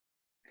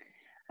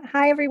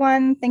Hi,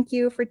 everyone. Thank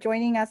you for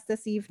joining us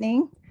this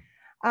evening.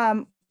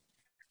 Um,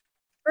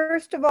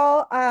 First of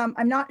all,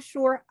 I'm not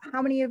sure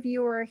how many of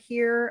you are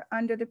here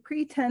under the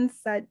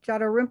pretense that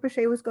Jhado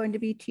Rinpoche was going to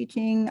be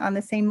teaching on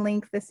the same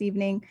link this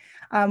evening.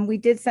 We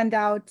did send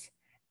out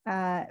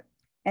an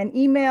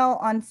email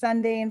on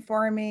Sunday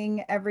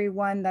informing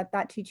everyone that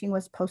that teaching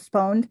was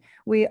postponed.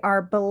 We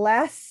are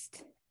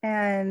blessed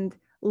and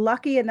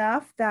lucky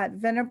enough that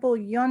Venerable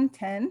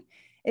Yönten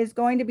is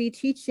going to be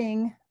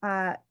teaching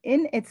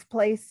in its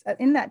place,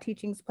 in that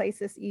teaching's place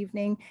this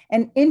evening,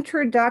 an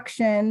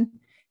introduction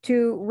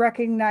to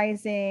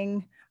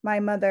recognizing my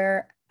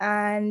mother.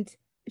 And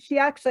she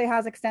actually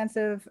has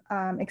extensive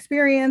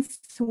experience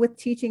with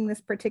teaching this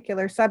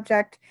particular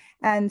subject.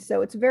 And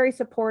so it's very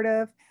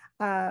supportive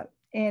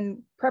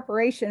in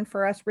preparation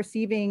for us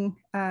receiving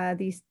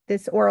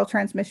this oral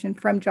transmission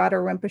from Jhado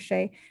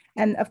Rinpoche.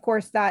 And of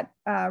course, that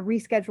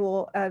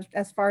reschedule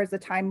as far as the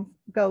time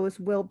goes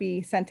will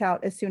be sent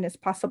out as soon as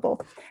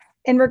possible.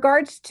 In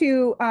regards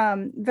to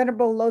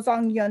Venerable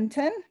Losang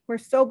Yönten, we're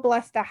so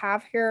blessed to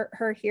have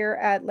her here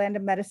at Land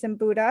of Medicine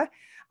Buddha.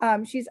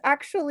 She's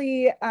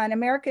actually an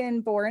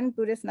American-born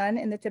Buddhist nun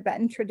in the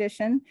Tibetan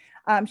tradition.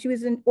 She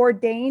was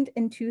ordained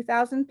in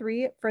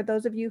 2003, for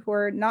those of you who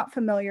are not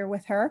familiar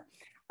with her.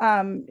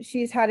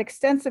 She's had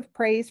extensive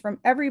praise from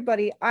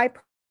everybody I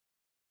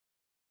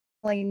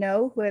personally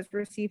know who has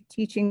received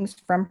teachings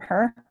from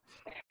her.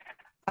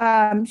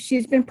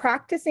 She's been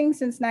practicing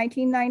since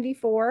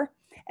 1994.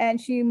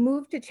 And she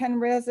moved to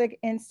Chenrezig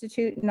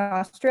Institute in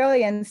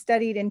Australia and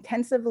studied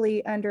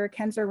intensively under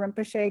Khenzo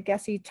Rinpoche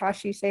Geshe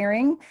Tashi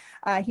Tsering.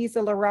 He's a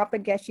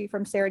Larapa Geshe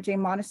from Serajay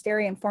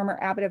Monastery and former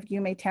abbot of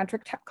Yume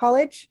Tantric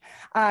College.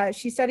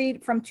 She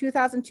studied from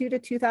 2002 to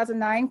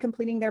 2009,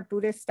 completing their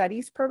Buddhist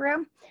studies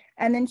program.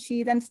 And then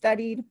she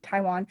studied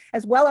Taiwan,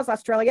 as well as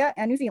Australia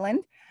and New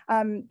Zealand,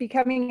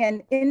 becoming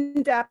an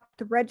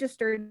in-depth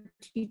registered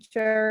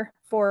teacher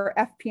for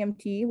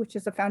FPMT, which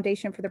is a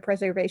foundation for the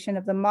preservation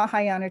of the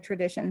Mahayana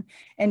tradition,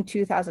 in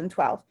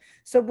 2012.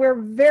 So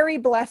we're very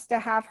blessed to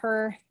have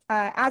her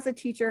as a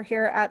teacher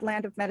here at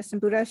Land of Medicine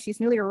Buddha. She's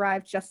newly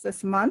arrived just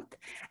this month,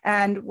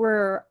 and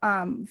we're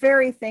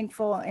very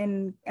thankful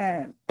and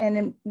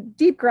in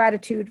deep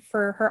gratitude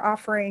for her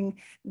offering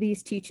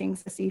these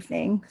teachings this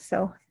evening.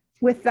 So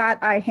with that,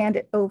 I hand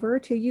it over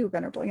to you,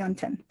 Venerable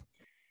Yönten.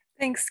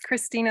 Thanks,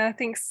 Christina.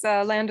 Thanks,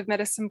 Land of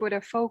Medicine Buddha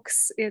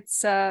folks.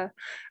 It's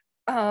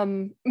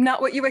not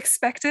what you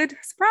expected,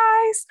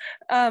 surprise.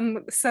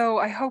 So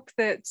I hope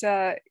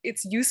that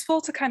it's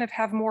useful to kind of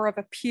have more of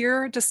a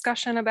peer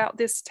discussion about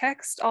this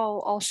text.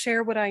 I'll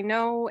share what I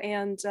know,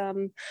 and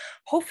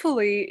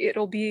hopefully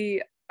it'll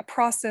be a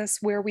process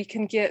where we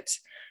can get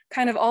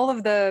kind of all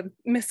of the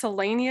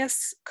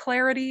miscellaneous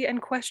clarity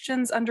and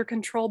questions under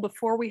control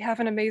before we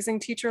have an amazing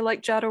teacher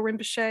like Jhado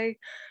Rinpoche,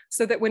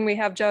 so that when we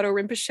have Jhado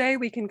Rinpoche,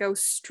 we can go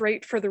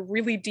straight for the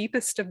really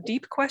deepest of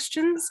deep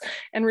questions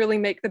and really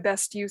make the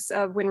best use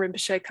of when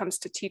Rinpoche comes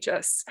to teach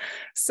us.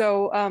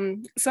 So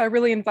I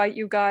really invite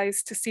you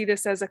guys to see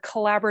this as a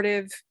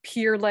collaborative,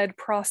 peer-led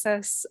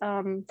process.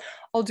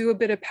 I'll do a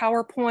bit of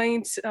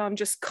PowerPoint,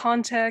 just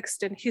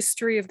context and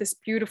history of this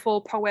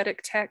beautiful poetic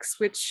text,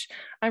 which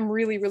I'm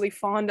really, really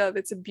fond of.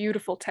 It's a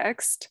beautiful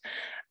text.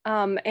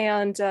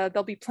 And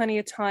there'll be plenty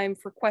of time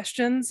for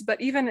questions,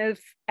 but even if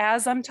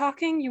as I'm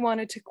talking you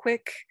wanted to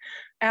quick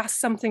ask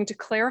something to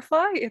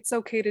clarify, it's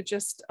okay to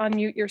just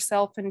unmute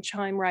yourself and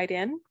chime right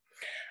in.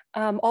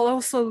 I'll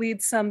also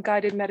lead some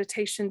guided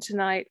meditation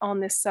tonight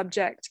on this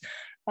subject,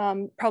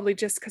 probably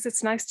just because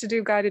it's nice to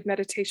do guided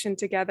meditation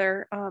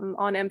together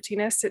on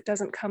emptiness. It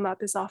doesn't come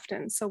up as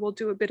often, so we'll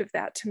do a bit of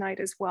that tonight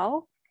as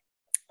well.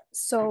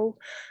 So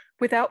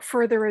without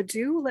further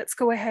ado, let's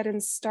go ahead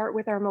and start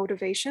with our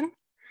motivation.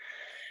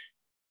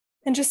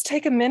 And just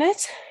take a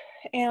minute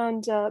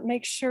and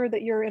make sure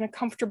that you're in a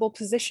comfortable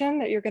position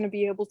that you're going to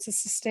be able to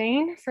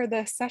sustain for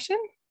the session.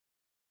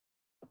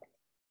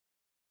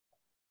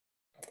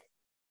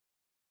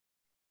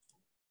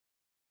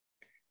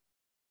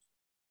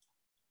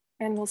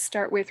 And we'll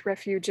start with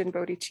refuge and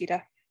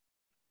bodhicitta.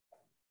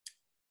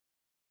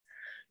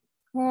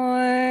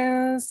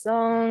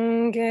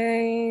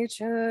 Sangye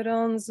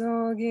chudon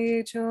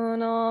zogi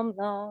chunam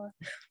la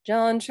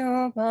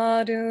janchu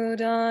padu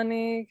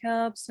dani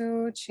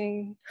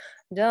kapsuchi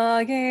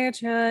dagi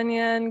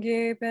chenyan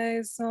gi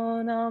pe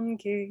sonam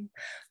gi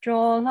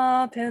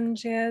drola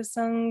penche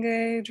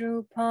sangye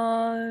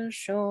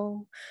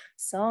drupasho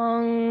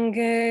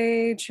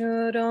sangye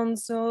chudon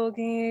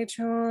zogi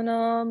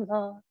chunam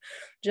la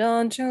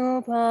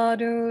janchu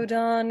padu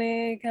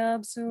dani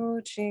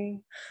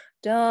kapsuchi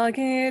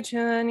Dagi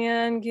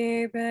chunyan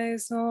gi pe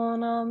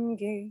sonam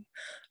gi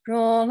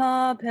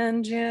rola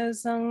penje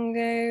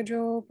sangye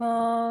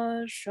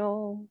drupa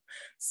sho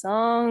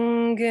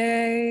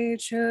sangye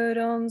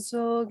chudam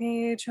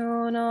sogi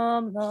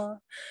chunam la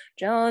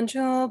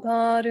janchu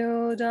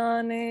padu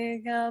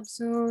dani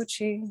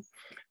kapsuchi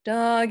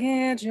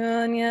dagi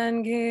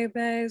chunyan gi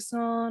pe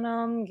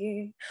sonam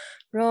gi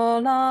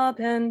rola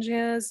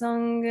penje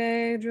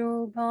sangye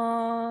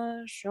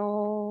drupa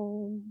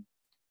sho.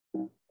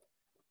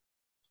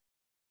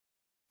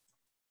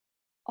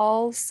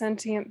 all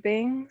sentient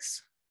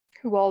beings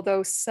who,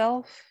 although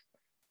self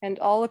and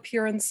all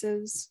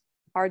appearances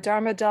are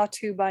Dharma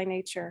Dhatu by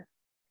nature,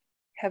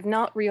 have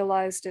not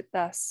realized it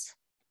thus.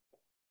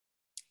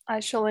 I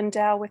shall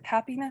endow with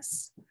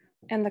happiness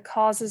and the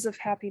causes of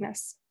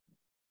happiness.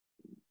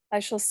 I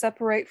shall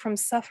separate from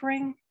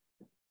suffering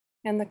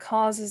and the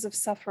causes of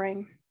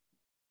suffering.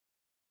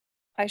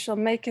 I shall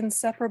make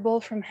inseparable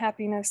from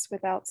happiness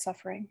without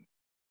suffering.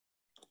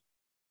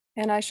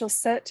 And I shall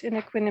set in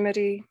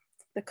equanimity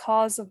the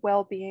cause of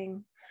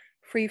well-being,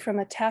 free from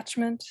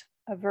attachment,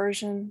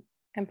 aversion,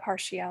 and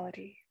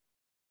partiality.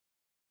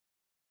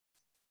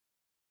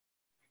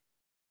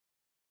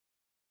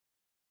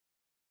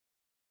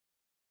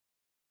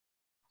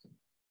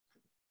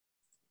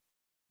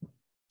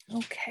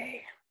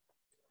 Okay.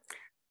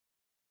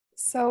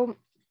 So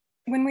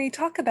when we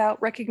talk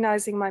about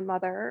recognizing my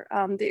mother,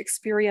 the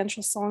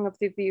experiential song of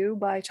the view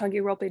by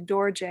Changi Rilpe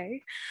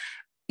Dorje,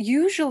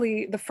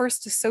 usually the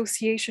first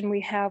association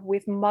we have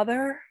with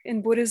mother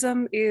in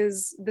Buddhism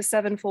is the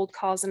sevenfold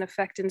cause and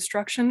effect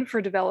instruction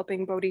for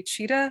developing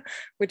bodhicitta,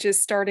 which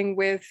is starting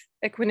with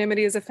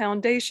equanimity as a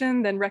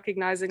foundation, then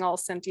recognizing all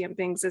sentient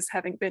beings as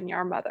having been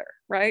your mother,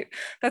 right?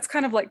 That's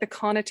kind of like the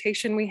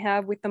connotation we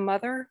have with the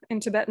mother in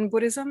Tibetan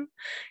Buddhism,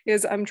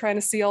 is I'm trying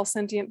to see all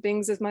sentient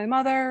beings as my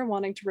mother,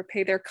 wanting to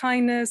repay their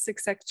kindness, et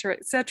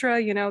cetera,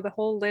 you know, the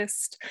whole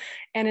list.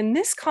 And in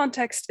this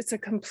context, it's a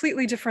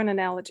completely different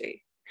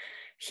analogy.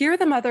 Here,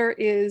 the mother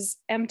is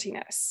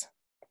emptiness.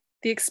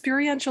 The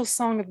experiential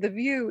song of the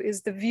view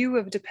is the view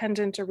of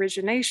dependent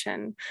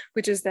origination,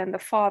 which is then the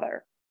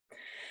father.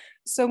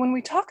 So when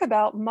we talk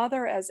about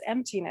mother as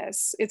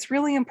emptiness, it's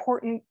really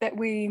important that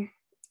we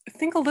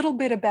think a little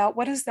bit about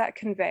what does that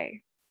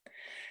convey?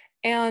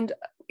 And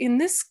in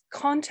this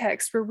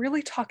context, we're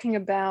really talking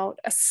about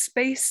a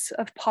space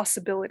of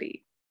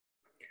possibility,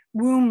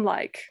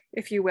 womb-like,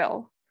 if you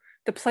will,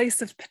 the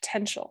place of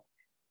potential.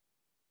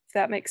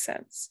 That makes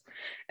sense.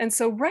 And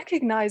so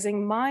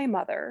recognizing my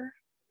mother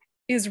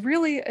is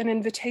really an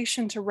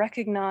invitation to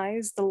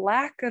recognize the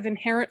lack of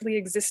inherently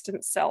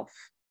existent self.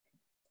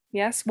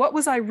 Yes, what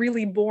was I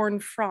really born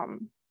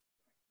from?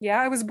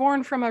 Yeah, I was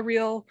born from a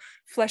real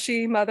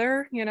fleshy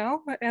mother, you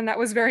know, and that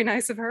was very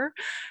nice of her.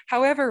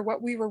 However,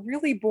 what we were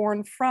really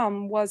born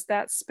from was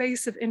that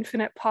space of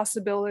infinite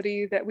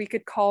possibility that we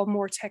could call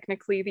more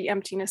technically the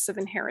emptiness of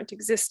inherent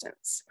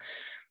existence.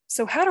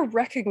 So how to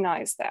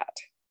recognize that?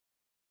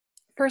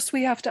 First,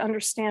 we have to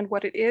understand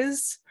what it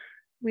is.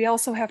 We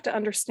also have to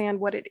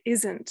understand what it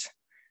isn't.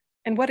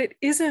 And what it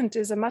isn't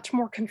is a much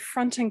more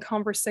confronting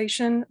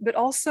conversation, but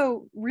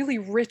also really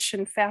rich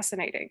and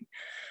fascinating.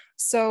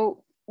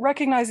 So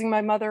recognizing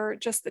my mother,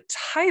 just the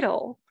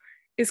title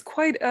is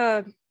quite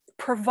a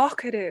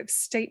provocative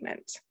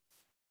statement.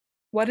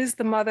 What is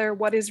the mother?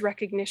 What is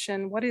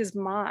recognition? What is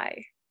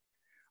my?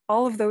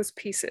 All of those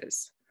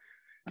pieces.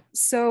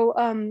 So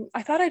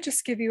I thought I'd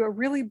just give you a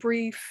really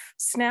brief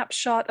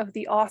snapshot of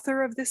the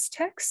author of this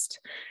text,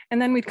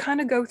 and then we'd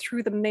kind of go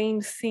through the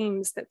main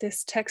themes that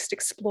this text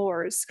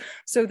explores,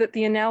 so that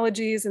the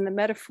analogies and the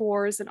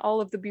metaphors and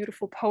all of the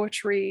beautiful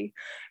poetry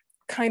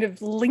kind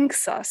of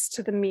links us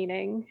to the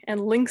meaning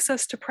and links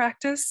us to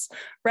practice,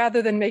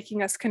 rather than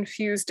making us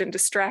confused and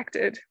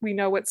distracted. We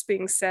know what's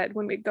being said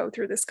when we go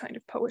through this kind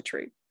of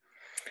poetry.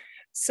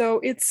 So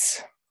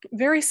it's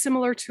very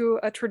similar to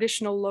a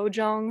traditional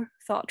Lojong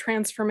thought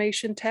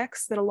transformation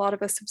text that a lot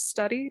of us have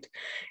studied.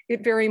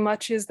 It very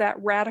much is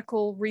that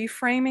radical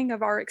reframing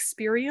of our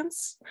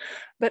experience.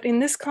 But in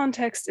this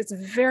context, it's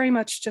very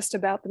much just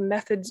about the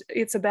method.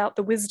 It's about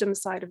the wisdom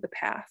side of the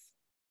path.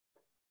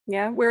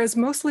 Yeah, whereas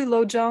mostly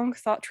Lojong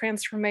thought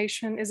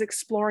transformation is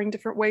exploring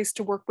different ways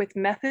to work with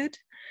method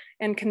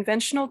and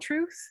conventional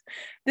truth.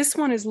 This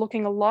one is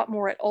looking a lot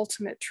more at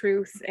ultimate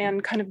truth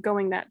and kind of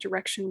going that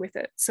direction with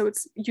it. So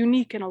it's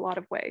unique in a lot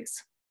of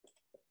ways.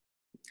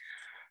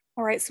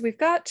 All right, so we've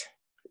got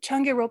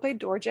Changi Rilpe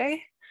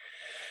Dorje,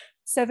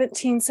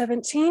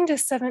 1717 to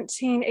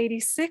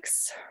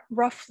 1786,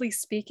 roughly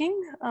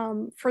speaking.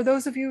 For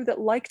those of you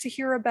that like to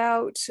hear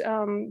about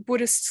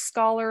Buddhist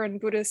scholar and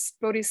Buddhist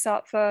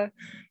bodhisattva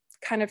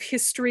kind of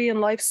history and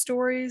life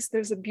stories,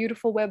 there's a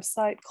beautiful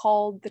website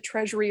called The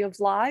Treasury of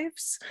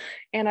Lives,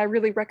 and I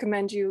really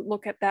recommend you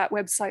look at that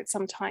website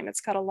sometime. It's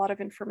got a lot of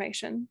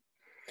information.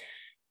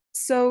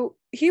 So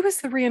he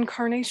was the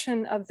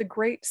reincarnation of the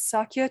great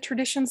Sakya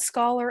tradition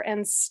scholar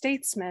and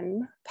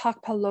statesman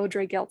Pakpa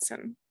Lodre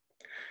Geltsen.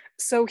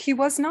 So he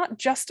was not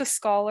just a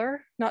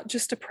scholar, not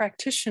just a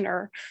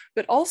practitioner,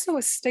 but also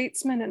a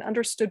statesman and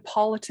understood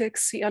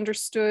politics. He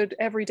understood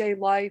everyday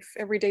life,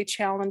 everyday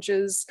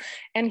challenges,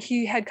 and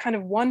he had kind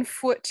of one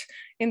foot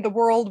in the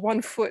world,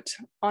 one foot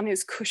on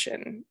his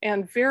cushion,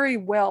 and very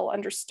well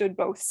understood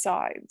both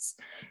sides.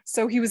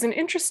 So he was an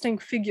interesting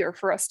figure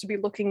for us to be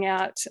looking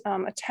at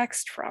a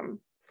text from.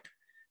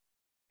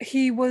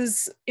 He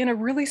was in a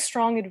really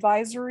strong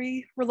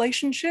advisory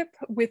relationship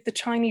with the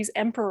Chinese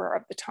emperor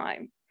of the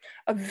time,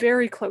 a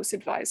very close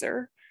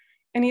advisor.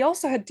 And he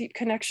also had deep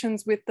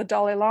connections with the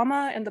Dalai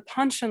Lama and the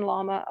Panchen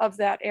Lama of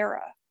that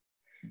era.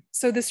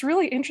 So this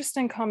really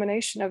interesting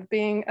combination of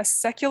being a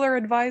secular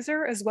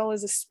advisor as well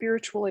as a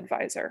spiritual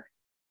advisor.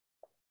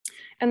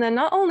 And then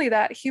not only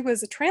that, he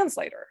was a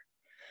translator,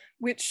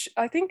 which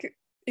I think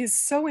is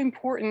so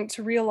important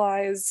to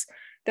realize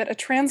that a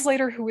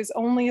translator who is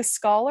only a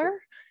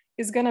scholar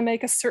is going to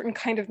make a certain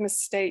kind of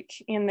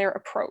mistake in their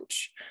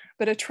approach.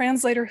 But a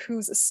translator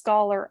who's a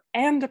scholar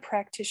and a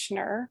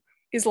practitioner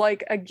is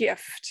like a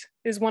gift,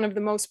 is one of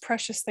the most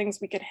precious things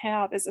we could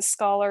have as a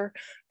scholar,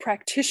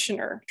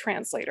 practitioner,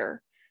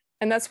 translator.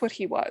 And that's what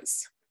he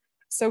was.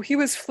 So he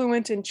was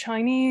fluent in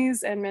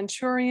Chinese and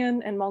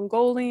Manchurian and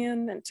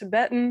Mongolian and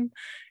Tibetan,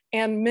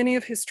 and many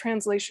of his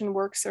translation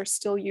works are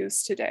still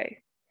used today.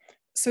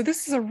 So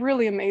this is a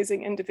really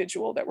amazing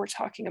individual that we're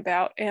talking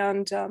about.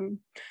 And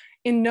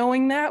in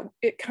knowing that,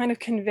 it kind of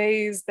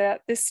conveys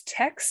that this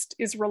text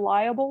is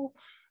reliable,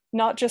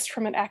 not just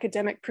from an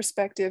academic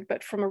perspective,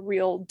 but from a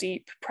real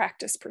deep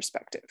practice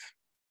perspective.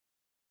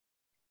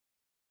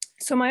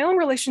 So my own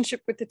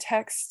relationship with the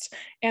text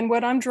and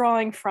what I'm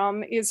drawing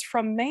from is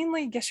from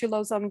mainly Geshe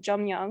Losam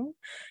Jamyang,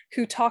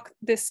 who taught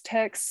this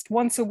text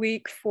once a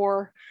week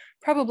for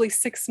probably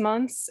 6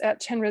 months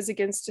at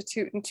Chenrezig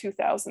Institute in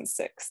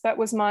 2006. That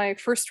was my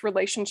first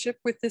relationship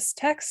with this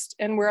text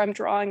and where I'm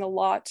drawing a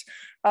lot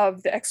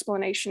of the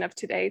explanation of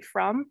today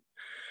from.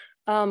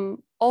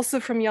 Also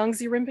from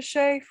Yangzi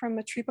Rinpoche from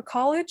Matripa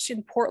College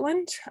in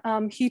Portland.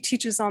 He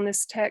teaches on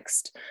this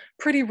text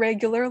pretty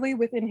regularly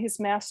within his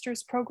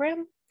master's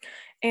program.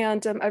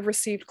 And I've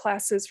received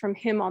classes from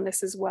him on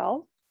this as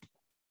well.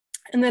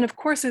 And then of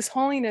course, His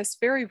Holiness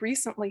very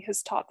recently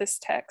has taught this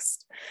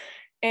text.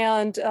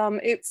 And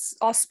it's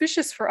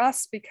auspicious for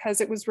us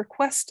because it was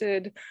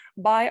requested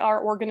by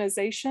our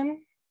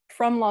organization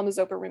from Lama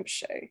Zopa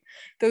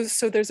Rinpoche.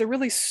 So there's a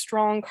really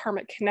strong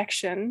karmic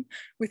connection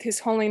with His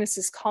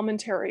Holiness's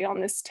commentary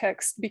on this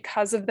text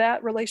because of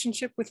that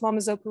relationship with Lama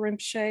Zopa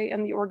Rinpoche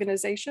and the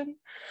organization.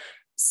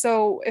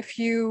 So if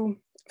you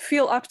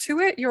feel up to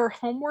it, your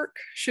homework,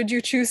 should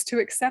you choose to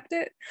accept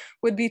it,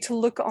 would be to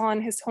look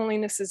on His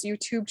Holiness's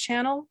YouTube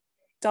channel,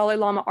 Dalai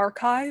Lama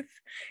Archive,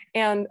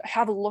 and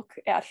have a look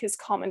at his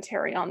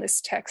commentary on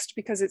this text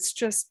because it's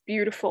just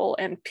beautiful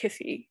and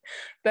pithy,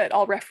 but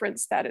I'll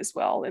reference that as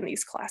well in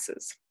these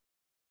classes.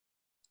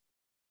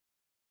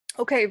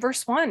 Okay,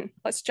 verse 1,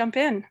 let's jump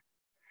in.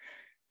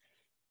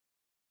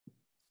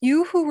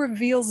 You who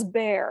reveals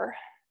bare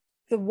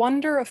the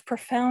wonder of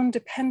profound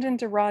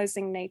dependent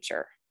arising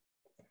nature.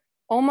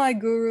 O my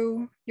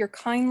Guru, your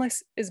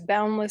kindness is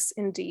boundless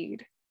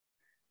indeed.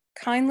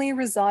 Kindly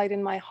reside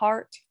in my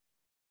heart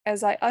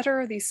as I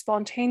utter these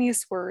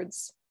spontaneous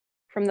words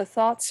from the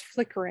thoughts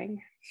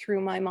flickering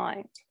through my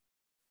mind.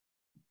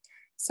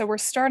 So we're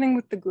starting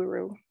with the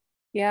Guru.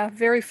 Yeah,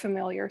 very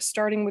familiar,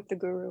 starting with the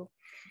Guru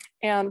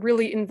and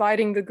really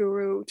inviting the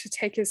Guru to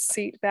take his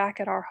seat back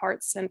at our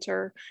heart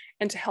center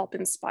and to help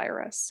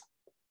inspire us.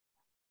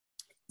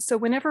 So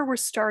whenever we're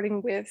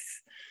starting with,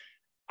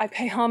 I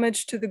pay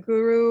homage to the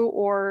Guru,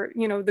 or,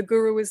 the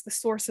Guru is the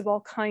source of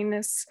all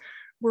kindness,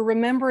 we're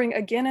remembering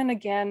again and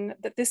again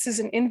that this is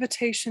an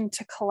invitation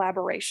to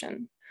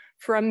collaboration,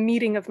 for a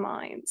meeting of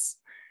minds,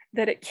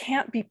 that it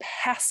can't be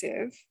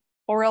passive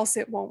or else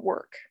it won't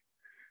work.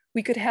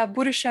 We could have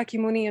Buddha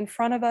Shakyamuni in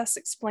front of us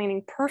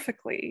explaining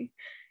perfectly,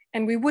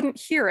 and we wouldn't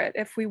hear it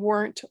if we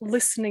weren't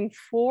listening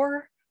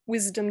for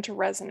wisdom to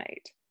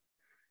resonate.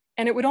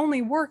 And it would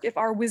only work if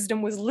our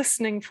wisdom was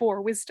listening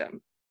for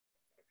wisdom.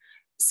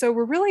 So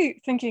we're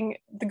really thinking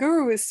the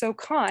Guru is so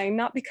kind,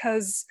 not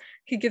because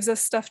he gives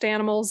us stuffed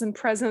animals and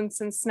presents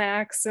and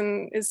snacks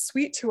and is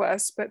sweet to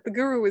us, but the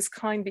Guru is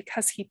kind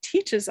because he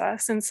teaches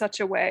us in such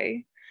a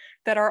way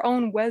that our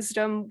own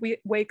wisdom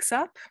wakes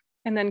up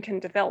and then can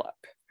develop.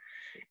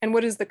 And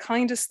what is the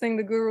kindest thing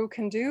the Guru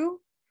can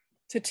do?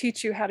 To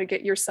teach you how to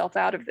get yourself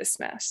out of this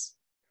mess.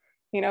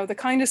 The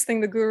kindest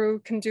thing the Guru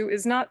can do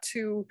is not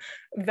to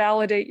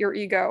validate your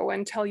ego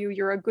and tell you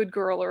you're a good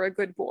girl or a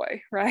good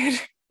boy,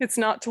 right? It's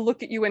not to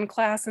look at you in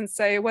class and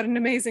say, what an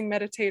amazing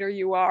meditator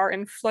you are,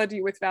 and flood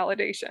you with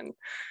validation.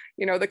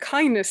 The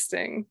kindest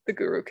thing the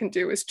Guru can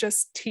do is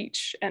just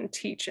teach and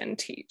teach and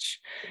teach.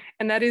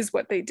 And that is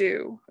what they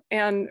do.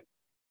 And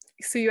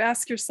so you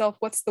ask yourself,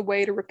 what's the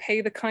way to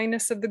repay the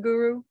kindness of the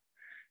Guru?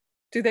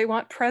 Do they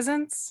want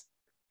presents?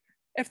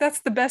 If that's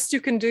the best you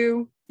can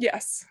do,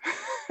 yes.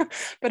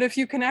 But if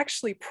you can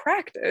actually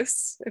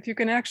practice, if you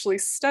can actually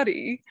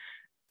study,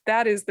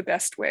 that is the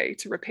best way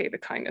to repay the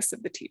kindness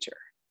of the teacher,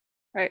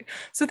 right?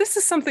 So this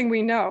is something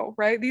we know,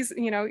 right? These,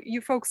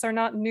 you folks are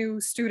not new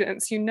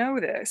students, you know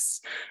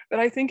this, but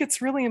I think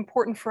it's really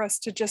important for us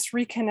to just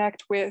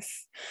reconnect with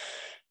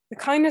the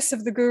kindness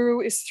of the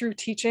Guru is through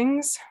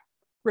teachings.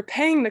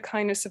 Repaying the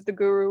kindness of the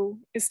Guru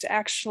is to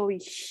actually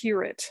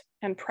hear it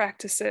and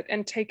practice it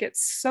and take it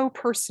so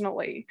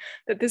personally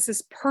that this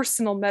is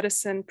personal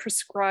medicine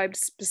prescribed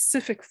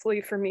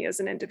specifically for me as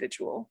an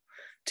individual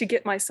to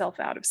get myself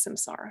out of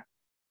samsara.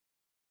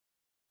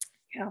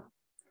 Yeah.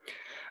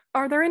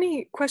 Are there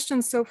any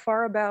questions so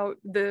far about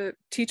the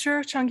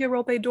teacher, Changyal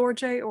Rilpe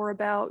Dorje, or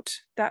about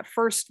that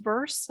first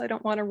verse? I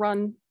don't want to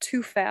run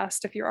too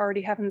fast if you're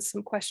already having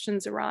some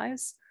questions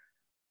arise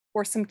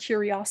or some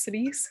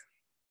curiosities.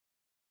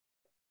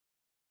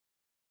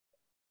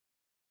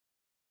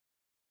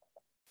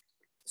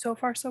 So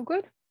far, so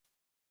good?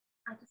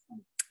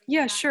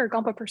 Yeah, sure,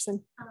 Gampa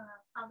person.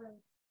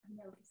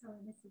 So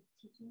this is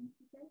teaching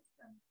this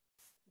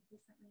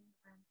recently,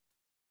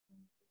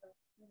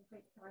 really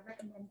great. So I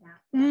recommend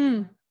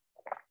that.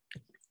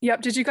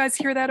 Yep, did you guys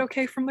hear that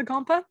okay from the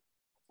Gampa?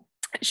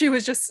 She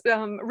was just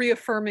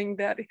reaffirming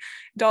that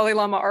Dalai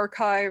Lama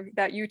Archive,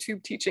 that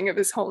YouTube teaching of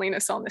His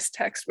Holiness on this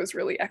text was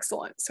really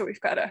excellent. So we've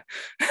got a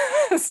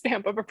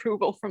stamp of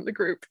approval from the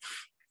group.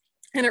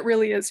 And it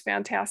really is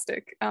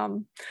fantastic.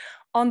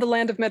 On the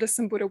Land of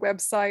Medicine Buddha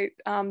website,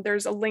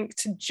 there's a link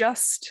to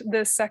just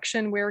the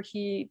section where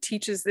he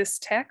teaches this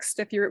text.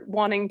 If you're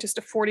wanting just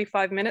a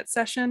 45-minute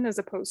session as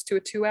opposed to a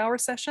 2-hour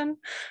session,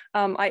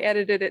 I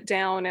edited it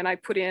down and I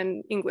put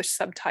in English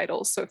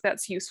subtitles. So if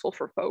that's useful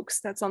for folks,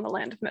 that's on the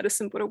Land of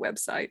Medicine Buddha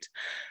website.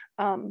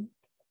 But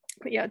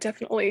yeah,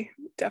 definitely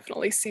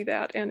see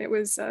that. And it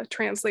was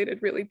translated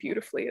really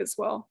beautifully as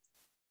well.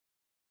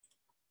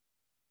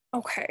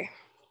 Okay,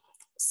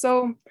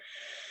 so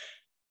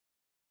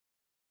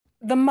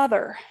the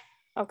mother,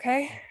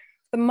 okay?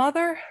 The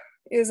mother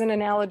is an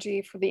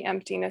analogy for the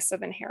emptiness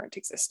of inherent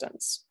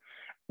existence,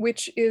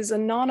 which is a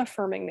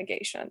non-affirming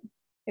negation.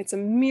 It's a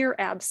mere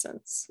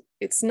absence.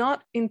 It's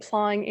not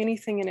implying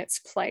anything in its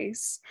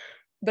place,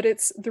 but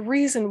it's the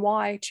reason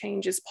why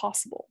change is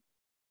possible,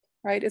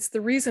 right? It's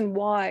the reason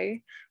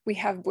why we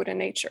have Buddha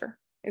nature,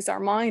 is our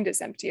mind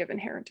is empty of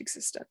inherent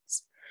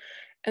existence.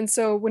 And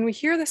so when we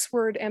hear this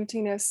word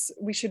emptiness,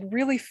 we should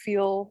really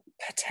feel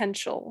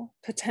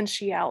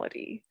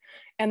potentiality.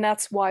 And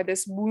that's why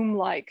this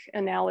womb-like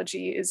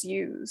analogy is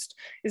used,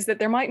 is that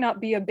there might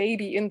not be a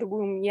baby in the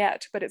womb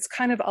yet, but it's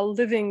kind of a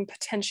living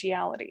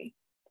potentiality.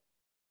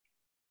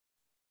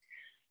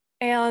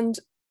 And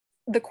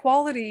the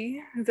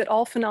quality that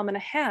all phenomena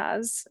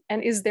has,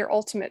 and is their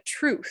ultimate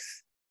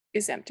truth,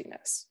 is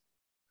emptiness.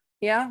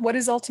 Yeah, what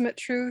is ultimate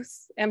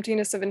truth?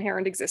 Emptiness of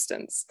inherent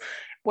existence.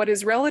 What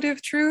is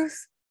relative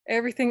truth?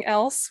 Everything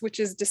else, which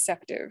is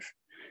deceptive.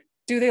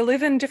 Do they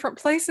live in different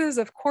places?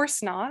 Of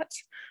course not.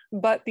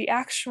 But the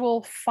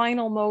actual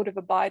final mode of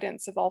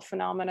abidance of all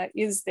phenomena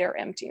is their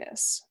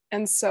emptiness.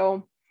 And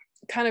so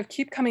kind of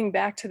keep coming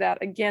back to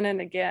that again and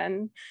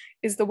again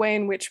is the way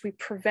in which we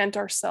prevent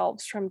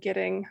ourselves from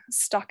getting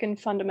stuck in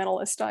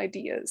fundamentalist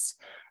ideas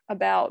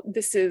about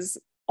this is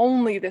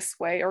only this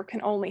way or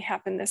can only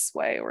happen this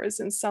way or is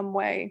in some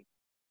way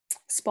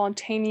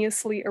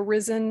spontaneously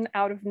arisen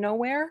out of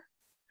nowhere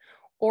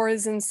or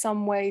is in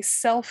some way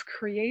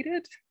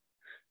self-created.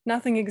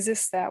 Nothing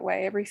exists that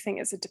way. Everything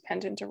is a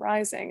dependent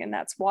arising, and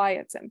that's why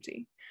it's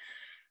empty.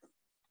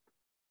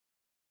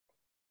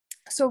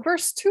 So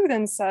verse 2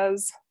 then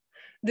says,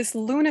 this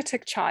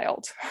lunatic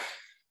child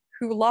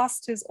who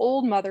lost his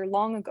old mother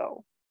long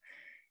ago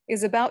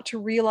is about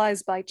to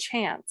realize by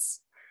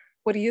chance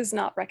what he has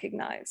not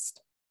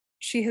recognized.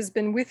 She has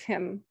been with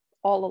him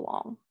all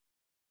along.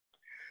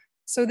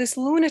 So this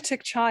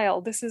lunatic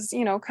child, this is,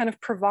 kind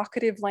of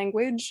provocative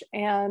language.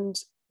 And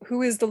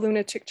who is the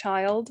lunatic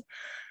child?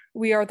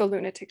 We are the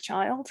lunatic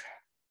child,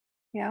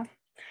 yeah.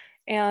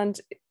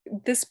 And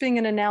this being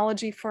an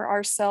analogy for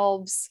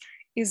ourselves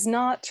is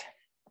not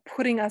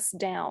putting us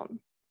down.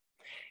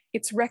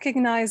 It's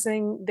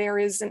recognizing there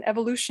is an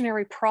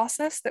evolutionary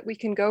process that we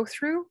can go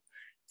through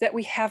that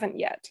we haven't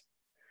yet,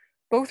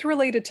 both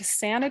related to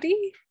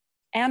sanity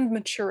and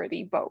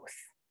maturity, both.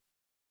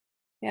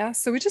 Yeah,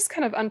 so we just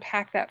kind of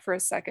unpack that for a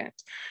second,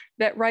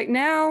 that right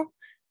now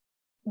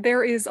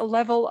there is a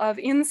level of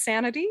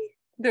insanity.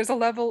 There's a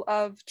level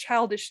of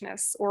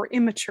childishness or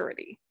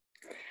immaturity.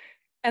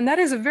 And that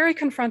is a very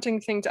confronting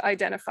thing to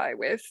identify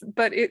with,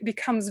 but it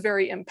becomes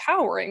very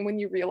empowering when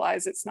you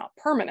realize it's not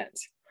permanent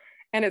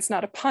and it's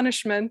not a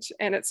punishment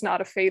and it's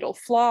not a fatal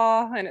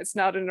flaw and it's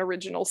not an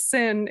original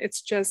sin.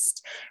 It's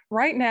just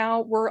right now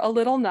we're a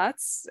little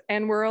nuts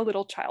and we're a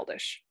little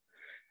childish.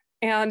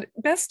 And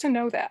best to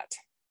know that.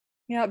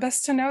 Yeah,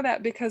 best to know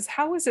that, because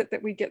how is it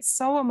that we get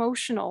so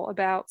emotional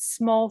about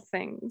small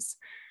things?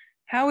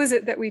 How is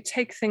it that we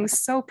take things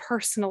so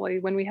personally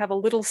when we have a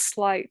little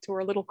slight or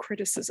a little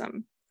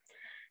criticism?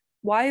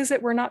 Why is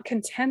it we're not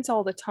content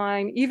all the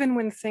time, even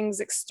when things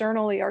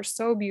externally are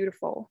so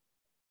beautiful?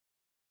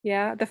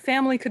 Yeah, the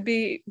family could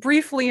be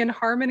briefly in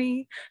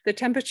harmony, the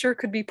temperature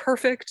could be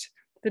perfect,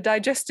 the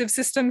digestive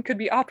system could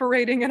be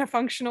operating in a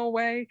functional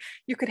way.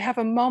 You could have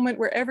a moment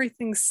where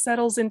everything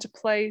settles into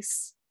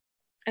place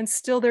and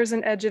still there's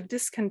an edge of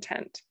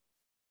discontent.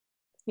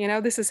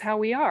 This is how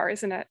we are,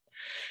 isn't it?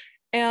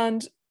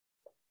 And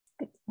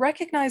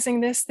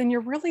recognizing this, then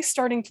you're really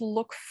starting to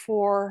look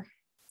for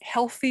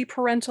healthy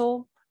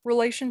parental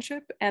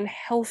relationship and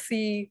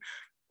healthy,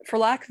 for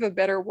lack of a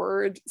better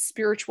word,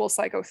 spiritual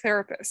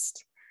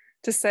psychotherapist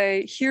to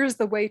say, here's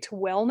the way to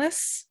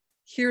wellness,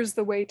 here's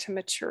the way to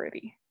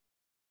maturity.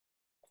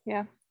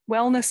 Yeah,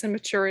 wellness and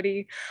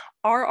maturity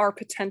are our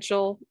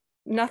potential.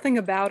 Nothing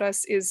about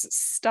us is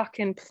stuck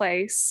in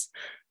place,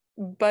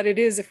 but it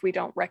is if we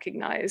don't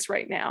recognize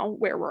right now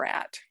where we're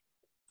at.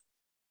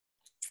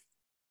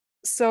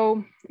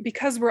 So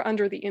because we're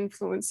under the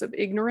influence of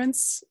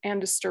ignorance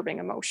and disturbing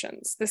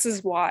emotions, this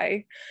is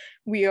why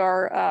we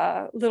are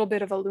a little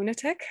bit of a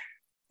lunatic,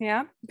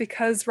 yeah?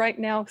 Because right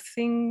now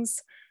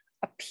things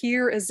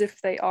appear as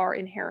if they are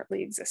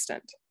inherently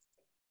existent.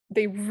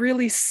 They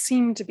really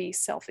seem to be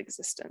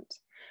self-existent.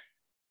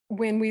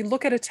 When we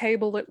look at a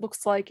table, it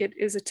looks like it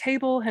is a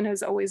table and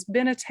has always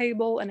been a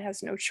table and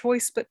has no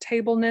choice but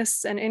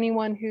tableness, and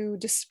anyone who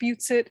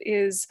disputes it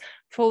is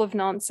full of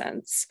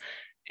nonsense.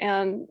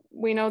 And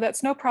we know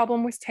that's no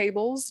problem with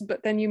tables,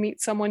 but then you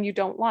meet someone you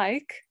don't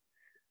like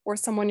or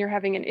someone you're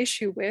having an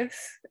issue with,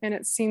 and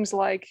it seems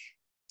like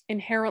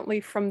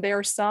inherently from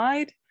their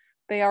side,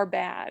 they are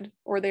bad,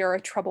 or they are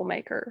a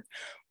troublemaker,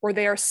 or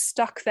they are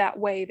stuck that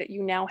way that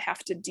you now have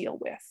to deal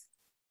with.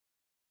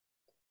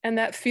 And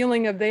that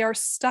feeling of they are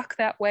stuck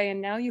that way and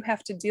now you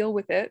have to deal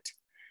with it,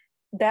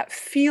 that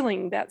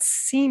feeling, that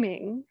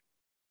seeming,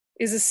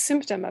 is a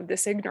symptom of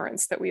this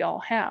ignorance that we all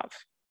have.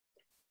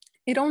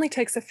 It only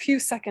takes a few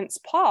seconds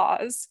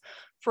pause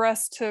for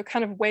us to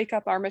kind of wake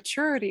up our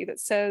maturity that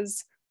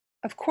says,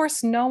 of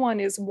course, no one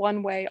is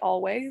one way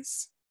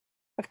always.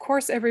 Of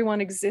course,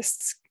 everyone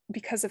exists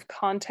because of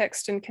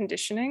context and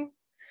conditioning.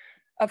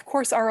 Of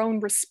course, our own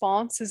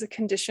response is a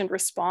conditioned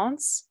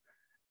response.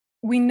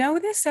 We know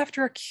this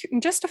after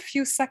just a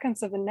few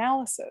seconds of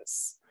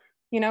analysis.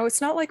 You know,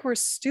 it's not like we're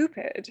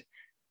stupid,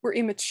 we're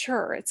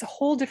immature. It's a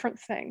whole different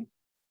thing.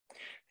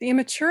 The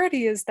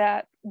immaturity is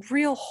that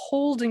real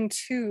holding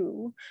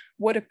to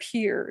what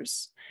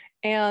appears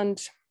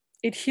and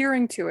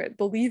adhering to it,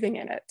 believing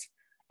in it,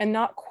 and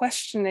not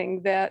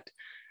questioning that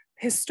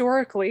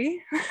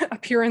historically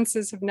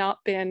appearances have not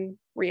been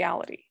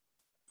reality.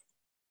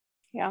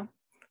 Yeah.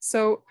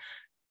 So,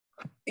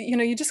 you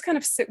know, you just kind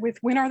of sit with,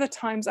 when are the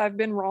times I've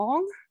been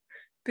wrong?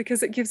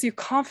 Because it gives you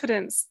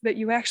confidence that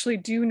you actually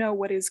do know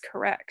what is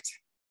correct.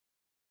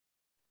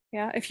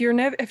 Yeah, if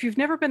you've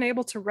never been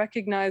able to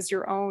recognize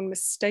your own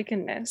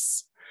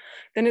mistakenness,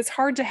 then it's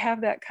hard to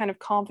have that kind of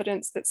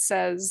confidence that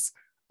says,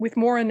 with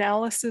more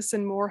analysis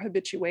and more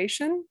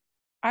habituation,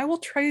 I will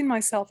train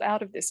myself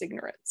out of this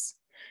ignorance.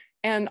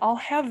 And I'll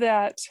have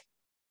that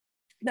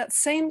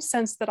same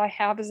sense that I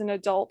have as an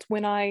adult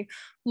when I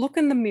look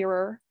in the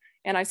mirror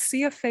and I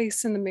see a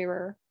face in the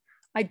mirror.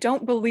 I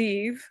don't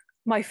believe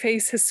my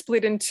face has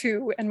split in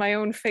two and my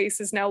own face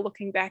is now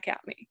looking back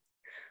at me.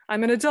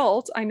 I'm an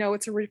adult, I know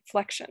it's a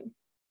reflection,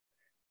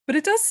 but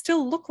it does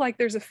still look like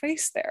there's a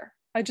face there.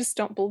 I just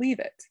don't believe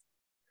it.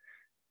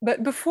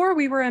 But before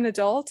we were an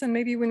adult, and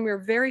maybe when we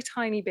were a very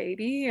tiny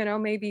baby, you know,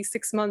 maybe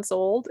 6 months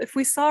old, if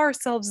we saw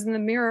ourselves in the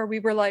mirror, we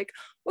were like,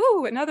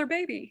 ooh, another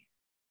baby.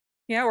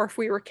 Yeah, or if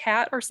we were a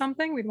cat or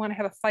something, we'd want to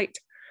have a fight.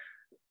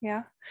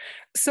 Yeah.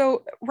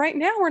 So right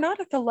now we're not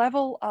at the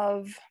level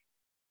of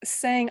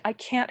saying, I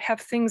can't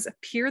have things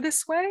appear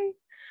this way.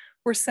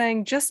 We're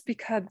saying just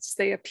because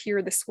they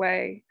appear this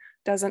way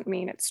doesn't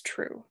mean it's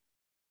true.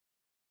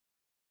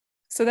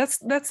 So that's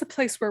the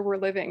place where we're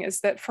living,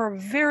 is that for a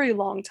very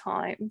long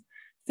time,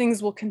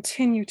 things will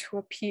continue to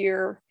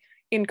appear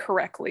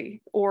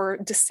incorrectly or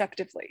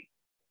deceptively.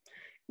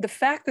 The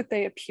fact that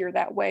they appear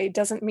that way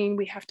doesn't mean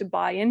we have to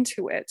buy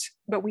into it,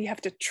 but we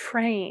have to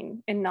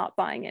train in not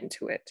buying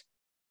into it.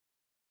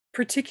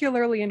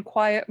 Particularly in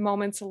quiet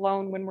moments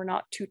alone when we're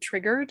not too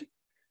triggered.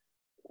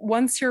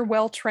 Once you're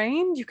well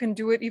trained, you can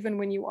do it even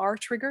when you are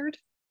triggered.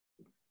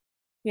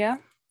 Yeah.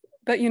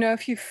 But you know,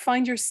 if you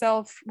find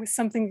yourself with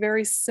something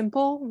very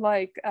simple,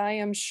 like I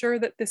am sure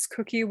that this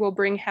cookie will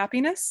bring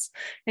happiness,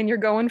 and you're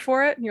going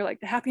for it, and you're like,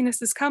 the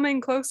happiness is coming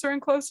closer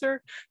and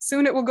closer.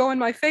 Soon it will go in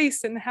my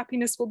face and the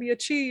happiness will be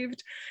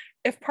achieved.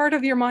 If part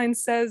of your mind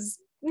says,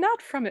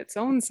 not from its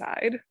own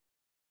side,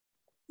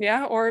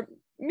 yeah, or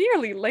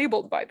merely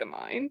labeled by the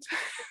mind,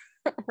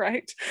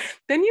 right?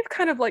 Then you've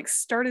kind of like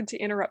started to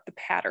interrupt the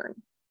pattern.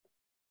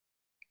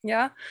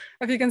 Yeah,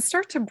 if you can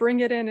start to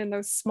bring it in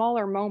those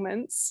smaller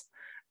moments,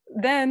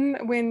 then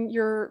when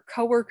your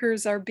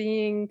coworkers are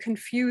being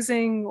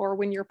confusing, or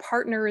when your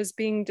partner is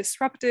being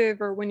disruptive,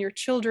 or when your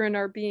children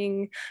are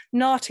being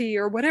naughty,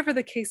 or whatever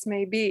the case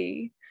may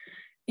be,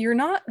 you're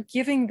not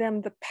giving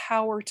them the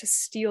power to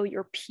steal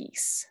your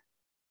peace.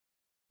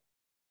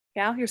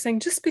 Yeah, you're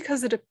saying just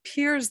because it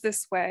appears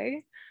this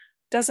way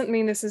doesn't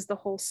mean this is the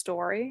whole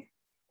story.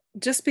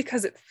 Just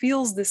because it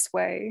feels this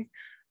way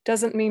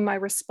doesn't mean my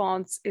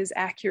response is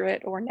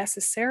accurate or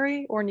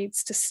necessary or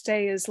needs to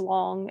stay as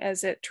long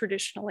as it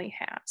traditionally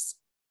has,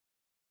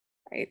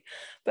 right?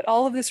 But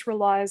all of this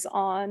relies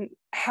on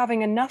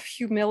having enough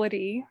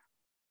humility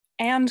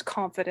and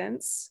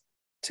confidence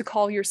to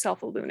call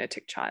yourself a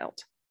lunatic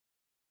child.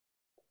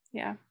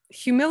 Yeah,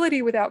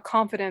 humility without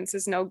confidence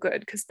is no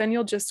good, because then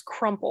you'll just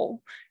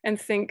crumple and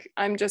think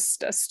I'm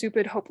just a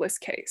stupid, hopeless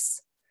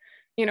case.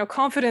 You know,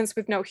 confidence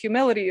with no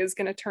humility is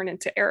going to turn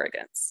into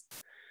arrogance.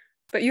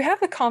 But you have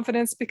the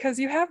confidence because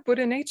you have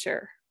Buddha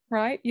nature,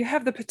 right? You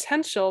have the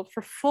potential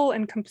for full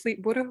and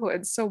complete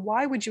Buddhahood. So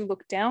why would you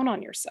look down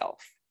on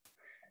yourself?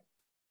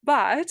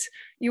 But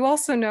you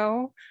also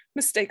know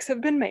mistakes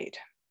have been made,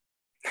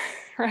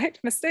 right?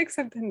 Mistakes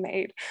have been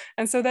made.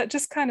 And so that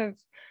just kind of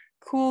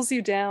cools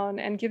you down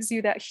and gives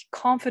you that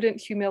confident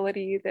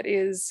humility that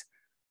is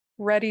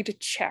ready to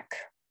check.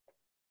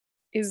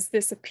 Is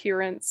this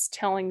appearance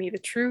telling me the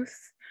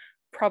truth?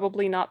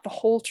 Probably not the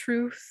whole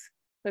truth.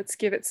 Let's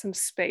give it some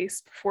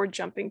space before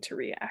jumping to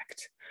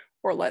react,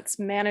 or let's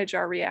manage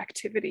our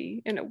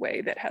reactivity in a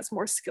way that has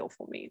more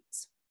skillful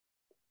means.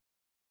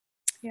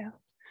 Yeah.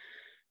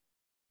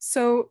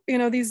 So, you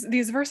know,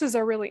 these verses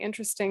are really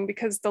interesting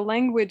because the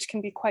language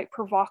can be quite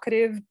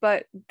provocative,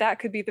 but that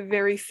could be the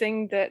very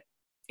thing that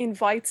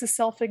invites a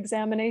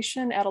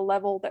self-examination at a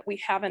level that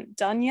we haven't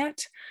done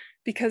yet.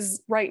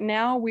 Because right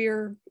now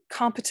we're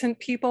competent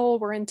people,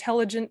 we're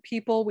intelligent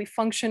people, we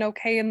function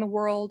okay in the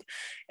world.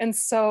 And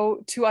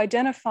so to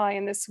identify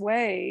in this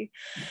way,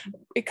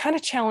 it kind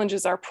of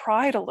challenges our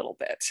pride a little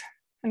bit.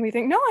 And we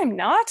think, no, I'm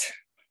not.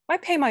 I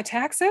pay my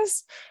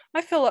taxes.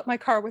 I fill up my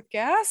car with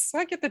gas.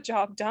 I get the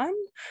job done,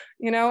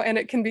 you know, and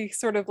it can be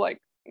sort of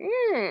like,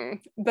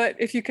 but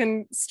if you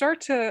can start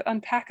to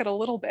unpack it a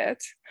little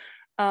bit,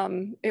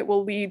 it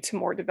will lead to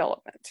more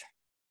development.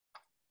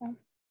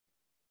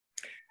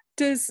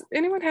 Does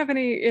anyone have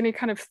any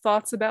kind of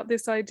thoughts about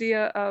this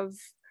idea of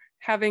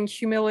having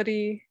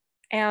humility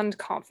and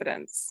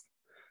confidence,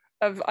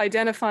 of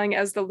identifying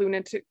as the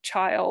lunatic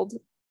child,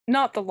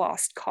 not the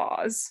lost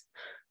cause,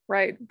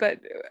 right? But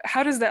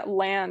how does that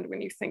land when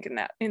you think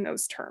in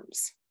those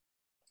terms?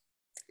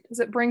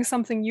 Does it bring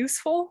something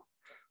useful?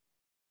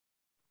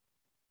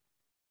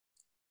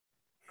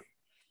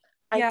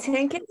 I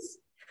think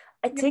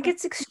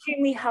it's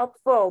extremely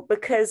helpful,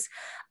 because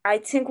I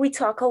think we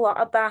talk a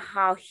lot about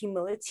how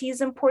humility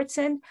is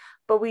important,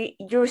 but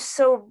you're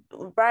so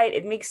right.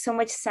 It makes so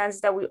much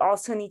sense that we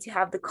also need to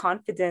have the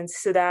confidence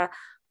so that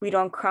we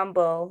don't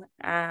crumble.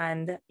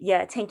 And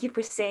yeah, thank you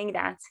for saying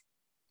that.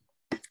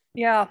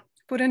 Yeah,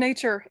 Buddha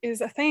nature is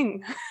a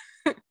thing.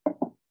 It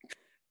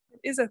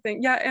is a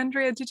thing. Yeah,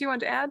 Andrea, did you want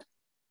to add?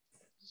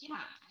 Yeah,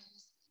 I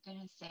was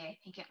going to say, I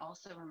think it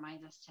also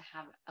reminds us to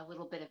have a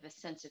little bit of a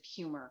sense of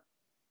humor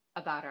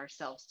about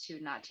ourselves, to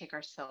not take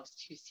ourselves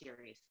too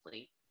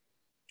seriously.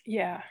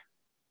 Yeah,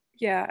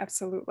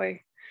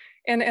 absolutely.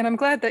 And I'm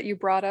glad that you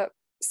brought up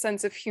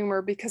sense of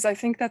humor, because I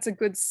think that's a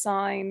good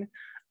sign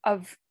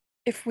of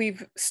if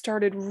we've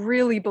started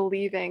really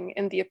believing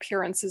in the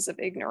appearances of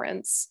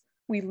ignorance,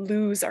 we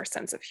lose our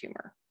sense of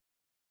humor.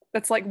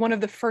 That's like one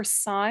of the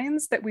first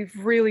signs that we've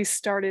really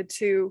started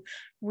to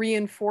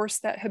reinforce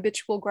that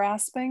habitual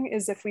grasping,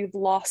 is if we've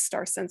lost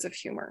our sense of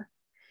humor.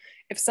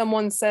 If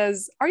someone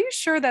says, "Are you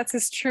sure that's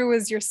as true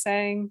as you're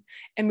saying?"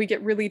 and we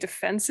get really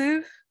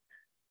defensive,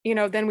 you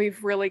know, then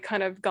we've really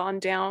kind of gone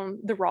down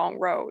the wrong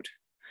road.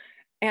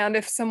 And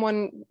if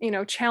someone, you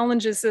know,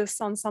 challenges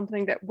us on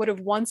something that would have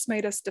once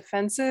made us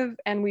defensive,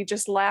 and we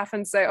just laugh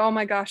and say, "Oh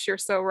my gosh, you're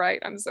so right.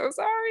 I'm so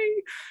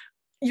sorry."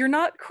 You're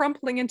not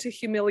crumpling into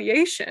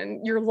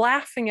humiliation. You're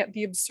laughing at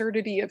the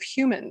absurdity of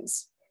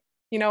humans,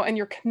 you know, and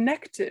you're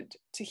connected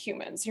to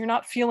humans. You're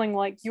not feeling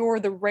like you're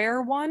the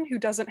rare one who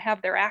doesn't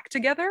have their act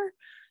together.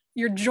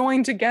 You're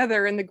joined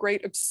together in the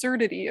great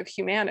absurdity of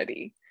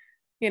humanity,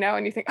 you know,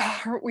 and you think,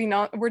 oh, aren't we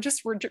not? We're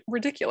just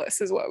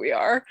ridiculous is what we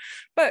are,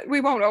 but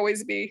we won't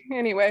always be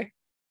anyway,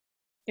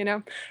 you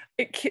know.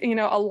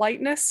 A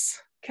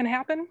lightness can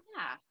happen.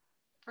 Yeah,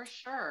 for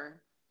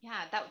sure. Yeah,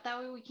 that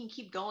way we can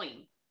keep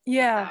going.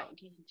 Yeah. Without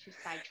getting too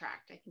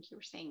sidetracked. I think you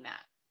were saying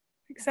that.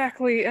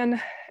 Exactly.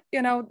 And,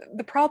 you know,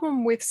 the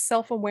problem with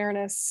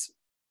self-awareness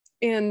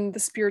in the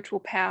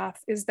spiritual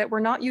path is that we're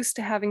not used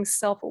to having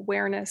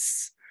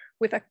self-awareness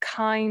with a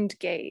kind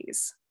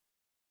gaze.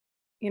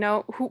 You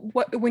know,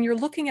 when you're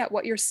looking at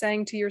what you're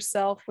saying to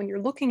yourself, when you're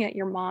looking at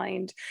your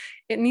mind,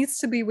 it needs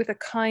to be with a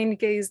kind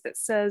gaze that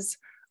says,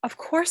 of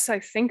course I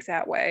think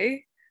that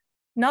way.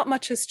 Not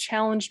much has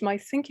challenged my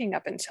thinking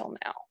up until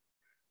now.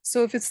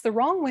 So if it's the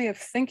wrong way of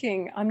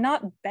thinking, I'm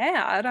not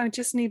bad. I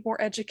just need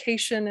more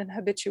education and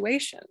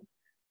habituation.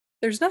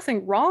 There's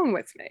nothing wrong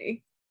with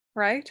me,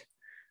 right?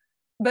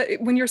 But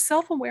when your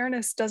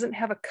self-awareness doesn't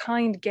have a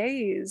kind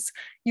gaze,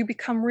 you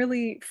become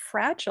really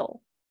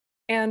fragile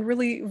and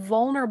really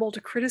vulnerable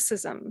to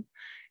criticism,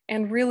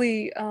 and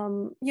really,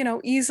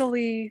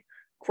 easily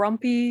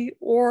grumpy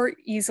or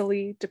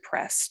easily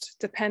depressed,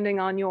 depending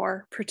on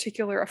your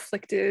particular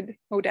afflicted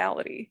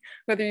modality.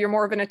 Whether you're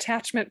more of an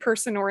attachment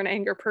person or an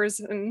anger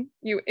person,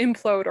 you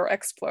implode or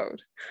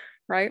explode,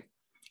 right?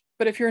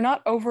 But if you're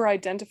not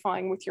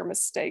over-identifying with your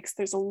mistakes,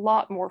 there's a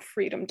lot more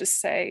freedom to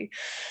say,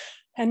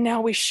 and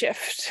now we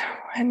shift,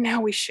 and now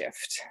we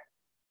shift.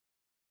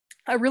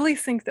 I really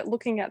think that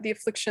looking at the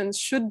afflictions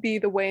should be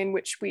the way in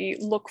which we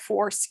look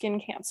for skin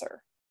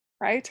cancer,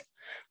 right?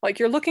 Like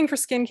you're looking for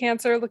skin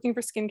cancer,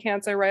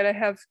 right? I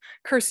have,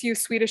 curse you,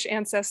 Swedish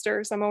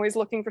ancestors. I'm always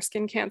looking for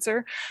skin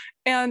cancer.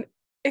 And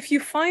if you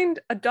find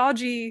a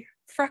dodgy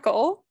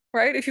freckle,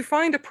 right? If you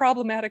find a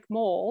problematic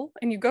mole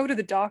and you go to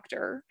the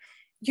doctor,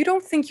 you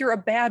don't think you're a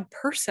bad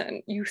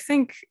person. You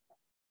think,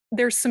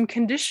 there's some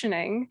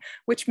conditioning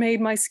which made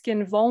my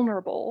skin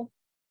vulnerable.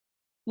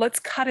 Let's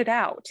cut it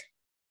out.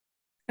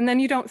 And then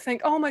you don't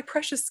think, oh, my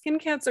precious skin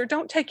cancer,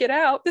 don't take it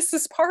out. This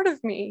is part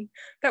of me.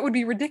 That would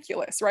be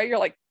ridiculous, right? You're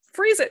like,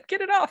 freeze it,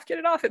 get it off,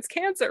 it's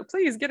cancer,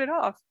 please get it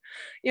off.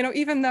 You know,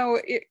 even though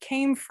it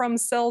came from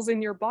cells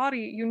in your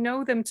body, you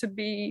know them to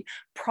be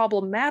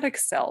problematic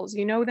cells.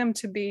 You know them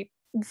to be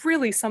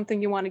really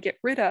something you want to get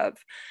rid of.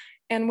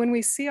 And when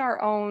we see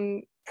our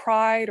own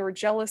pride or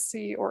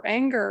jealousy or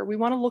anger, we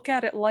want to look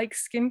at it like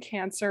skin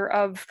cancer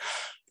of,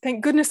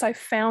 thank goodness I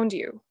found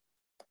you.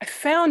 I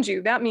found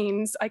you. That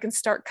means I can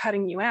start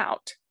cutting you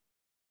out.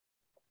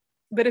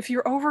 But if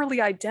you're overly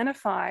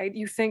identified,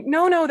 you think,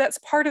 no, that's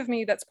part of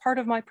me. That's part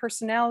of my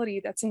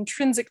personality. That's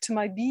intrinsic to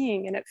my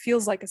being. And it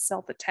feels like a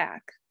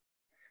self-attack.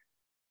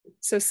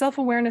 So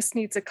self-awareness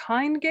needs a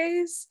kind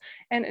gaze,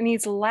 and it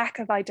needs a lack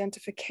of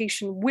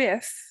identification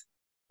with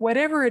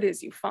whatever it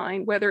is you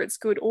find, whether it's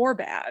good or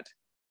bad.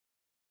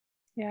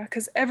 Yeah,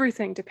 because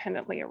everything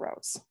dependently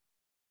arose.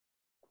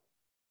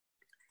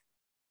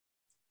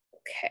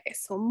 Okay,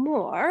 so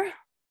more.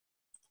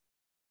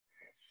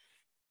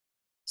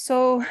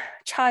 So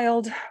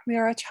child, we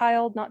are a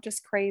child, not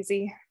just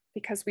crazy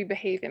because we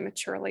behave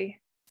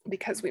immaturely,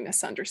 because we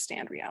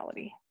misunderstand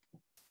reality.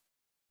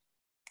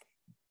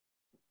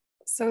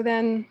 So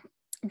then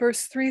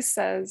verse 3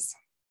 says,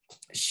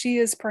 she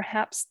is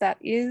perhaps that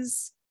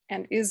is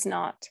and is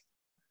not,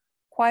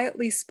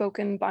 quietly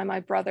spoken by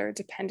my brother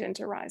dependent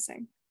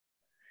arising.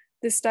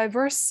 This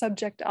diverse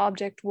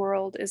subject-object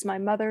world is my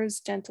mother's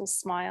gentle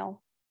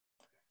smile.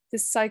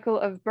 This cycle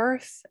of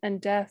birth and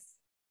death,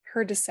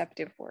 her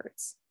deceptive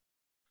words.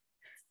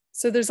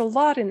 So there's a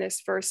lot in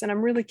this verse, and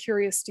I'm really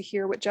curious to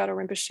hear what Jhado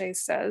Rinpoche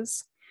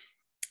says.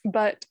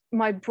 But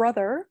my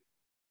brother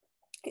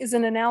is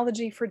an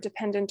analogy for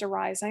dependent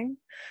arising,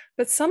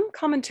 but some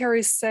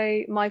commentaries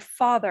say my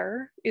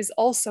father is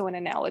also an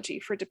analogy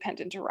for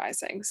dependent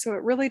arising. So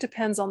it really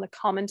depends on the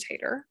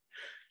commentator.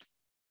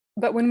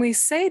 But when we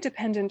say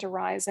dependent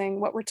arising,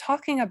 what we're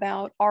talking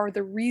about are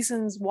the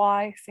reasons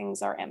why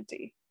things are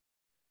empty.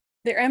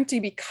 They're empty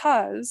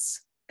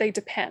because they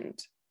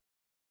depend.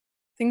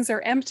 Things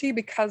are empty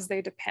because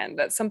they depend.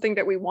 That's something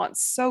that we want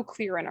so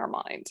clear in our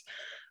mind.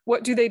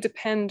 What do they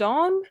depend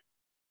on?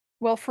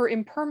 Well, for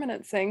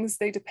impermanent things,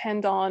 they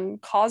depend on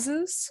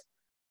causes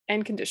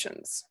and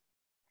conditions.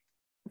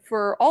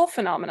 For all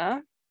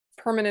phenomena,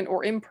 permanent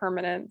or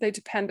impermanent, they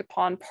depend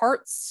upon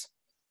parts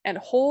and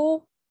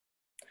whole,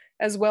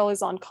 as well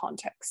as on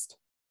context,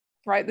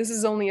 right? This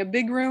is only a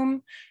big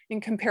room in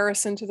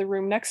comparison to the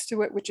room next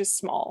to it, which is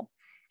small.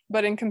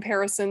 But in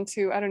comparison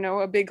to, I don't know,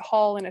 a big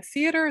hall in a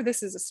theater,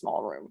 this is a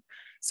small room.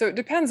 So it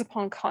depends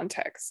upon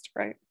context,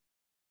 right?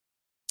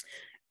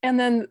 And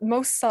then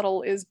most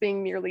subtle is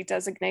being merely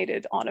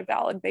designated on a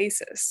valid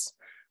basis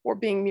or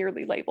being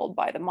merely labeled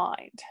by the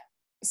mind.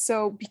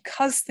 So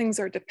because things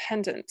are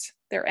dependent,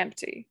 they're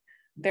empty.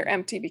 They're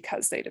empty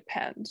because they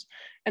depend.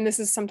 And this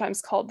is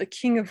sometimes called the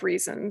king of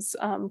reasons,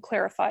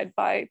 clarified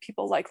by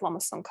people like Lama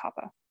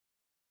Tsongkhapa.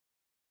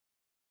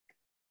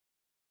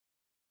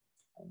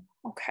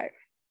 Okay.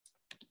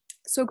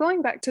 So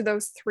going back to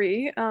those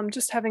three,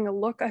 just having a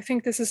look, I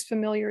think this is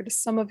familiar to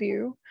some of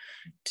you.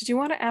 Did you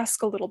want to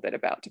ask a little bit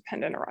about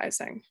dependent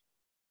arising?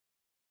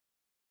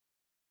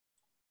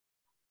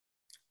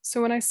 So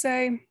when I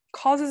say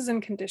causes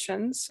and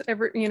conditions,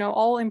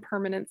 all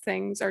impermanent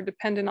things are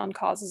dependent on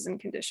causes and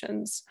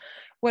conditions,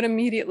 what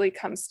immediately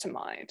comes to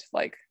mind?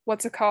 Like,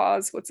 what's a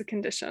cause? What's a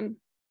condition?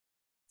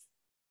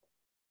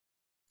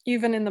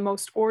 Even in the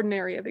most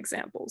ordinary of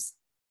examples.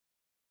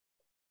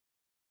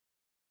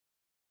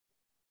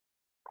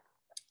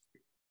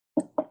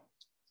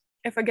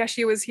 If a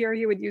geshe was here,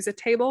 he would use a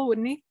table,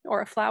 wouldn't he? Or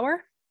a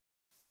flower?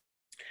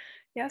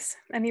 Yes,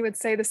 and he would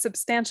say the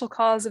substantial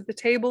cause of the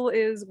table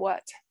is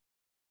what?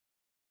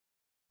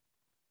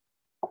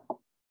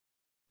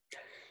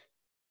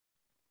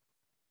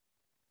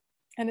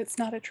 And it's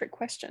not a trick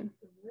question.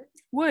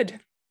 Wood,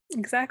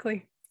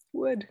 exactly,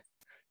 wood,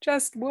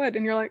 just wood.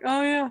 And you're like,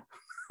 oh yeah,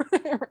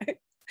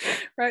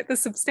 right? The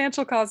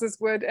substantial cause is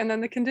wood, and then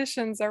the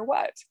conditions are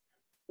what?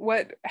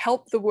 What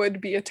help the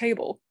wood be a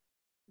table?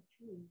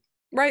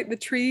 Right, the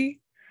tree,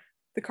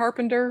 the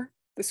carpenter,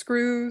 the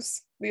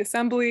screws, the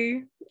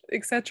assembly,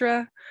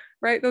 etc.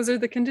 Right, those are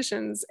the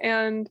conditions.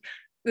 And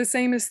the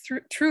same is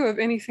true of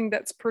anything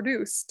that's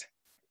produced.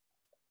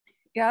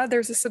 Yeah,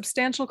 there's a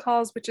substantial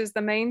cause, which is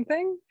the main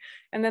thing,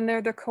 and then there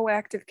are the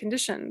coactive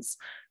conditions.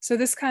 So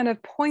this kind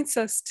of points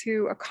us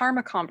to a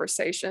karma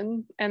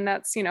conversation, and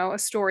that's, a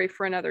story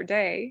for another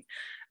day.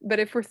 But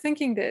if we're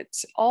thinking that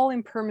all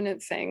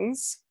impermanent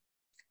things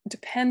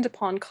depend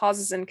upon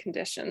causes and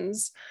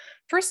conditions,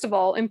 first of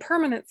all,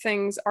 impermanent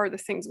things are the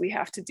things we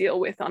have to deal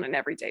with on an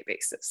everyday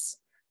basis.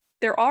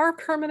 There are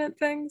permanent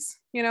things,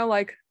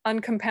 like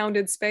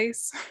uncompounded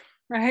space,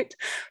 right?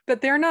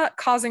 But they're not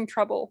causing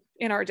trouble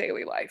in our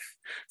daily life.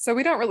 So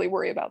we don't really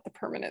worry about the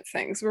permanent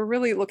things. We're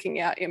really looking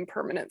at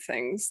impermanent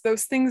things,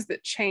 those things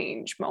that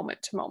change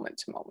moment to moment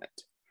to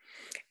moment.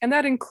 And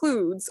that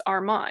includes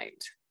our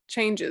mind,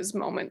 changes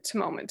moment to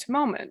moment to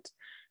moment.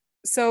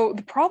 So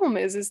the problem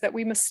is that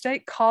we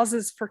mistake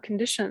causes for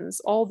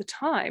conditions all the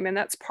time. And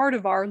that's part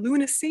of our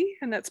lunacy,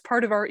 and that's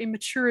part of our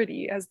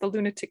immaturity as the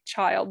lunatic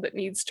child that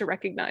needs to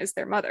recognize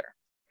their mother,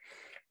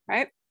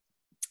 right?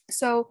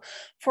 So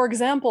for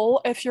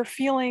example, if you're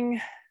feeling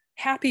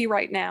happy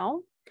right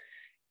now,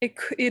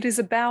 it is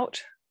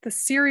about the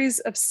series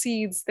of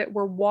seeds that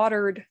were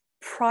watered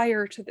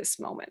prior to this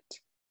moment.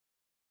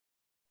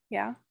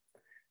 Yeah.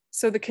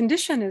 So the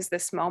condition is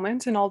this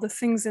moment and all the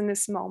things in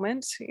this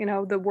moment, you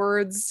know, the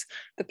words,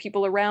 the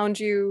people around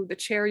you, the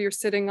chair you're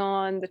sitting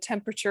on, the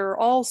temperature,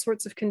 all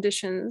sorts of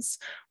conditions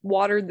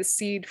watered the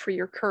seed for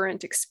your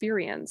current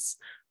experience.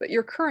 But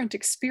your current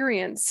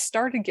experience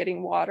started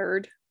getting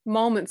watered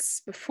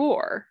moments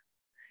before,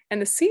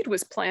 and the seed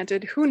was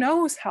planted who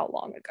knows how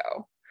long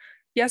ago.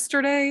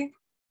 Yesterday,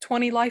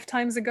 20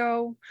 lifetimes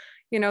ago,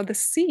 you know, the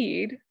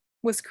seed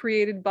was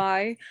created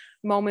by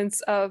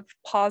moments of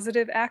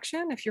positive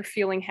action if you're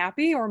feeling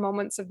happy, or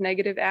moments of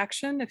negative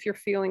action if you're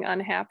feeling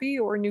unhappy,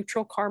 or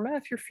neutral karma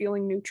if you're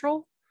feeling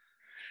neutral.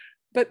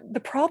 But the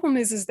problem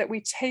is that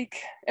we take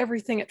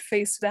everything at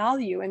face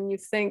value, and you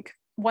think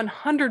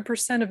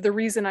 100% of the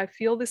reason I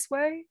feel this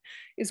way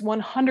is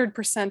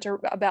 100%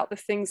 about the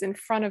things in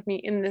front of me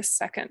in this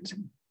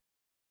second.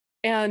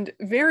 And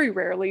very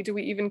rarely do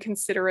we even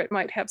consider it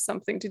might have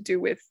something to do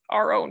with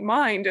our own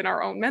mind and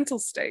our own mental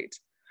state.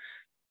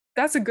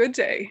 That's a good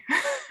day,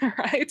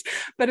 right?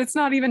 But it's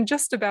not even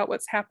just about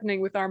what's happening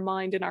with our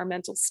mind and our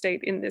mental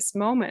state in this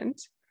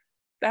moment.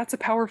 That's a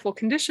powerful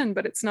condition,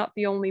 but it's not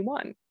the only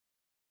one.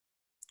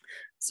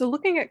 So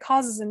looking at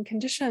causes and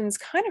conditions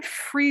kind of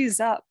frees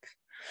up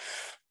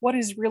what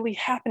is really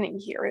happening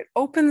here. It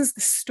opens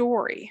the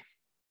story.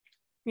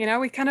 You know,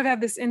 we kind of have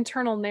this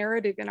internal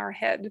narrative in our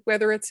head,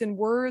 whether it's in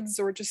words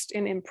or just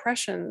in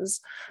impressions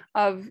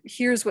of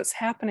here's what's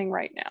happening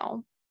right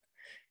now.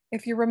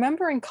 If you're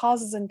remembering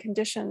causes and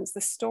conditions,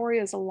 the story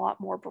is a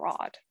lot more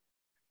broad.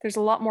 There's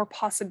a lot more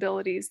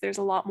possibilities. There's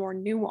a lot more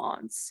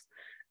nuance,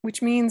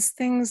 which means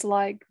things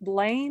like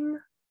blame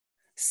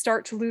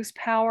start to lose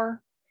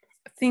power.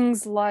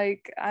 Things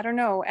like, I don't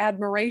know,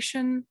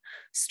 admiration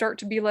start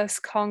to be less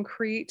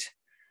concrete.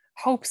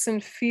 Hopes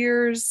and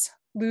fears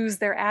lose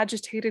their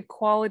agitated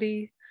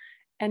quality,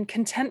 and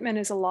contentment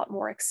is a lot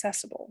more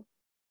accessible.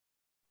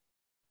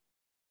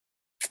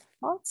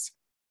 Thoughts?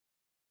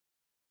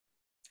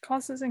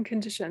 Causes and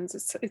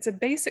conditions. It's a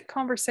basic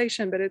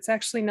conversation, but it's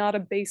actually not a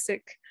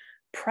basic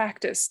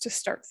practice to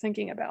start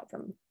thinking about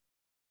them.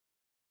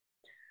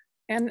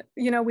 And,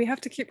 you know, we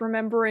have to keep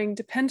remembering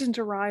dependent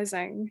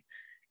arising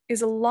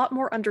is a lot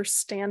more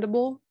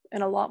understandable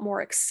and a lot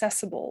more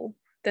accessible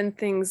than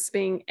things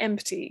being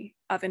empty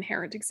of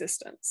inherent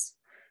existence.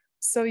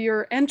 So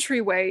your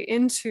entryway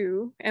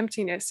into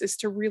emptiness is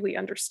to really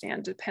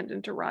understand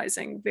dependent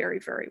arising very,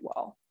 very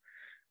well,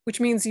 which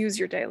means use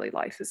your daily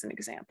life as an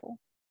example.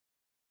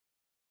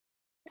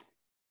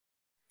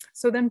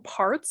 So then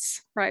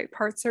parts, right?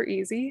 Parts are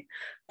easy,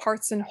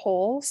 parts and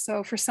whole.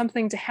 So for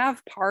something to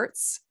have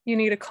parts, you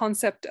need a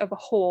concept of a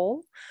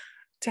whole.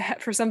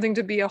 For something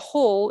to be a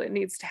whole, it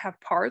needs to have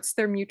parts.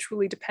 They're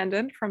mutually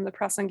dependent from the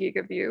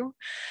Prasangika view.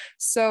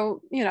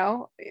 So, you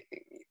know,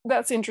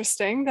 that's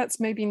interesting. That's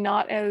maybe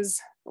not as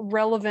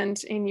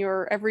relevant in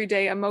your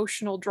everyday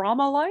emotional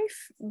drama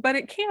life, but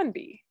it can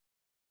be.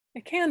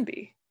 It can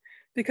be.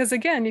 Because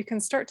again, you can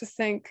start to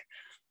think,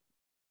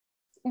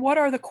 what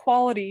are the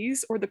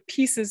qualities or the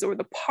pieces or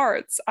the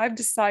parts I've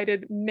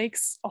decided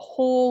makes a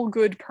whole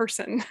good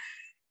person,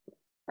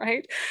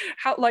 right?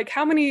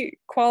 How many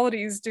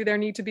qualities do there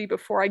need to be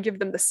before I give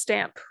them the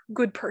stamp,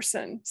 good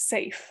person,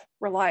 safe,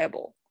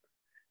 reliable?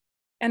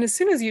 And as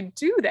soon as you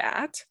do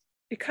that,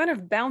 it kind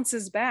of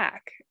bounces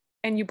back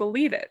and you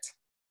believe it.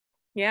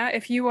 Yeah,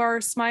 if you are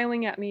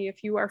smiling at me,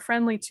 if you are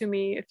friendly to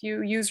me, if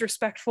you use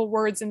respectful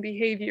words and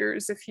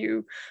behaviors, if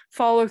you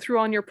follow through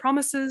on your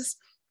promises,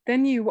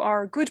 then you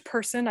are a good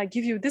person. I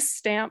give you this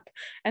stamp.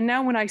 And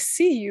now when I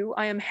see you,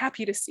 I am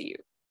happy to see you.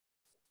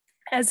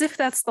 As if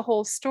that's the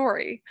whole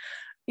story.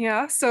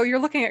 Yeah, so you're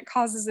looking at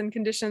causes and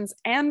conditions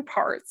and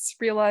parts,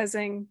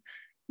 realizing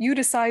you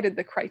decided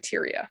the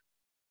criteria.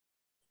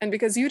 And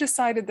because you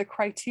decided the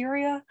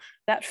criteria,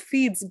 that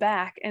feeds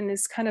back and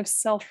is kind of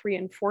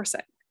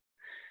self-reinforcing.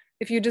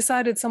 If you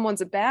decided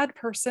someone's a bad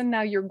person,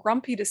 now you're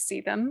grumpy to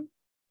see them.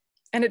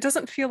 And it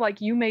doesn't feel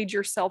like you made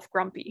yourself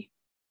grumpy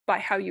by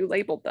how you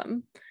labeled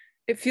them.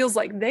 It feels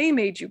like they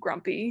made you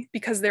grumpy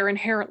because they're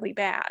inherently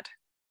bad.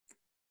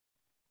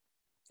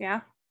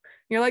 Yeah.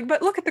 You're like,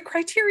 but look at the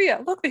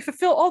criteria. Look, they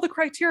fulfill all the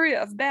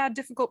criteria of bad,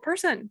 difficult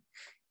person.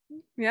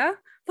 Yeah,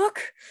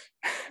 look,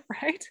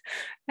 right?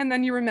 And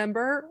then you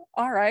remember,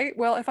 all right,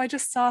 well, if I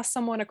just saw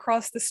someone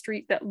across the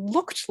street that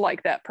looked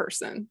like that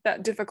person,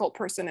 that difficult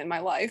person in my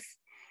life,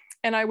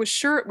 and I was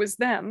sure it was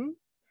them,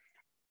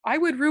 I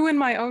would ruin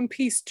my own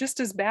peace just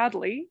as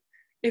badly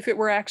if it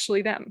were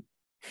actually them.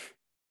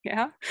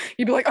 Yeah,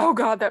 you'd be like, oh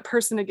God, that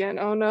person again.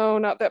 Oh no,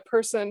 not that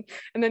person.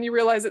 And then you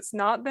realize it's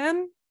not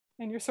them,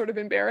 and you're sort of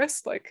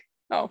embarrassed, like,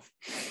 oh,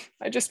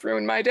 I just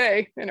ruined my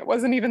day and it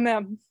wasn't even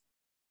them.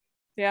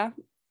 Yeah,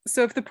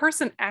 So if the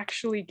person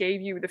actually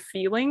gave you the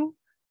feeling,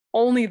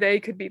 only they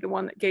could be the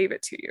one that gave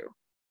it to you.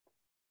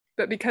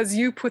 But because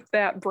you put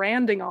that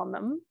branding on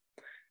them,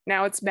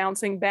 now it's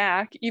bouncing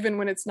back, even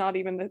when it's not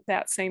even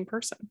that same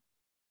person.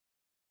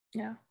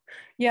 Yeah.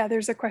 Yeah,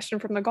 there's a question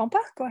from the Gompa.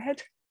 Go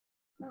ahead.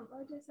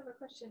 I just have a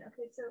question.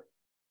 Okay, so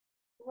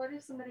what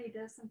if somebody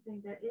does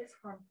something that is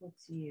harmful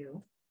to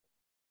you,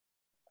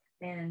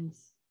 and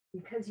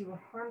because you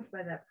were harmed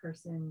by that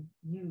person,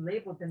 you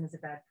labeled them as a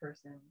bad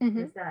person?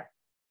 Mm-hmm. Is that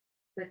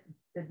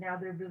now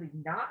they're really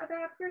not a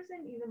bad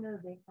person, even though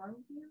they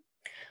harmed you?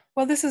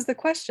 Well, this is the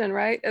question,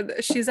 right?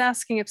 She's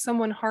asking if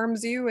someone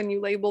harms you and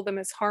you label them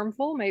as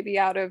harmful, maybe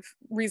out of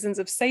reasons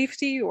of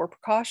safety or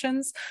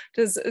precautions.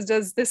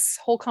 Does this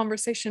whole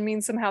conversation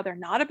mean somehow they're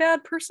not a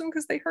bad person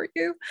because they hurt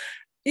you?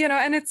 You know,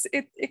 and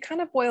it kind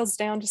of boils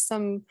down to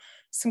some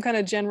kind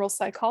of general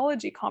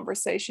psychology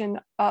conversation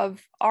of,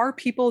 are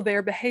people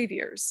their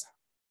behaviors?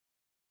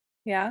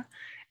 Yeah.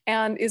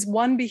 And is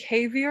one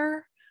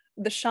behavior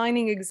the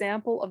shining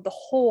example of a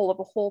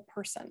whole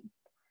person?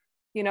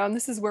 You know, and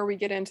this is where we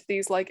get into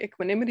these like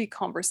equanimity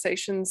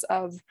conversations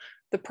of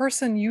the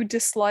person you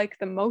dislike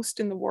the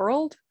most in the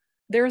world.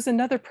 There's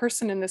another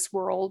person in this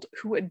world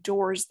who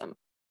adores them,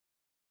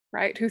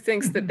 right? Who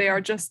thinks that they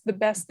are just the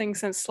best thing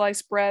since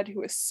sliced bread,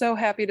 who is so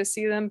happy to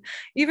see them,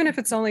 even if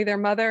it's only their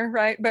mother,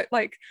 right? But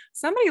like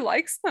somebody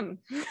likes them,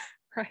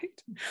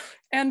 right?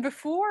 And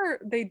before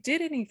they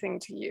did anything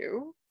to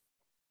you,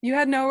 you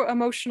had no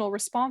emotional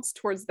response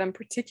towards them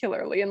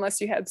particularly,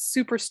 unless you had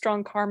super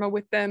strong karma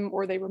with them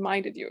or they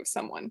reminded you of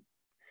someone,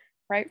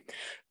 right?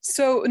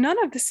 So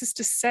none of this is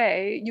to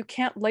say you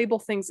can't label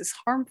things as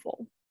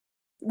harmful.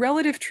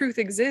 Relative truth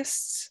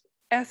exists,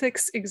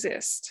 ethics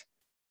exist.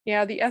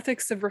 Yeah, the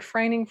ethics of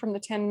refraining from the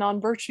 10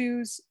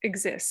 non-virtues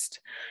exist,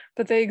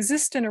 but they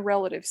exist in a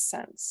relative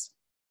sense.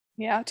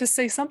 Yeah, to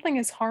say something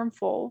is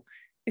harmful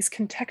is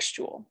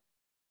contextual.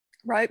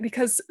 Right?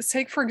 Because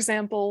take, for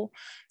example,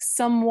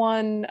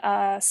 someone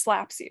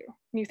slaps you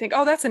and you think,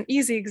 oh, that's an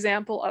easy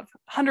example of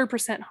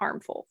 100%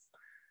 harmful.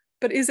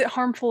 But is it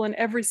harmful in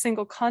every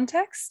single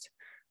context?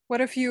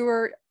 What if you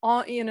were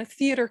in a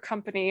theater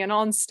company and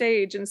on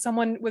stage and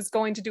someone was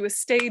going to do a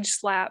stage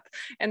slap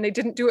and they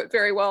didn't do it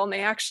very well and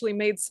they actually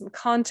made some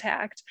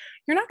contact?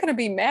 You're not going to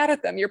be mad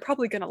at them. You're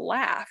probably going to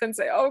laugh and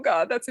say, oh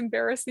God, that's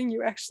embarrassing.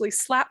 You actually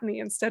slapped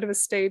me instead of a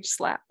stage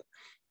slap.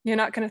 You're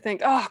not going to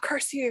think, oh,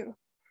 curse you.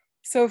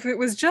 So if it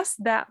was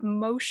just that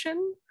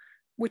motion,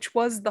 which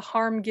was the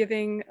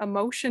harm-giving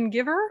emotion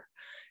giver,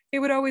 it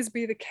would always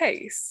be the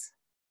case.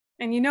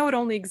 And you know it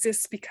only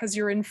exists because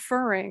you're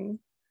inferring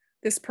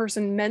this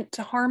person meant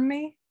to harm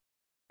me,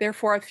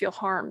 therefore I feel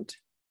harmed.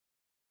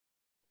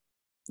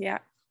 Yeah,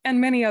 and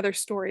many other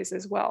stories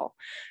as well.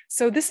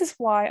 So this is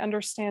why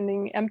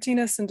understanding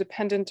emptiness and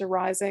dependent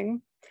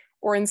arising,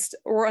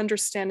 or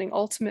understanding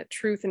ultimate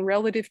truth and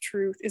relative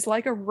truth, is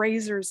like a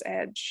razor's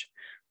edge.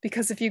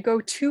 Because if you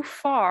go too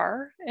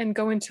far and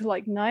go into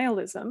like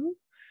nihilism,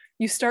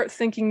 you start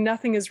thinking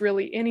nothing is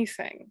really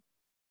anything.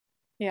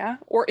 Yeah,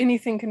 or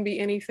anything can be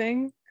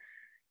anything.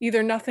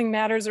 Either nothing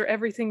matters or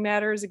everything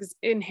matters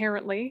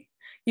inherently.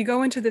 You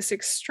go into this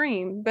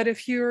extreme, but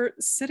if you're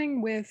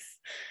sitting with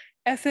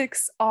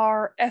ethics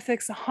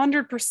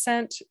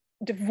 100%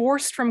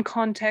 divorced from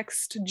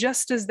context,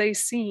 just as they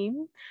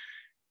seem,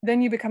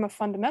 then you become a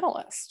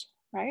fundamentalist,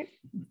 right?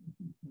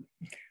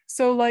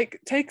 So like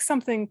take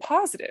something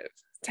positive.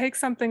 Take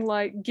something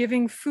like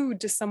giving food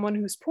to someone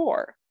who's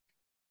poor,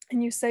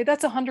 and you say,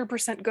 that's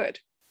 100% good.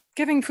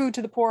 Giving food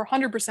to the poor,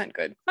 100%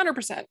 good,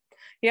 100%.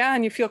 Yeah,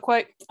 and you feel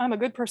quite, I'm a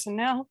good person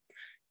now.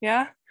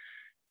 Yeah.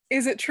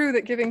 Is it true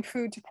that giving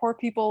food to poor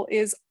people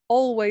is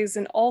always,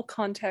 in all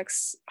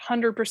contexts,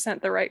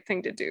 100% the right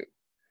thing to do?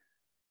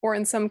 Or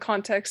in some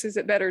contexts, is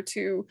it better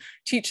to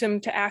teach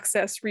them to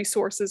access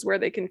resources where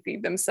they can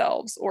feed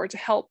themselves, or to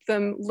help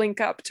them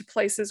link up to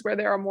places where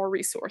there are more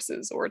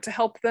resources, or to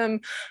help them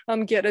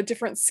get a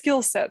different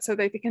skill set so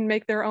they can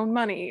make their own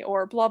money,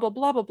 or blah, blah,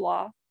 blah, blah,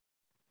 blah.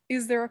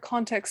 Is there a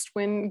context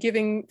when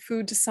giving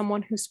food to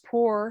someone who's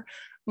poor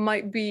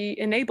might be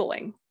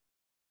enabling?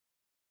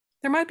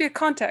 There might be a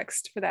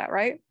context for that,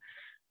 right?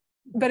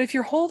 But if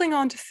you're holding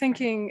on to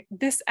thinking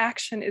this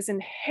action is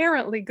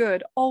inherently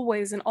good,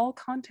 always in all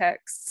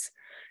contexts,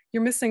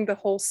 you're missing the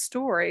whole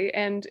story.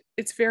 And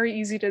it's very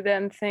easy to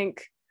then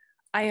think,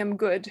 I am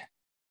good.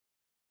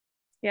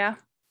 Yeah.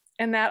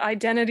 And that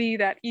identity,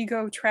 that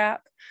ego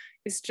trap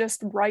is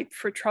just ripe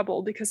for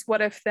trouble, because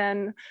what if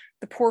then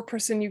the poor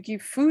person you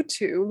give food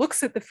to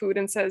looks at the food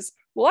and says,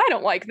 well, I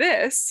don't like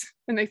this,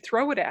 and they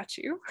throw it at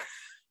you,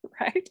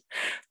 right?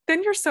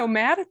 Then you're so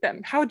mad at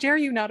them. How dare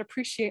you not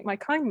appreciate my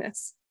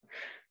kindness?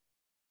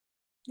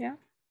 Yeah,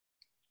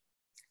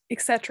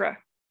 etc.,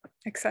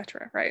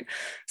 right?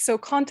 So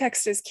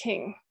context is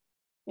king.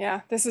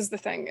 Yeah, this is the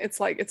thing. It's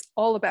like, it's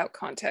all about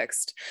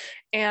context.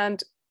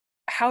 And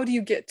how do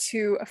you get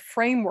to a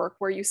framework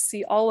where you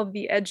see all of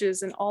the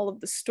edges and all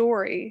of the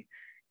story?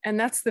 And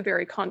that's the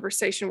very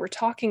conversation we're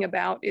talking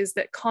about, is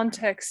that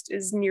context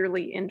is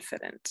nearly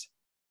infinite.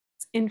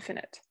 It's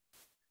infinite,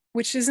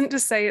 which isn't to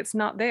say it's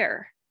not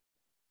there.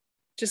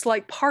 just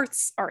like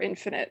parts are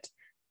infinite,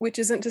 which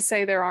isn't to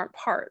say there aren't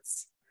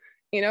parts.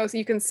 You know, so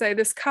you can say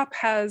this cup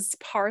has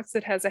parts,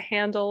 it has a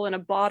handle and a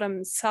bottom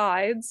and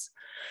sides,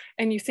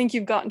 and you think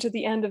you've gotten to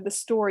the end of the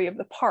story of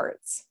the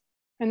parts.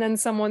 And then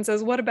someone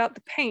says, what about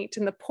the paint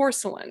and the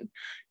porcelain?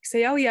 You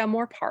say, oh yeah,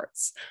 more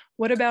parts.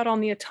 What about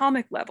on the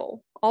atomic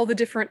level? All the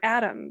different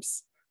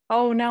atoms.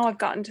 Oh, now I've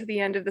gotten to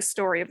the end of the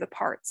story of the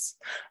parts.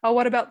 Oh,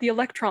 what about the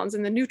electrons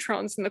and the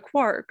neutrons and the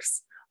quarks?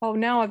 Oh,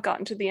 now I've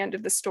gotten to the end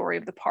of the story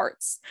of the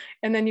parts.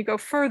 And then you go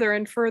further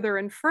and further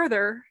and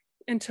further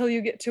until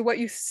you get to what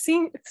you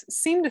seem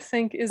to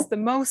think is the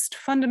most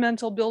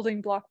fundamental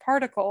building block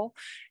particle,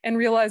 and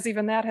realize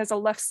even that has a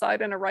left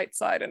side and a right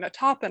side and a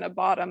top and a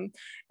bottom,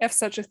 if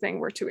such a thing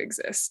were to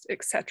exist,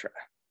 etc.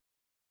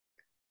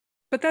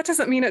 But that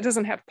doesn't mean it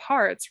doesn't have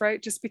parts,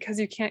 right? Just because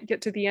you can't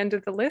get to the end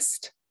of the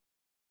list.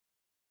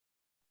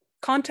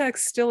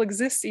 Context still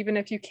exists even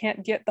if you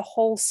can't get the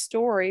whole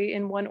story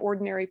in one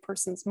ordinary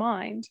person's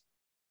mind.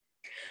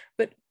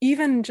 But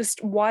even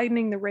just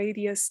widening the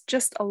radius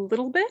just a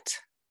little bit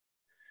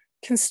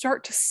can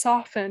start to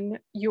soften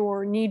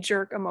your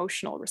knee-jerk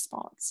emotional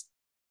response.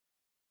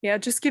 Yeah,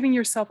 just giving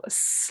yourself a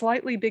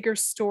slightly bigger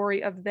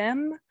story of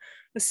them,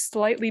 a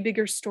slightly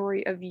bigger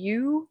story of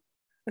you,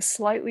 a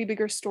slightly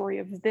bigger story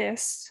of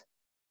this,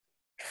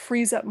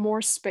 frees up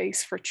more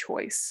space for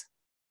choice,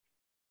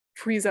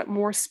 frees up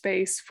more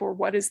space for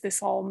what does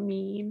this all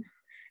mean,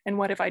 and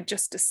what have I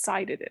just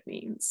decided it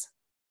means?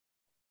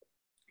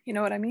 You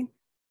know what I mean?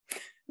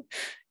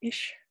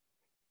 Ish.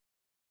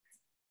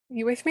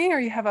 You with me, or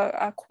you have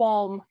a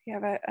qualm, you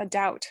have a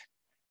doubt?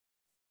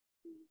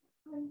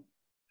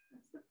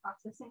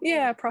 Processing.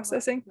 Yeah,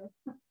 processing.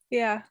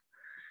 Yeah.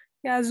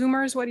 Yeah,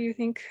 Zoomers, what do you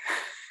think?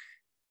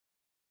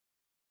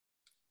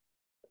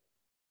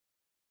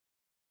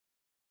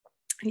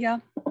 Yeah.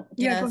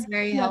 Yeah, that's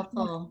very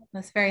helpful.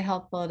 That's very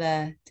helpful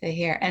to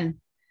hear. And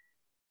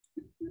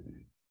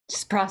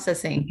just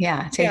processing.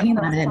 Yeah, taking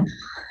that in.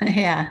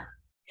 Yeah.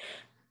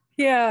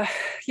 Yeah,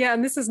 yeah,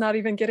 and this is not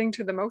even getting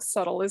to the most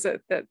subtle, is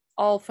it? That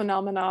all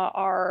phenomena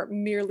are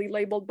merely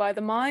labeled by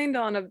the mind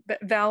on a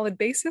valid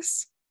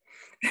basis.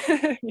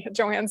 Yeah,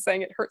 Joanne's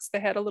saying it hurts the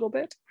head a little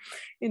bit.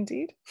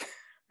 Indeed,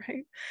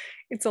 right?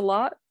 It's a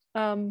lot.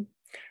 You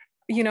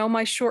know,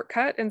 my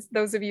shortcut, and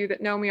those of you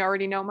that know me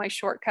already know my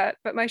shortcut,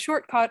 but my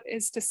shortcut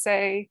is to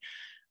say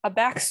a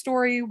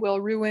backstory will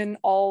ruin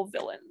all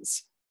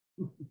villains,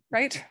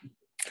 right?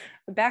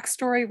 A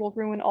backstory will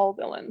ruin all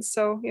villains.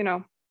 So, you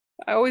know,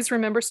 I always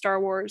remember Star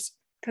Wars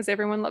because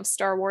everyone loves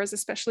Star Wars,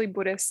 especially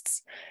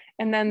Buddhists.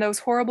 And then those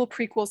horrible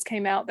prequels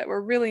came out that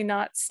were really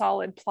not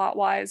solid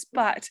plot-wise,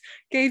 but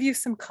gave you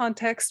some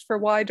context for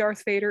why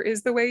Darth Vader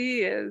is the way he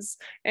is.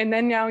 And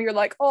then now you're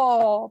like,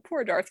 oh,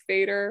 poor Darth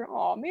Vader.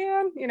 Oh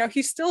man, you know,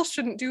 he still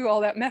shouldn't do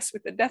all that mess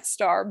with the Death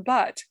Star,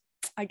 but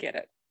I get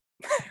it,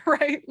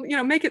 right? You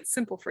know, make it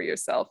simple for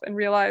yourself and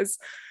realize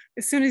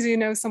as soon as you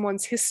know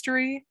someone's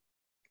history,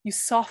 you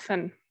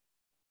soften.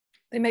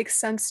 They make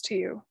sense to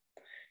you.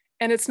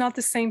 And it's not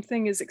the same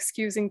thing as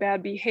excusing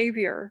bad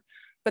behavior,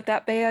 but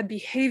that bad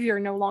behavior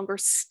no longer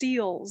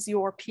steals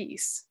your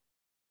peace.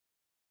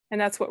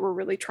 And that's what we're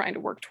really trying to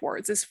work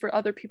towards, is for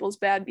other people's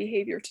bad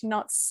behavior to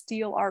not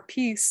steal our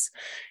peace.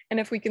 And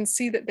if we can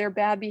see that their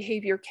bad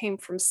behavior came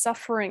from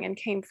suffering and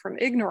came from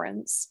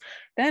ignorance,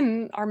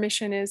 then our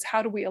mission is,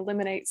 how do we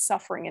eliminate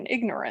suffering and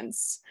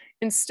ignorance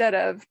instead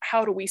of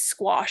how do we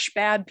squash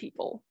bad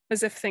people,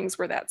 as if things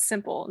were that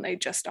simple, and they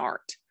just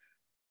aren't.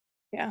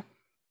 Yeah.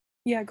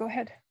 Yeah, go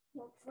ahead.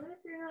 Well, what if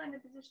you're not in a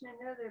position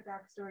to know their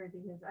backstory?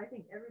 Because I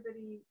think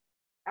everybody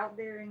out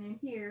there and in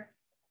here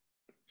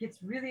gets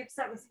really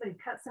upset when somebody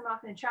cuts them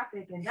off in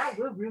traffic, and that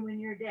will ruin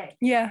your day.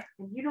 Yeah.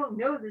 And you don't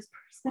know this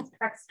person's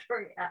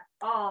backstory at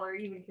all, or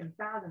even can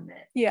fathom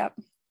it. Yeah.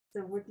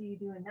 So what do you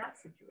do in that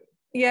situation?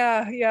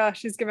 Yeah, yeah.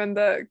 She's given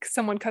the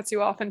someone cuts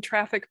you off in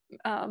traffic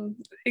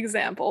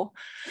example.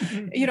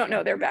 You don't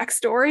know their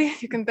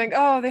backstory. You can think,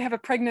 oh, they have a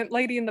pregnant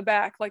lady in the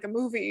back, like a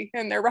movie,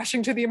 and they're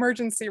rushing to the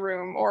emergency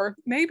room. Or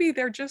maybe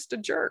they're just a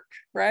jerk,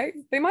 right?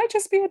 They might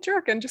just be a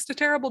jerk and just a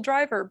terrible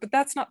driver, but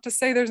that's not to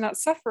say there's not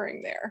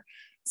suffering there.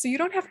 So you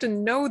don't have to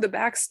know the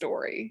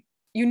backstory.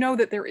 You know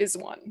that there is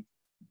one,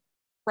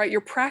 right?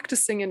 You're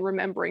practicing and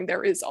remembering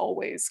there is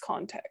always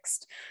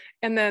context.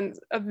 And then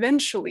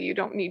eventually you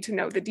don't need to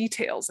know the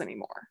details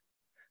anymore.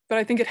 But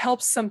I think it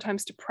helps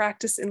sometimes to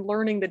practice in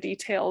learning the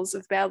details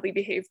of badly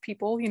behaved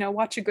people. You know,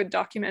 watch a good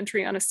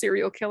documentary on a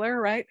serial killer,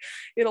 right?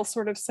 It'll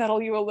sort of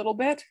settle you a little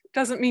bit.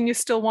 Doesn't mean you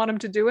still want them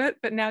to do it,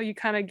 but now you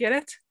kind of get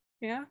it.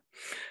 Yeah.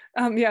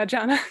 Yeah,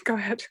 Jana, go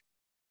ahead.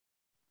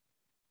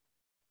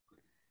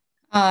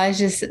 I was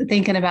just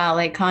thinking about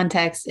like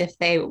context. If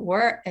they,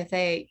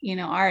 you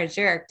know, are a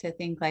jerk, to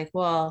think like,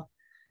 well,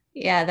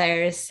 yeah,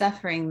 there is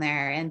suffering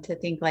there, and to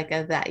think like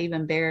of that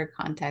even bigger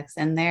context,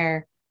 and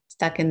they're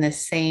stuck in the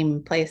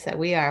same place that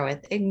we are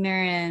with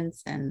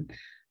ignorance and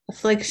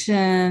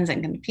afflictions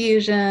and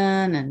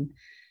confusion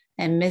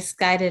and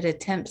misguided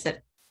attempts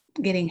at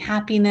getting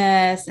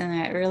happiness, and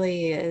it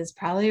really is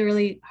probably a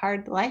really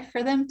hard life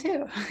for them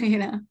too, you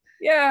know.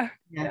 Yeah.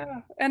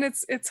 And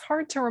it's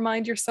hard to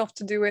remind yourself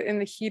to do it in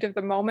the heat of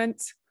the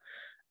moment,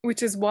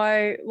 which is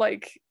why,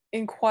 like,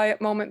 in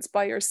quiet moments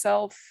by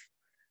yourself,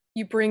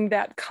 you bring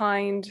that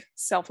kind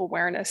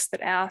self-awareness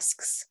that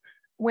asks,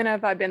 when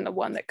have I been the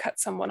one that cut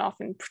someone off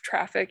in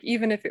traffic,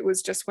 even if it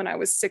was just when I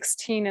was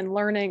 16 and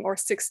learning, or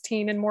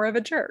 16 and more of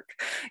a jerk,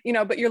 you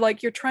know, but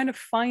you're trying to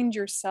find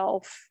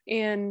yourself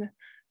in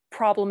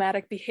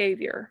problematic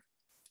behavior,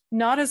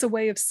 not as a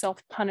way of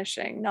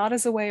self-punishing, not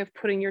as a way of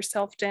putting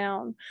yourself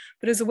down,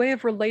 but as a way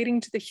of relating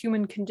to the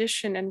human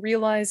condition and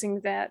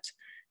realizing that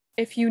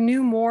if you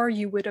knew more,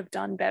 you would have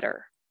done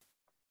better.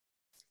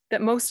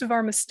 That most of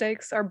our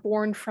mistakes are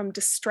born from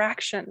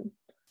distraction,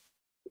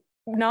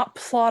 not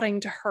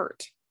plotting to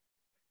hurt.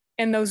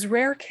 In those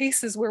rare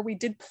cases where we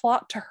did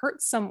plot to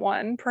hurt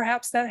someone,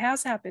 perhaps that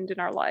has happened in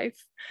our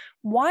life.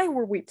 Why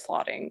were we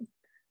plotting?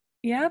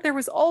 Yeah, there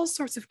was all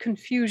sorts of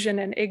confusion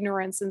and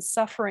ignorance and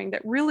suffering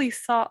that really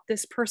thought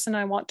this person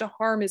I want to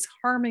harm is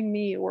harming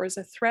me, or is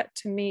a threat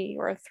to me,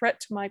 or a threat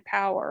to my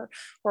power,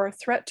 or a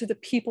threat to the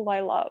people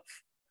I love.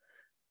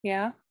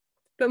 Yeah,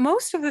 but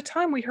most of the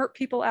time we hurt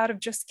people out of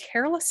just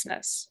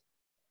carelessness.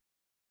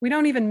 We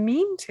don't even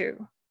mean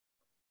to,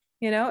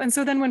 you know? And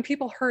so then when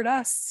people hurt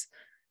us,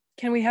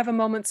 can we have a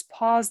moment's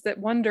pause that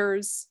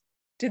wonders,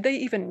 did they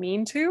even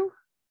mean to?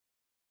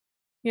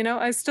 You know,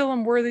 I still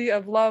am worthy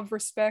of love,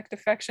 respect,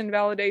 affection,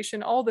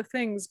 validation, all the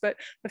things, but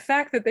the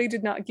fact that they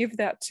did not give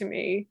that to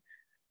me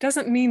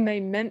doesn't mean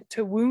they meant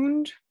to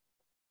wound.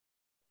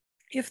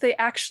 If they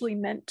actually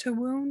meant to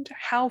wound,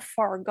 how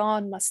far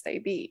gone must they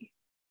be?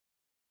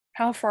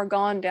 How far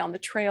gone down the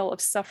trail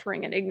of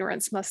suffering and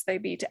ignorance must they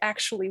be to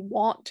actually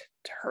want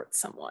to hurt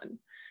someone?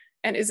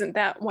 And isn't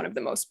that one of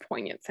the most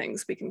poignant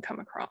things we can come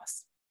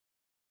across,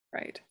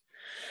 right?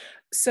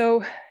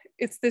 So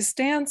it's this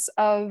dance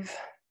of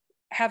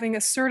having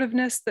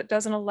assertiveness that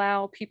doesn't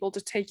allow people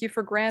to take you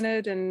for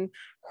granted and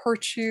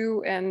hurt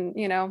you. And,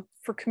 you know,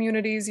 for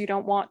communities, you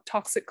don't want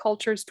toxic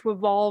cultures to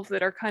evolve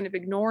that are kind of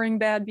ignoring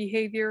bad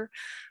behavior,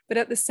 but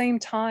at the same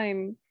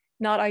time,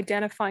 not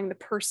identifying the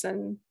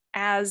person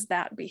as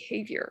that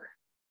behavior.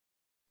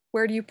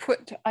 Where do you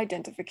put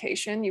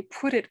identification? You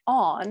put it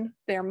on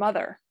their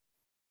mother.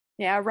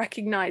 Yeah,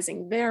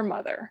 recognizing their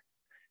mother,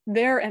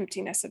 their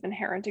emptiness of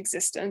inherent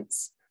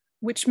existence,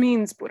 which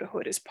means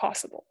Buddhahood is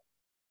possible.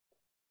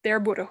 Their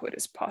Buddhahood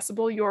is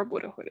possible, your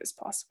Buddhahood is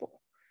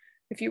possible.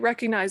 If you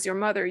recognize your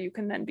mother, you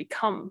can then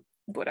become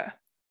Buddha.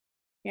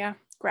 Yeah,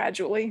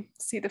 gradually,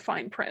 see the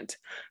fine print,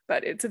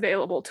 but it's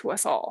available to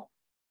us all.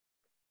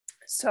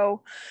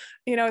 So,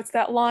 you know, it's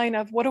that line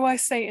of what do I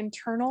say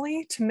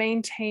internally to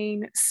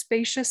maintain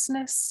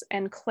spaciousness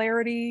and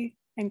clarity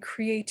and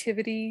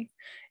creativity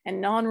and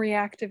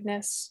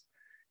non-reactiveness?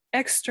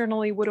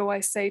 Externally, what do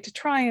I say to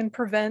try and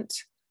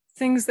prevent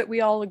things that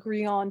we all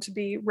agree on to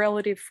be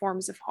relative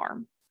forms of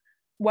harm,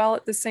 while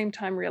at the same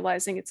time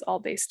realizing it's all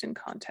based in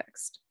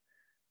context?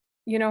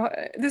 You know,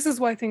 this is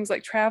why things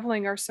like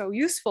traveling are so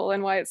useful,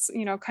 and why it's,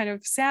 you know, kind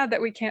of sad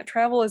that we can't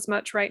travel as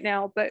much right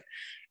now, but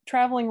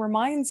traveling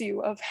reminds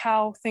you of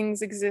how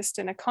things exist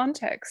in a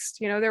context.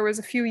 You know, there was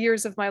a few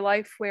years of my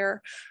life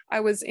where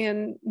I was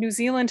in New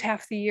Zealand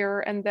half the year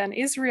and then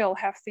Israel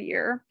half the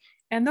year.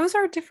 And those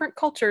are different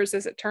cultures,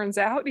 as it turns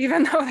out,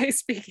 even though they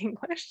speak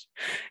English.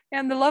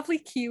 And the lovely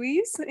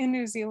Kiwis in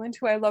New Zealand,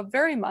 who I love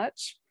very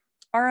much,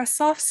 are a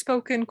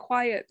soft-spoken,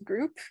 quiet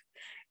group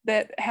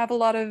that have a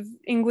lot of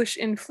English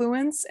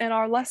influence and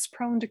are less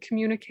prone to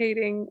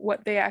communicating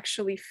what they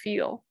actually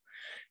feel.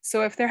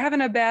 So if they're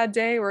having a bad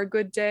day or a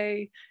good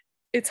day,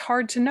 it's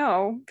hard to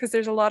know because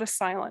there's a lot of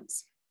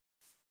silence.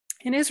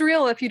 In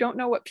Israel, if you don't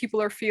know what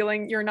people are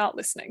feeling, you're not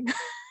listening,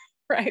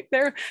 right?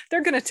 They're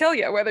going to tell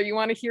you whether you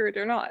want to hear it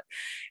or not.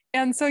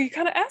 And so you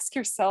kind of ask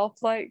yourself,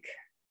 like,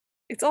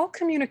 it's all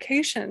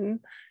communication,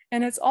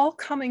 and it's all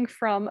coming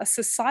from a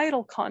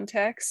societal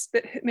context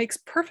that makes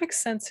perfect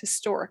sense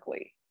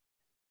historically.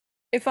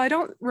 If I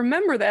don't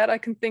remember that, I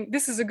can think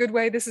this is a good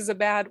way, this is a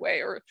bad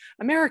way, or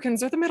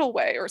Americans are the middle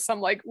way, or some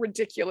like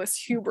ridiculous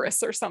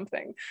hubris or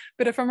something.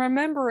 But if I'm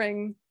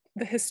remembering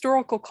the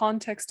historical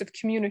context of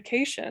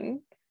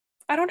communication,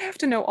 I don't have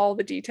to know all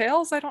the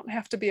details. I don't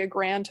have to be a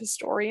grand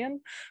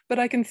historian, but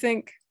I can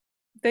think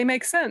they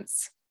make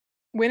sense.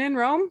 When in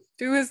Rome,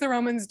 do as the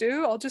Romans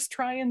do. I'll just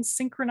try and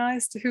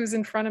synchronize to who's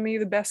in front of me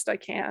the best I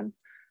can,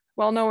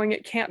 while knowing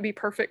it can't be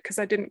perfect because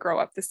I didn't grow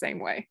up the same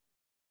way.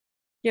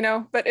 You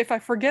know, but if I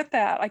forget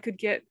that, I could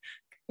get,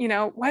 you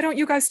know, why don't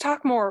you guys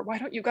talk more? Why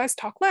don't you guys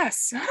talk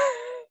less?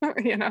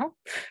 You know,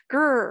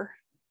 grr,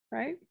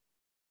 right?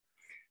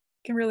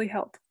 Can really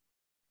help.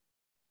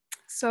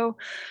 So,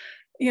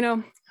 you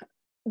know,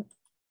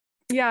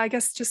 yeah, I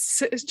guess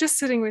just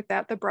sitting with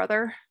that, the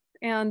brother,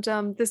 and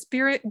this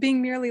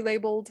being merely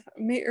labeled,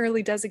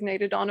 merely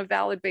designated on a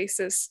valid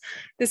basis,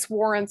 this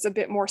warrants a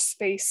bit more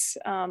space.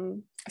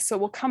 So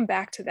we'll come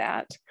back to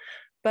that.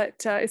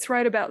 But it's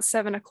right about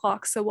 7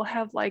 o'clock, so we'll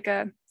have like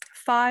a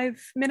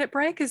 5-minute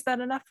break. Is that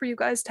enough for you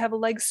guys to have a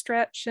leg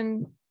stretch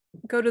and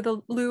go to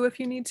the loo if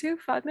you need to?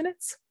 5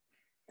 minutes?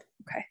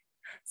 Okay,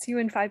 see you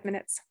in 5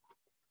 minutes.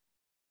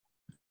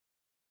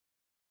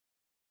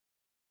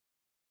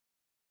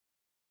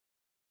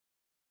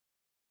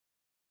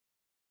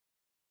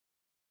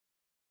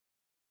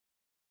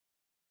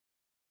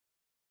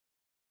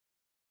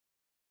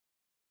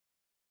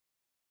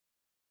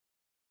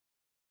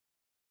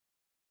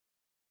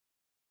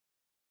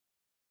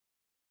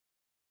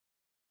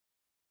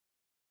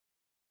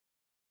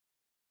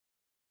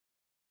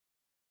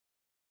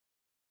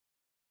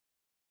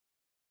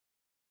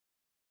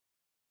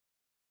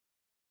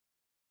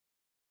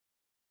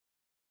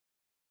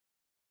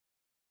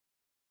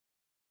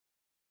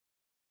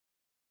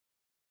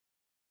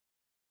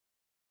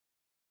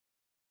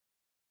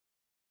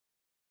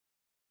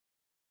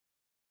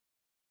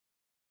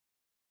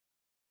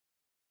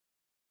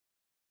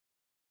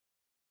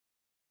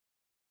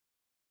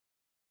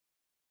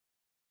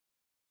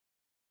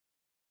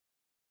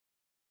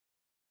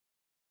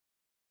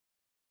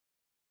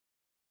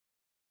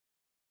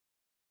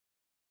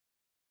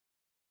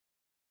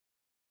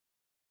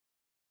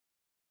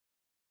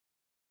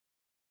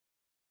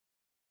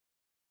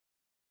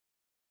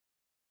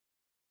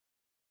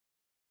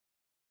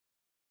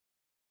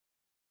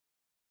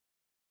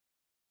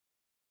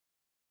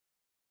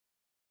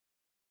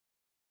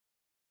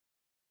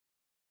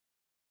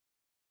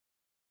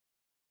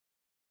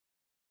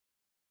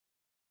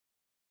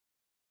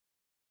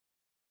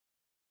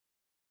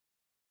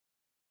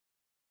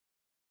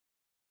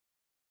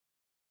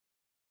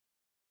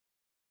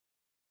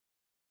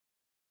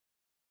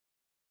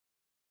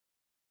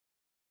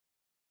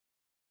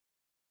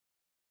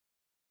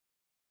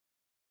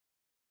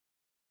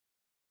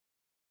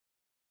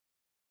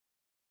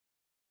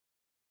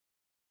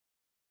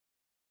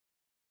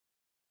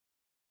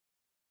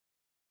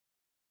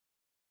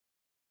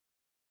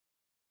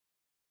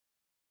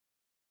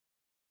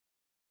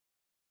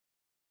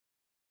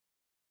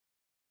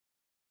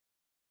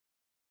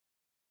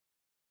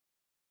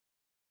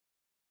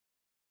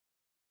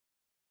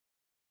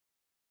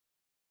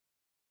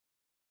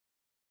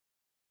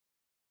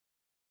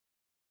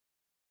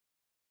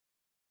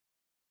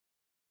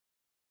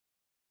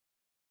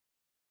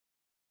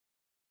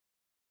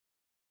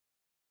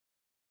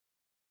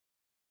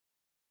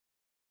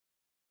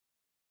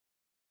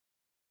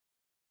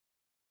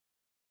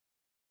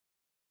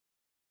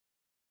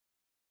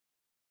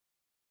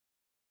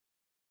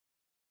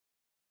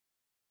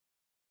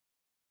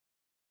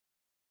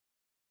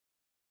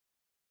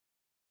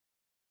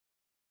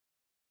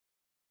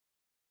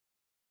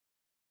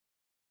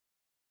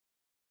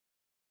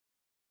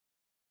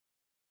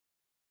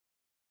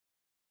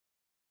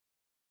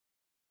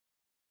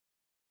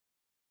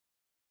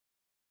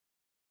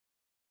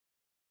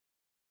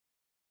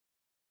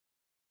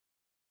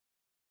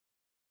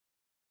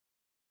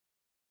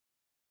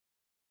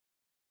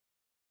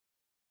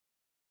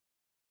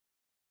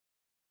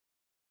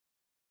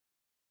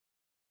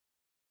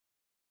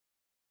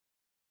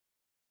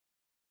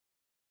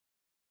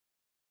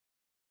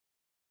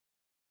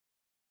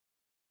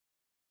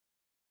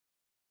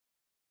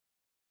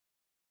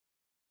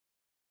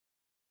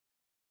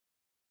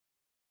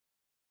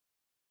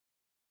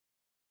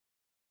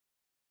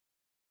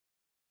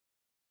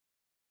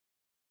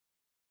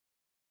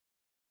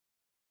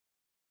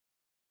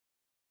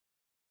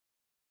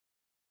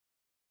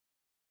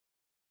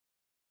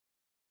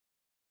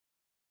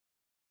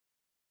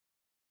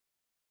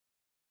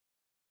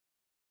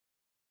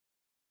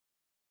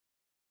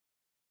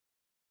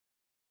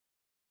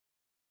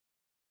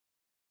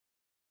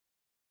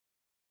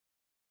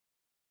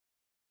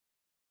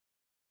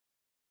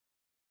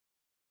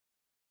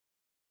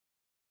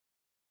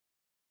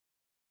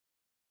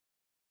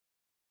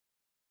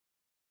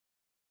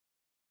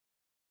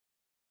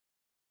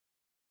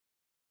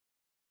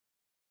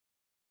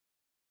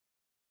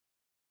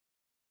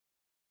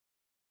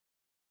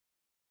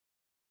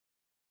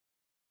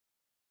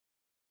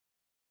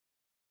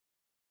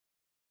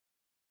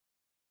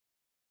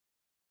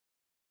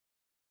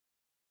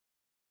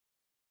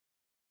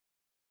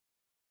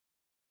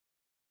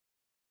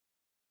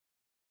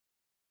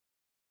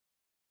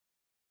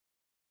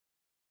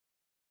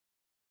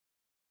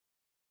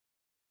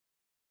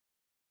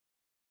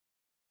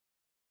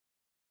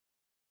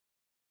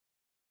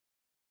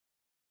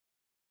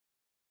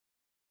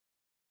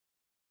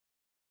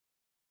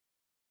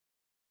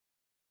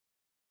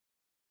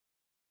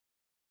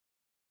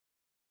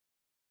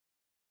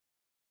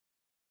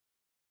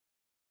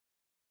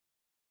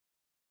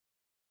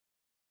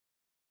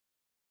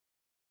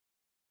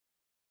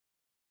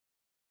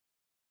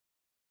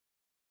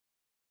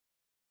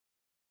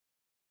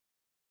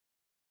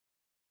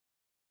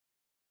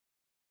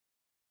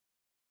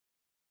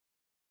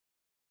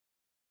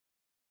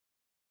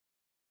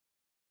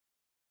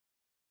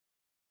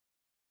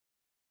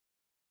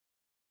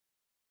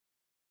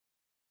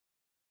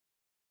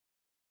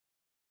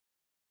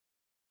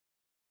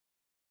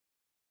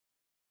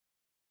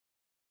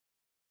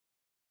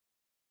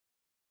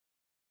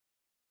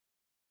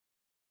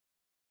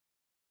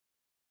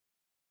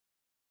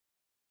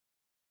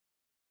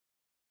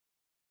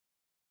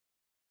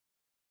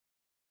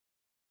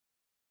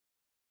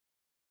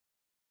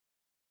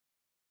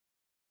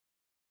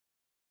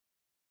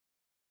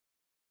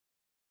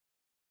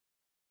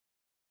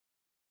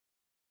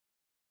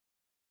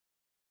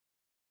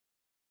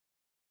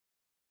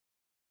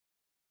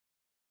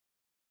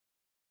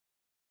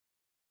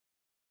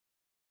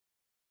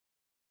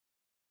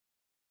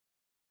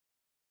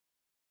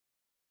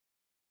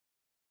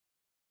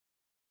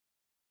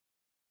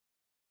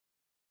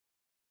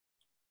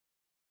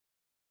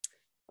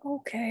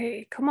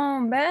 Okay, come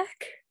on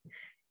back.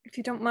 If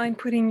you don't mind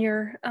putting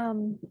your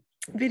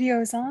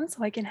videos on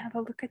so I can have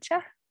a look at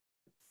you.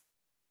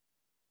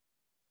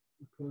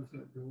 Close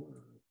that door.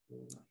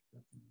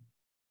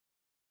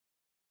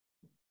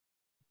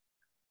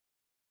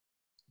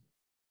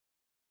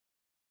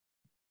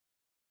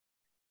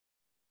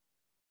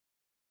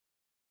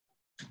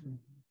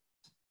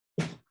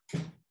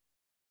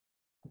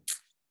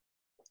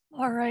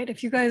 All right,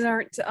 if you guys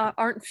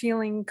aren't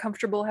feeling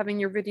comfortable having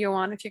your video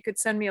on, if you could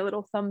send me a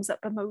little thumbs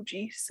up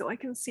emoji so I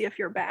can see if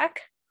you're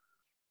back.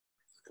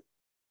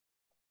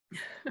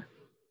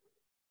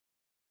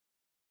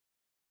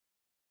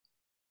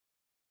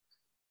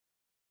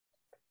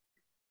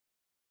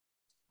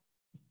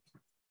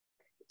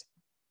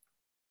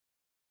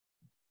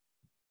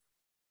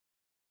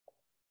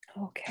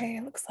 Okay,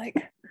 it looks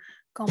like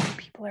Gompa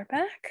people are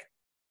back.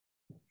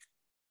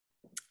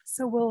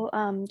 So we'll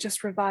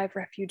just revive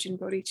refuge in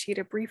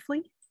bodhicitta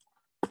briefly.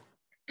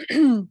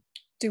 Do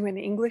in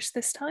English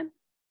this time.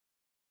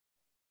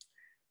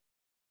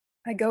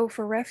 I go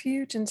for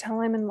refuge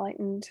until I'm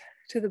enlightened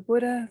to the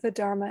Buddha, the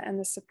Dharma,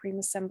 and the Supreme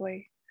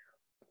Assembly.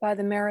 By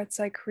the merits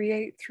I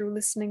create through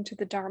listening to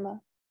the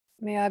Dharma,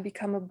 may I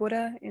become a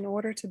Buddha in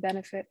order to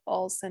benefit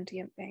all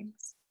sentient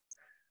beings.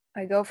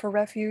 I go for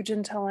refuge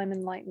until I'm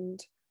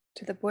enlightened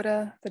to the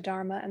Buddha, the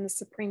Dharma, and the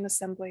Supreme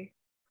Assembly.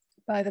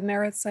 By the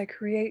merits I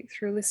create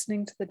through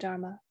listening to the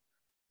Dharma,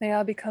 may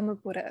I become a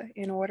Buddha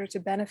in order to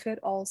benefit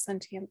all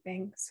sentient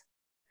beings.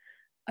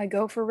 I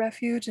go for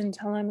refuge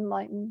until I'm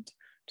enlightened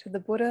to the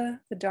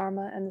Buddha, the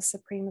Dharma, and the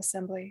Supreme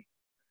Assembly.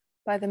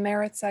 By the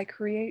merits I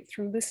create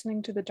through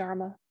listening to the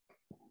Dharma,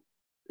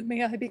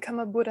 may I become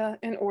a Buddha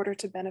in order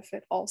to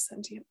benefit all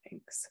sentient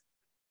beings.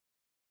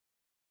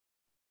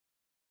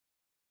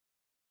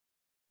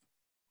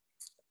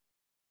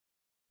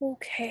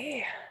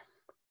 Okay,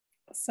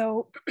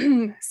 so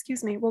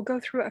excuse me, we'll go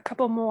through a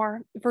couple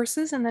more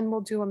verses and then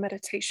we'll do a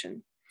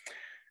meditation.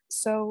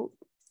 So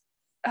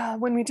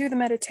when we do the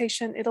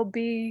meditation, it'll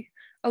be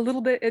a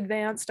little bit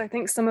advanced. I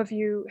think some of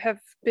you have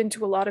been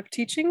to a lot of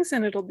teachings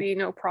and it'll be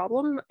no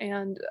problem.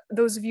 And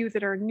those of you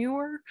that are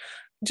newer,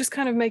 just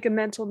kind of make a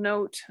mental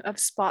note of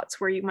spots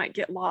where you might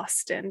get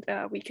lost and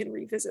we can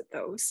revisit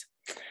those.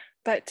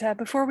 But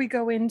before we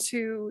go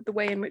into the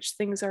way in which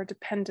things are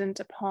dependent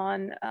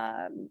upon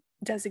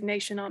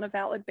designation on a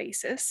valid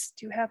basis,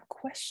 do you have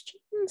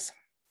questions?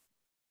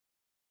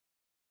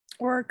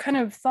 Or kind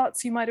of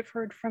thoughts you might have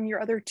heard from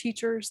your other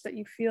teachers that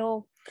you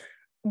feel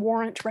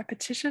warrant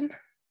repetition?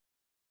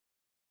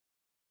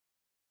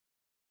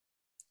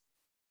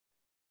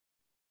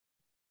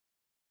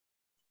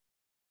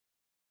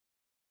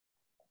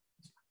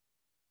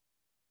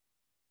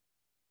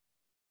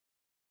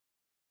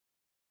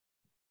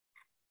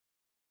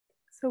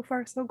 So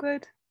far, so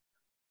good.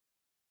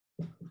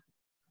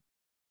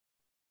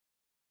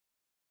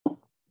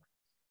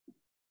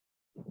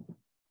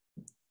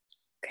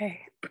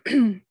 Okay.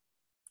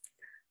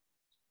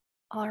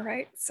 All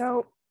right,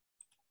 so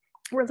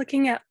we're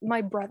looking at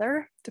my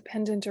brother,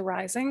 dependent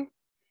arising.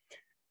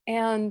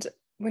 And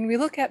when we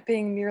look at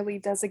being merely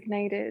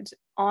designated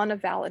on a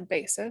valid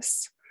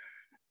basis,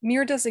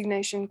 mere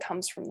designation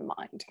comes from the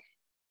mind.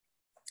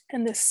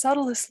 And this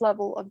subtlest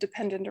level of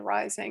dependent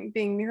arising,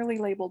 being merely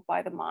labeled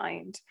by the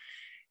mind,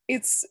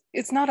 it's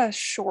not a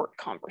short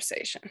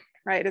conversation,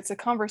 right? It's a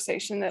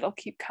conversation that'll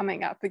keep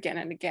coming up again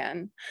and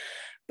again.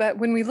 But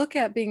when we look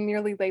at being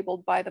merely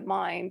labeled by the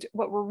mind,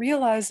 what we're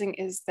realizing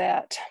is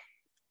that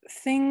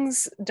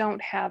things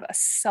don't have a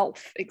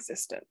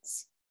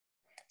self-existence.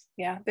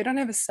 Yeah, they don't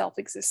have a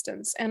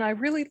self-existence. And I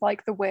really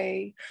like the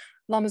way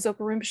Lama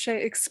Zopa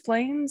Rinpoche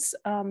explains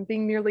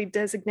being merely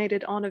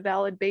designated on a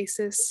valid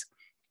basis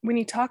when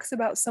he talks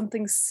about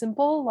something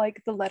simple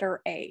like the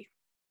letter A.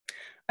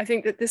 I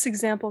think that this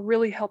example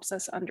really helps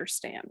us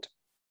understand.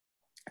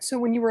 So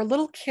when you were a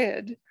little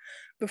kid,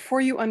 before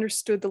you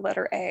understood the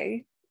letter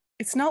A,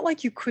 it's not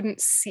like you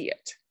couldn't see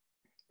it,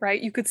 right?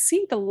 You could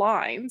see the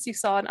lines. You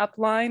saw an up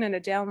line and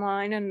a down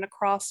line and an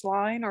across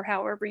line, or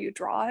however you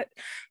draw it.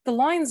 The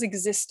lines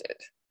existed,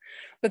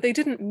 but they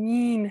didn't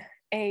mean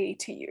A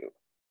to you.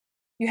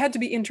 You had to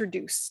be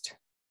introduced,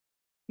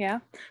 yeah?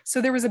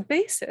 So there was a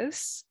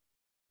basis.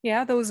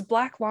 Yeah, those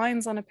black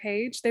lines on a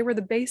page, they were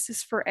the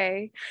basis for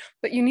A,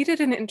 but you needed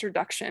an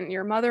introduction.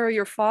 Your mother or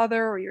your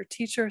father or your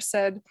teacher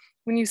said,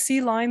 when you see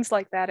lines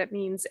like that, it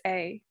means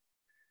A.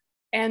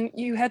 And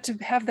you had to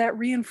have that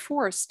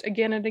reinforced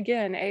again and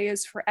again. A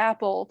is for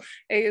apple,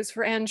 A is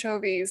for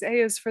anchovies,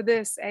 A is for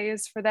this, A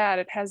is for that.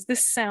 It has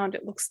this sound,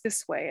 it looks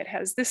this way. It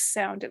has this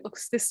sound, it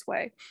looks this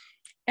way.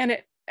 And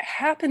it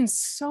happened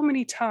so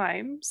many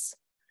times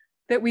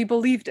that we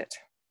believed it,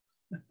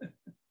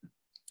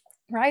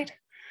 right?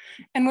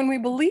 And when we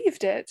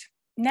believed it,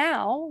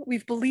 now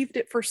we've believed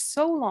it for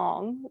so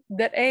long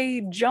that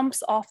A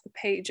jumps off the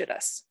page at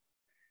us.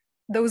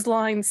 Those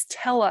lines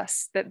tell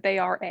us that they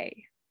are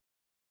A.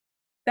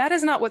 That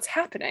is not what's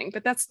happening,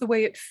 but that's the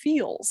way it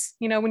feels.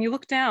 You know, when you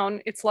look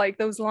down, it's like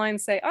those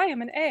lines say, I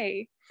am an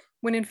A,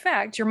 when in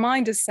fact, your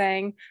mind is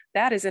saying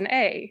that is an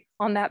A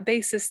on that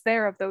basis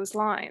there of those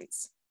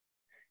lines.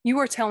 You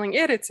are telling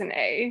it it's an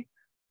A,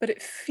 but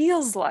it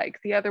feels like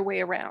the other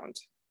way around.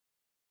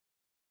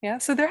 Yeah,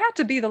 so there had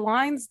to be the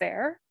lines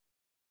there,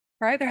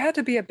 right? There had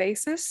to be a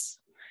basis,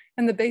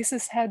 and the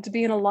basis had to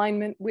be in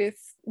alignment with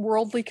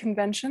worldly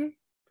convention.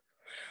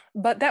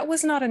 But that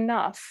was not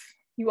enough.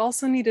 You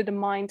also needed a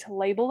mind to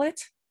label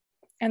it,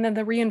 and then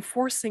the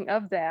reinforcing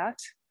of that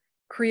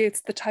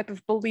creates the type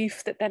of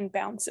belief that then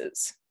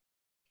bounces.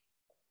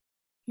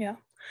 Yeah.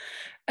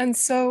 And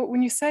so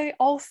when you say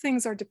all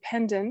things are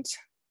dependent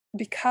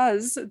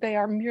because they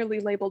are merely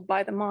labeled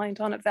by the mind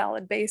on a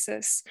valid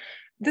basis,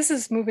 this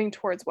is moving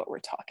towards what we're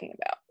talking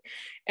about.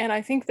 And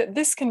I think that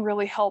this can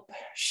really help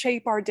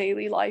shape our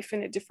daily life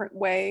in a different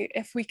way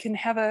if we can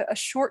have a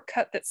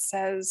shortcut that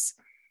says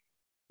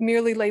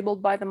merely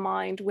labeled by the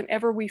mind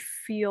whenever we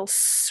feel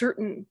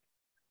certain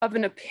of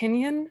an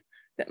opinion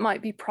that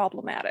might be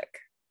problematic.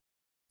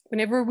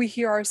 Whenever we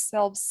hear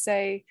ourselves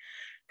say,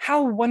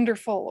 how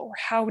wonderful, or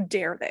how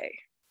dare they?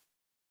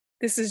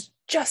 This is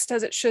just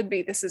as it should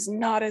be. This is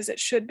not as it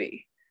should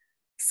be.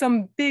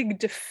 Some big,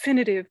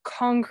 definitive,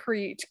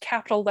 concrete,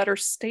 capital letter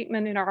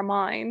statement in our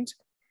mind,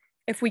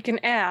 if we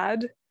can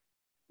add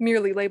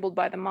merely labeled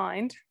by the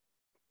mind,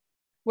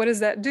 what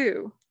does that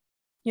do?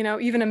 You know,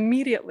 even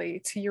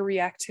immediately to your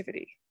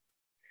reactivity.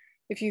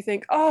 If you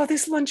think, oh,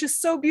 this lunch is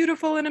so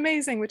beautiful and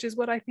amazing, which is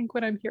what I think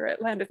when I'm here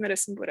at Land of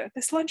Medicine Buddha,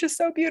 this lunch is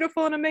so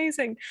beautiful and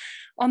amazing.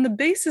 On the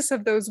basis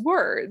of those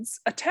words,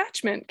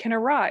 attachment can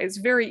arise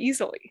very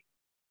easily.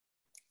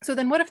 So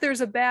then what if there's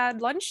a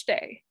bad lunch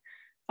day?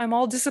 I'm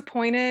all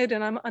disappointed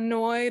and I'm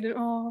annoyed and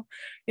oh,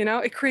 you know,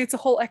 it creates a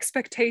whole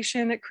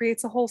expectation, it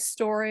creates a whole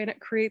story, and it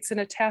creates an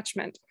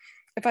attachment.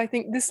 If I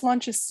think this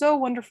lunch is so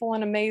wonderful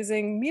and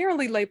amazing,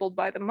 merely labeled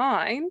by the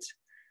mind,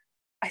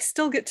 I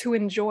still get to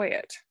enjoy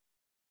it.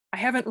 I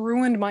haven't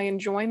ruined my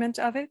enjoyment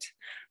of it,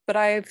 but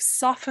I've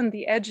softened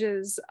the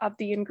edges of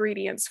the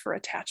ingredients for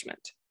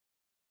attachment.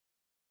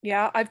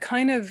 Yeah, I've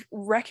kind of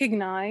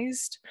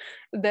recognized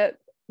that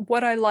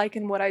what I like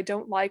and what I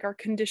don't like are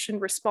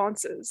conditioned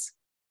responses.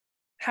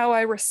 How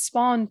I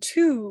respond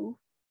to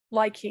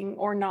liking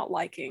or not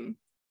liking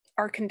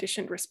are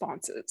conditioned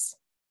responses.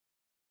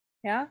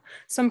 Yeah,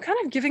 so I'm kind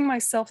of giving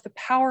myself the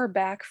power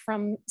back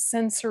from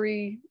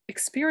sensory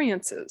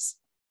experiences.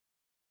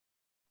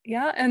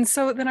 Yeah, and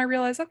so then I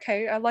realize,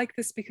 okay, I like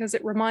this because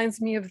it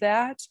reminds me of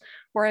that,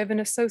 or I have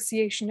an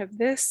association of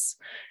this,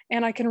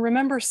 and I can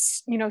remember,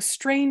 you know,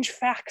 strange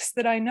facts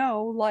that I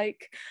know,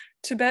 like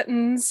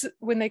Tibetans,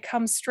 when they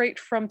come straight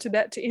from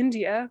Tibet to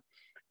India,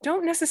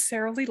 don't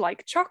necessarily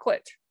like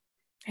chocolate.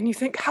 And you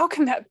think, how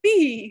can that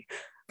be?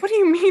 What do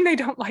you mean they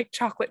don't like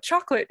chocolate?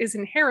 Chocolate is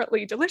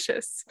inherently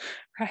delicious,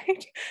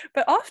 right?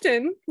 But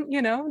often,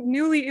 you know,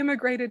 newly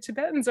immigrated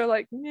Tibetans are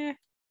like, meh.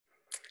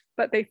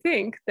 But they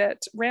think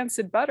that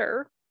rancid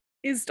butter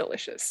is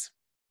delicious.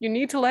 You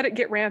need to let it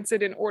get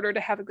rancid in order to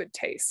have a good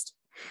taste,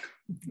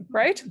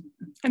 right?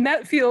 And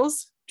that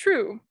feels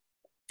true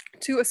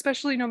to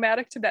especially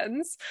nomadic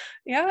Tibetans.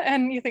 Yeah,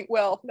 and you think,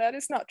 well, that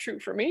is not true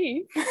for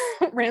me.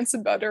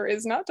 Rancid butter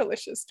is not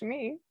delicious to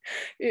me.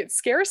 It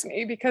scares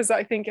me because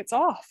I think it's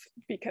off,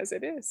 because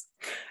it is,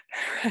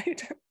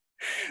 right?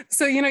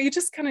 So, you know, you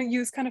just kind of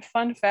use kind of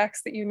fun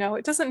facts that you know.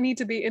 It doesn't need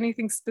to be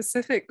anything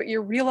specific, but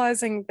you're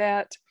realizing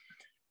that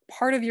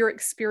part of your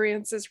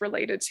experience is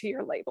related to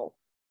your label.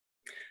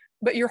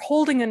 But you're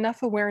holding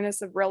enough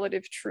awareness of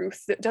relative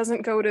truth that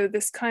doesn't go to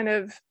this kind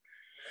of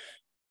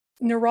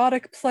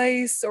neurotic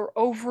place or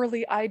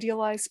overly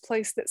idealized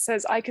place that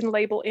says I can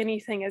label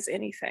anything as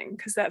anything,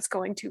 because that's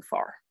going too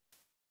far.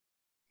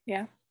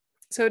 Yeah.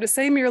 So to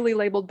say merely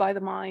labeled by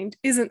the mind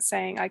isn't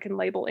saying I can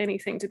label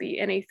anything to be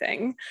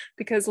anything,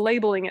 because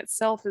labeling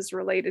itself is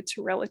related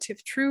to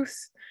relative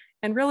truth,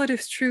 and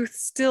relative truth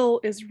still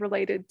is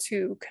related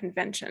to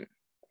convention,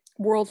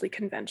 worldly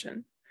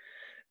convention.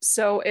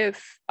 So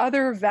if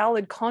other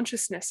valid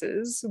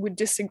consciousnesses would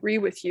disagree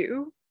with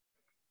you,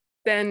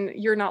 then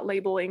you're not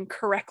labeling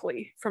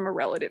correctly from a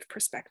relative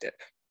perspective.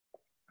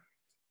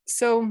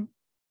 So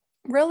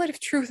relative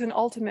truth and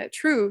ultimate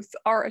truth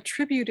are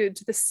attributed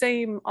to the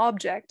same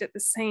object at the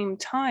same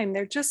time.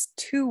 They're just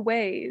two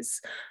ways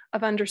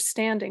of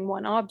understanding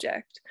one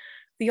object.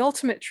 The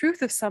ultimate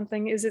truth of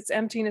something is its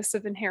emptiness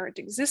of inherent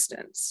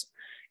existence.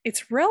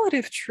 Its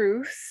relative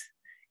truth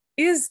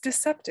is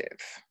deceptive.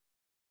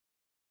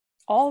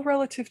 All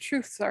relative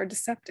truths are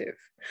deceptive,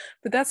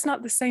 but that's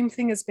not the same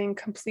thing as being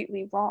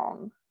completely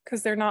wrong,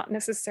 because they're not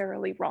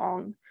necessarily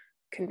wrong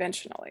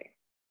conventionally.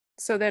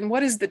 So then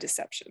what is the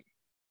deception?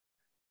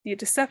 The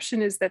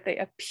deception is that they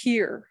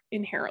appear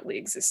inherently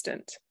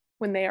existent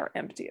when they are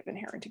empty of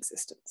inherent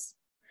existence.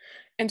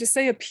 And to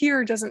say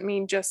appear doesn't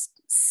mean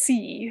just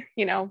see,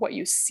 you know, what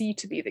you see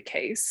to be the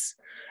case.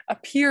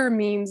 Appear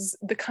means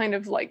the kind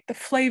of like the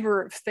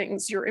flavor of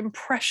things, your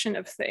impression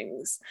of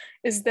things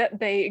is that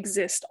they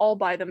exist all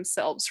by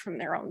themselves from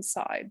their own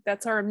side.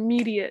 That's our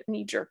immediate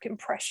knee-jerk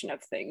impression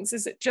of things,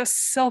 is it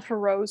just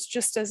self-arose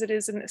just as it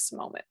is in this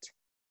moment.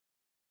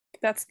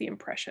 That's the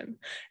impression.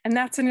 And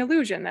that's an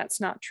illusion,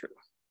 that's not true.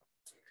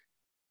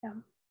 Yeah.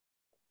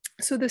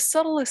 So the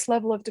subtlest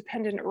level of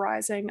dependent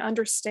arising,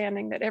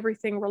 understanding that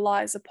everything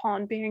relies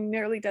upon being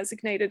merely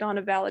designated on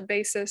a valid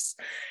basis,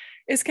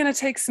 is going to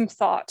take some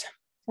thought,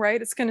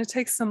 right? It's going to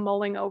take some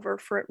mulling over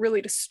for it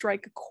really to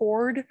strike a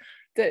chord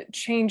that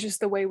changes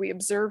the way we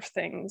observe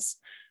things.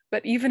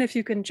 But even if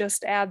you can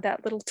just add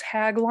that little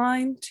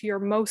tagline to your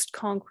most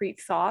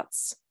concrete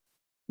thoughts,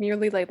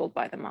 merely labeled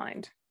by the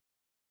mind,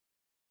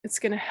 it's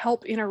going to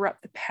help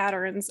interrupt the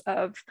patterns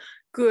of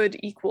good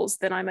equals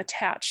then I'm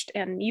attached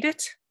and need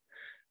it,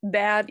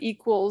 bad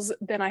equals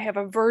then I have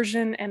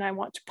aversion and I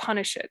want to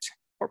punish it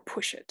or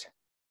push it.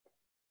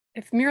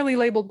 If merely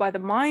labeled by the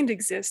mind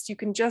exists, you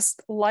can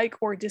just like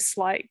or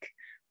dislike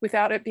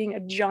without it being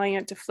a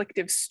giant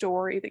afflictive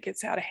story that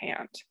gets out of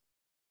hand.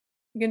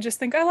 You can just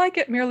think, I like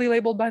it merely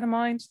labeled by the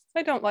mind.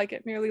 I don't like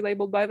it merely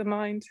labeled by the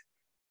mind.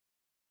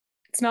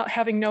 It's not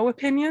having no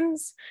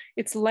opinions,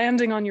 it's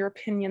landing on your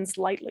opinions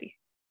lightly.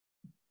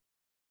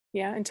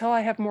 Yeah, until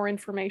I have more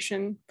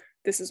information,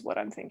 this is what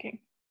I'm thinking.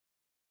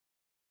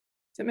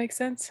 Does it make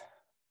sense?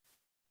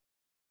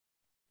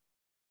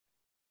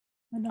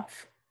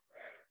 Enough.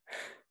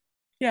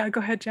 Yeah,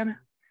 go ahead, Jenna.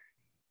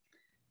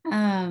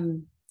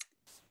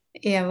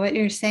 Yeah, what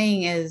you're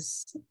saying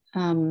is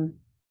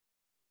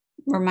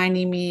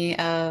reminding me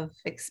of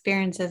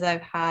experiences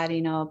I've had,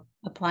 you know,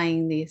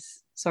 applying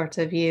these sorts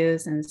of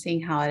views and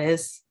seeing how it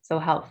is so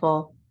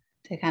helpful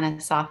to kind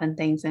of soften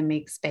things and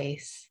make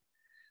space.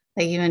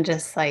 Like even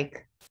just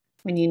like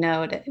when you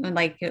know,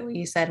 like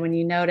you said, when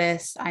you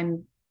notice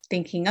I'm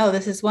thinking, oh,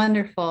 this is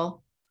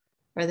wonderful,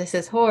 or this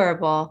is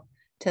horrible,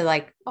 to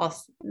like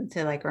also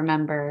to like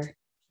remember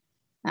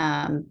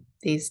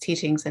these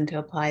teachings and to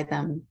apply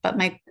them. But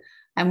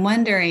I'm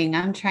wondering,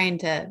 I'm trying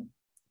to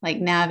like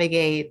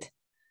navigate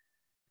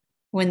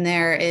when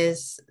there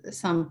is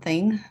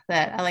something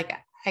that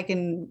I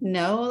can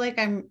know, like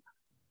I'm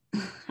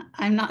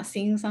not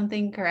seeing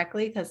something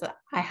correctly because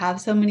I have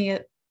so many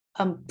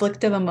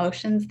afflictive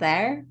emotions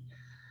there.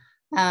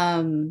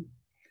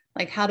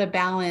 Like how to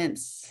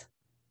balance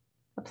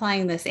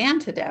applying this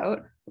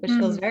antidote, which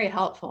feels very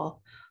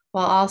helpful,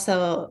 while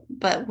also,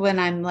 but when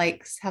I'm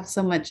like have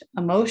so much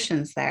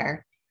emotions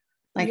there,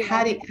 like Yeah.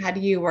 how do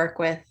you work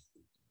with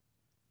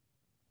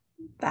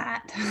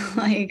that?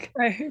 Like,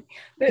 right.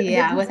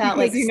 yeah, without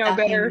like you know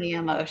stuffing better. the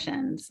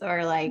emotions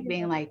or like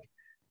being like,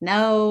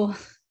 no,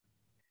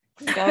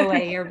 go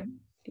away.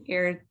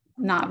 You're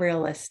not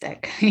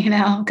realistic, you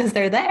know, because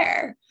they're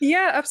there.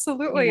 Yeah,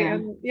 absolutely.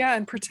 Yeah.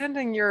 And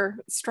pretending your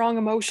strong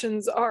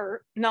emotions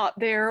are not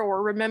there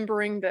or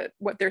remembering that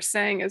what they're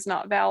saying is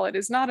not valid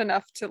is not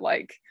enough to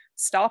like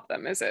stop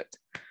them, is it?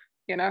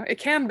 You know, it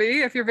can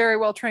be if you're very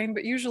well trained,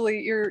 but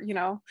usually you're, you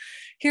know,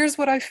 here's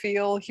what I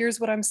feel, here's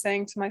what I'm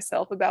saying to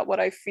myself about what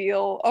I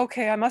feel.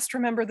 Okay, I must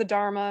remember the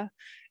Dharma.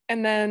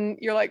 And then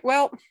you're like,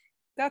 well,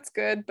 that's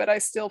good, but I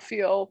still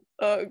feel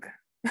ugh,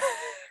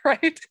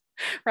 right?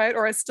 Right?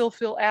 Or I still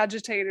feel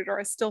agitated, or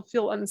I still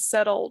feel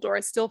unsettled, or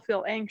I still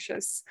feel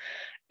anxious.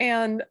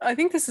 And I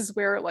think this is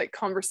where like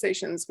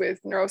conversations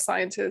with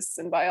neuroscientists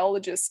and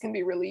biologists can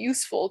be really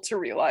useful to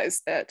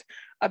realize that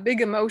a big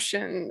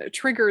emotion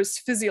triggers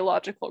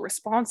physiological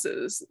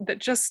responses that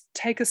just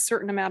take a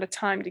certain amount of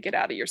time to get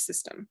out of your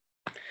system.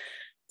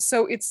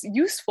 So it's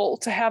useful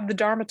to have the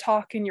Dharma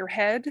talk in your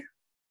head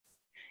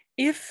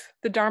if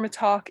the Dharma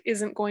talk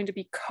isn't going to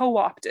be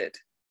co-opted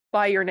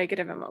by your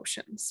negative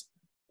emotions.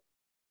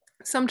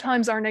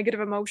 Sometimes our negative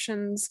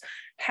emotions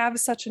have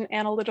such an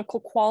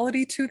analytical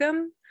quality to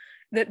them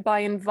that by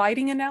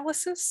inviting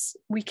analysis,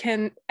 we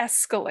can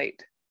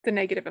escalate the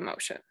negative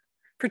emotion,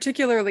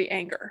 particularly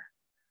anger,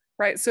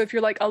 right? So if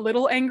you're like a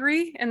little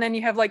angry and then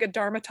you have like a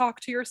Dharma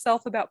talk to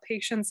yourself about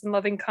patience and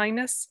loving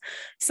kindness,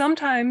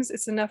 sometimes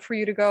it's enough for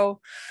you to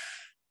go,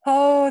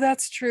 oh,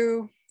 that's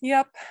true.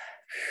 Yep.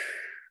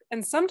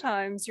 And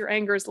sometimes your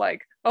anger is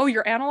like, oh,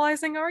 you're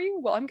analyzing, are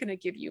you? Well, I'm going to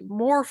give you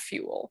more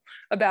fuel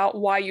about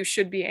why you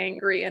should be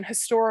angry and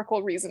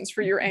historical reasons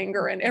for your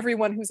anger and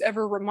everyone who's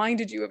ever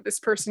reminded you of this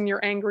person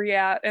you're angry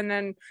at. And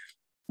then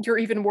you're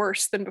even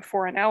worse than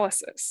before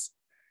analysis.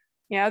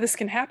 Yeah, this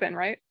can happen,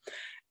 right?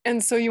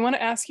 And so you want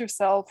to ask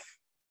yourself,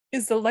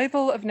 is the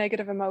level of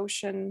negative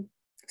emotion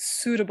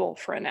suitable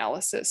for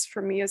analysis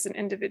for me as an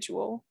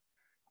individual?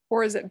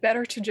 Or is it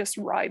better to just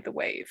ride the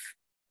wave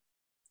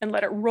and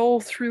let it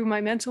roll through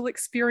my mental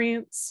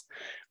experience,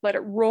 let it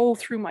roll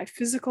through my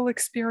physical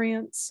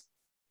experience,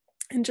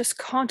 and just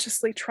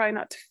consciously try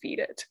not to feed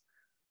it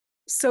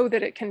so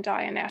that it can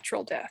die a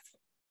natural death?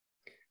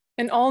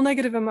 And all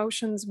negative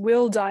emotions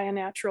will die a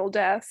natural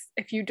death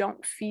if you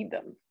don't feed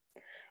them.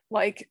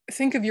 Like,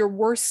 think of your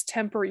worst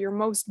temper, your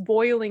most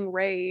boiling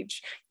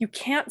rage. You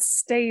can't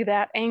stay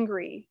that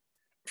angry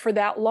for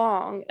that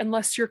long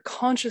unless you're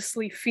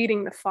consciously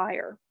feeding the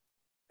fire.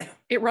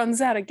 It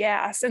runs out of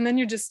gas and then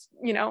you're just,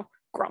 you know,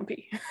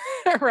 grumpy,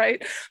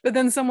 right? But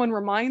then someone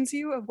reminds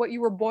you of what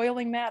you were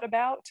boiling mad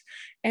about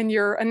and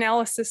your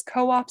analysis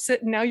co-ops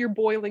it, and now you're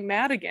boiling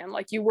mad again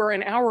like you were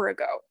an hour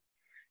ago.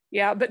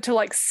 Yeah, but to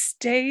like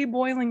stay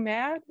boiling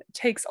mad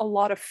takes a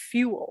lot of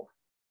fuel.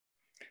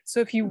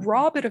 So if you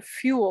rob it of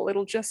fuel,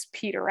 it'll just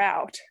peter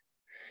out.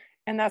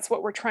 And that's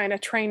what we're trying to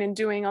train in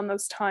doing on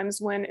those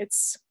times when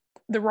it's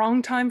the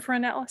wrong time for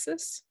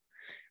analysis.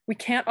 We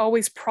can't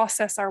always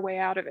process our way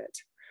out of it.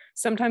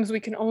 Sometimes we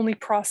can only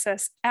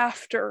process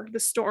after the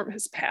storm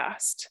has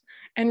passed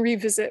and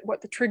revisit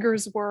what the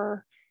triggers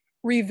were,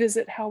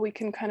 revisit how we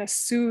can kind of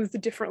soothe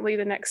differently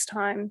the next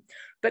time.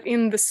 But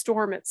in the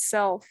storm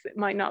itself, it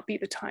might not be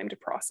the time to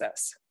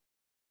process.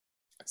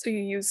 So you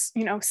use,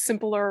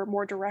 simpler,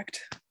 more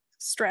direct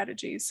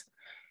strategies.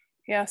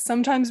 Yeah,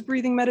 sometimes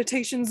breathing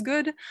meditation's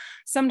good.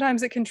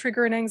 Sometimes it can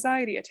trigger an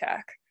anxiety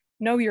attack.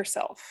 Know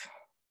yourself,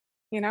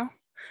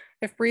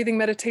 If breathing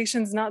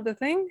meditation's not the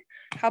thing,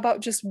 how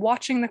about just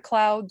watching the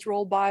clouds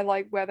roll by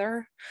like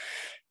weather?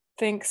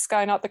 Think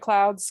sky, not the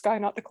clouds, sky,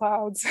 not the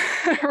clouds,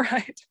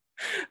 right?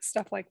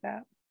 Stuff like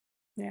that.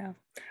 Yeah,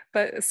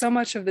 but so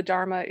much of the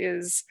Dharma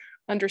is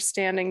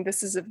understanding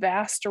this is a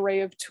vast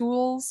array of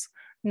tools.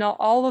 Not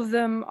all of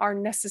them are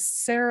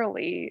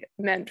necessarily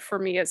meant for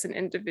me as an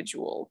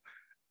individual.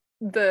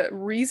 The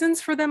reasons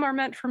for them are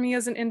meant for me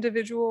as an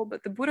individual,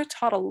 but the Buddha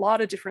taught a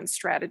lot of different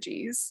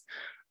strategies.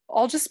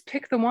 I'll just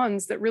pick the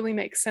ones that really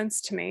make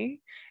sense to me.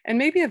 And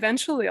maybe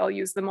eventually I'll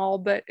use them all,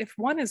 but if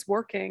one is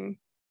working,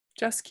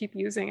 just keep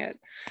using it.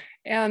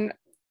 And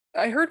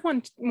I heard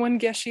one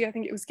Geshe, I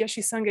think it was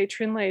Geshe Sangye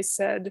Trinley,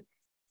 said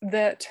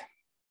that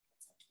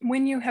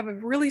when you have a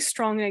really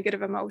strong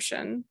negative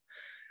emotion,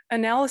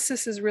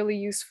 analysis is really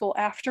useful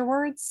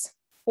afterwards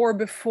or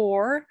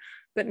before,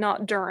 but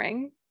not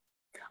during,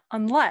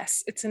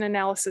 unless it's an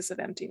analysis of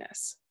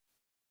emptiness.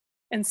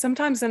 And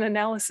sometimes an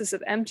analysis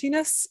of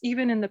emptiness,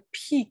 even in the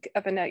peak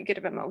of a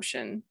negative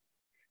emotion,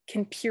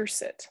 can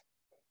pierce it.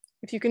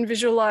 If you can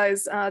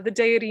visualize the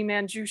deity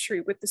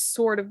Manjushri with the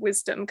sword of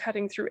wisdom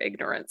cutting through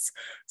ignorance,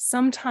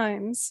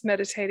 sometimes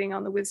meditating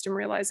on the wisdom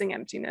realizing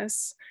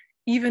emptiness,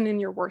 even in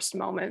your worst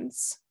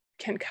moments,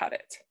 can cut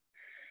it.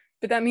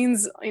 But that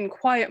means in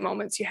quiet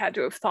moments, you had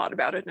to have thought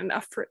about it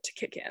enough for it to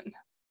kick in.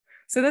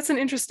 So that's an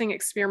interesting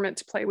experiment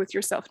to play with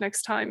yourself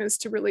next time, is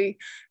to really,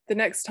 the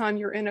next time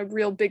you're in a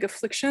real big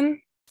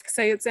affliction,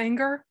 say it's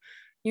anger,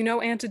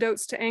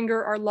 antidotes to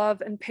anger are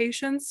love and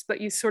patience,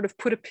 but you sort of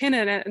put a pin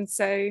in it and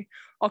say,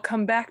 I'll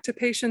come back to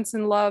patience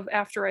and love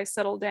after I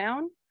settle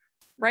down.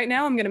 Right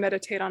now, I'm going to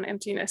meditate on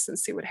emptiness and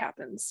see what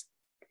happens.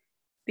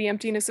 The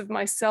emptiness of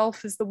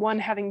myself is the one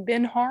having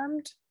been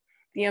harmed,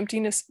 the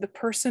emptiness of the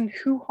person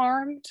who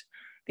harmed,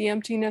 the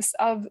emptiness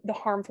of the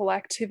harmful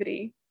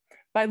activity,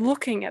 by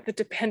looking at the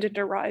dependent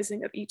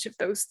arising of each of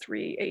those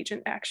three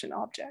agent, action,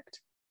 object.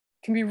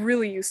 It can be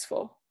really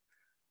useful,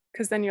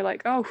 because then you're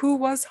like, oh, who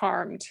was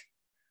harmed?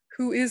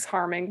 Who is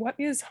harming? What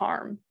is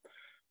harm?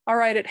 All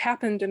right, it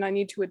happened and I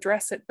need to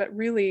address it, but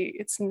really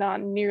it's not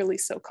nearly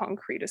so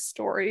concrete a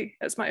story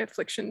as my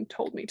affliction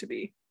told me to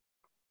be.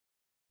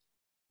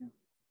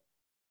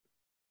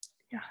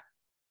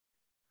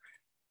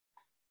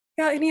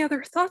 Yeah, any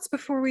other thoughts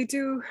before we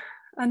do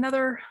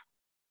another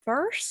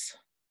verse?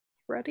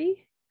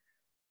 Ready?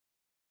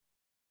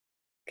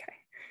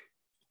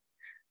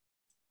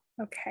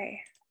 Okay.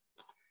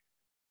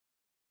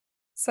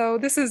 So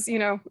this is,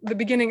 the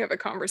beginning of a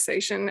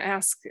conversation.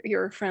 Ask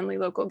your friendly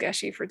local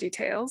Geshe for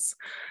details.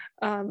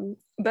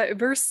 But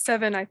verse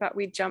 7, I thought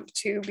we'd jump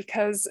to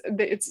because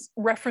it's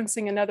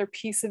referencing another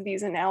piece of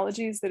these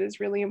analogies that is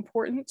really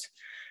important.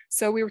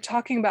 So we were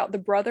talking about the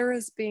brother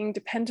as being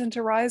dependent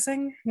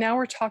arising. Now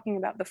we're talking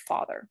about the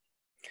father.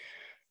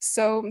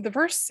 So the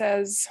verse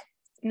says,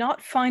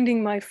 not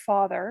finding my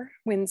father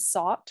when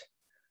sought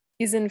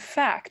is in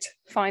fact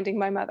finding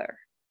my mother.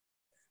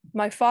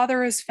 My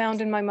father is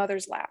found in my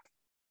mother's lap.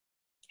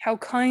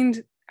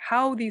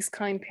 How these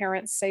kind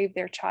parents save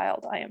their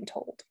child, I am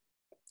told.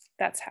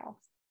 That's how.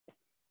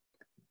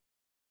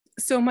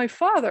 So my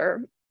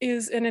father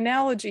is an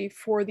analogy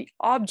for the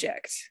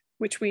object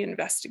which we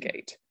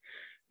investigate,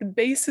 the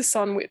basis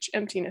on which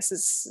emptiness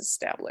is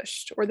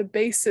established, or the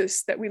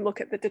basis that we look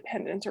at the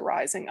dependent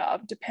arising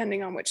of,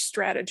 depending on which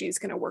strategy is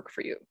going to work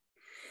for you.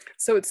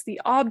 So it's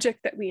the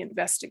object that we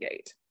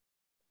investigate.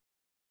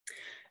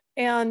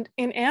 And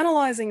in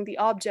analyzing the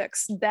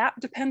objects that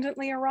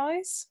dependently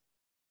arise,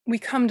 we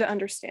come to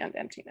understand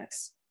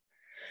emptiness.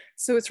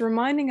 So it's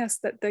reminding us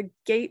that the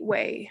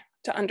gateway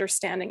to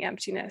understanding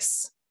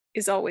emptiness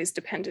is always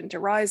dependent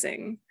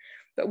arising,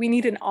 but we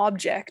need an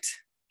object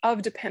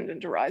of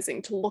dependent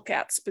arising to look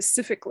at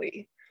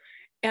specifically.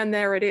 And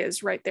there it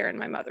is, right there in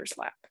my mother's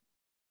lap.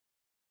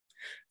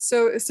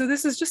 So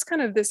this is just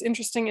kind of this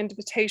interesting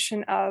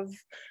invitation of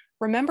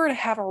remember to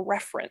have a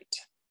referent.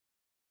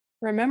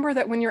 Remember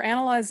that when you're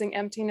analyzing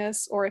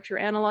emptiness, or if you're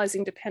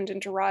analyzing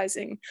dependent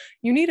arising,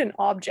 you need an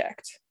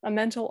object, a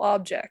mental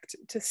object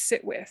to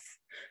sit with,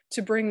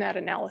 to bring that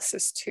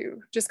analysis to.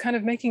 Just kind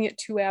of making it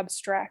too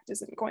abstract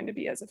isn't going to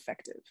be as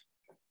effective.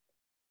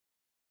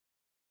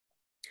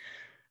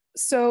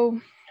 So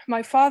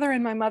my father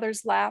in my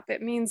mother's lap,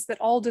 it means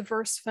that all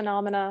diverse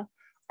phenomena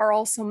are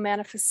also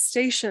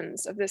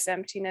manifestations of this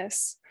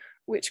emptiness,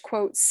 which,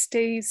 quote,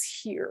 stays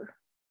here,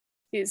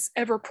 is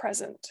ever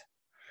present.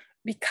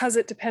 Because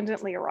it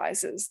dependently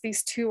arises,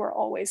 these two are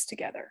always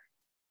together.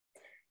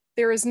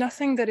 There is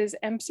nothing that is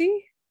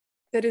empty,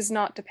 that is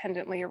not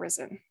dependently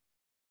arisen.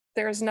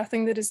 There is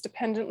nothing that is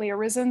dependently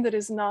arisen that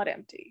is not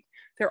empty.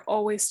 They're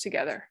always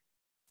together.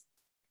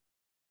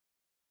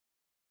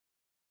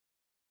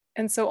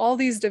 And so all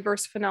these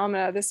diverse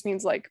phenomena, this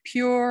means like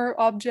pure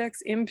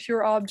objects,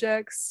 impure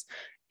objects,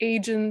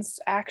 agents,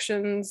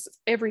 actions,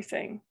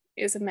 everything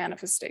is a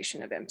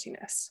manifestation of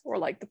emptiness, or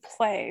like the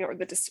play or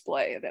the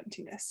display of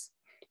emptiness,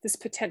 this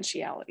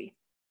potentiality.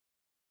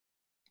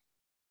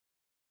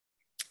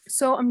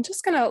 So I'm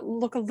just going to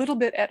look a little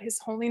bit at His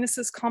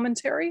Holiness's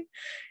commentary.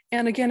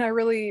 And again, I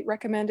really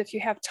recommend, if you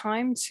have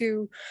time,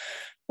 to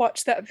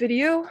watch that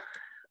video.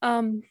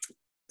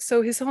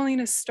 So His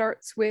Holiness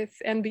starts with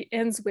and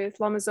ends with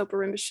Lama Zopa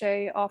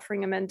Rinpoche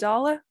offering a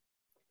mandala.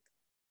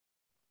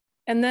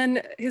 And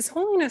then His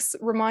Holiness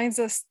reminds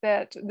us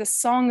that the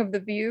Song of the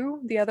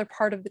View, the other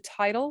part of the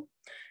title,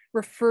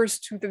 refers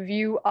to the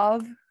view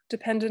of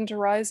dependent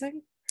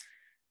arising.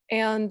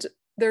 And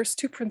there's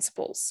two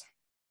principles: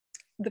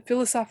 the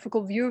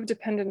philosophical view of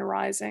dependent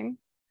arising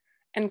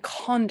and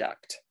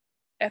conduct,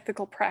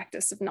 ethical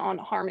practice of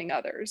non-harming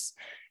others.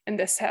 And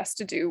this has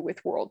to do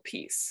with world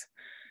peace.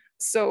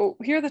 So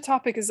here the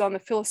topic is on the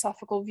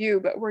philosophical view,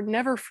 but we're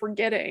never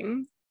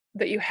forgetting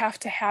that you have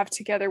to have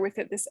together with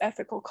it this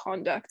ethical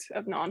conduct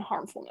of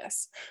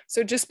non-harmfulness.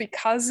 So just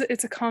because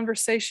it's a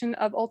conversation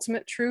of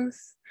ultimate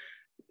truth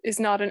is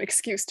not an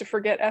excuse to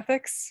forget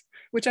ethics,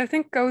 which I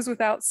think goes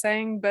without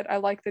saying, but I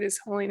like that His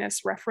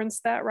Holiness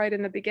referenced that right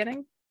in the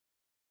beginning.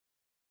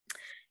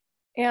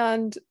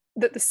 And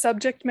that the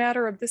subject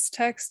matter of this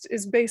text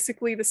is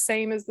basically the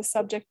same as the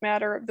subject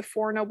matter of the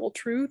Four Noble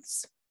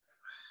Truths.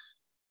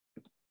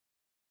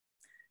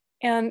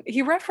 And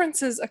he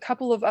references a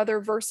couple of other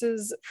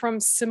verses from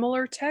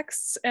similar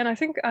texts, and I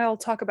think I'll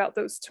talk about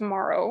those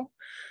tomorrow.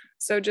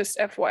 So just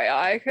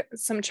FYI,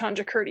 some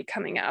Chanjakirti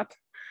coming up.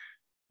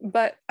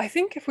 But I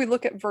think if we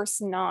look at verse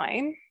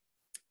 9,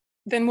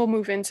 then we'll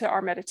move into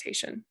our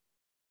meditation.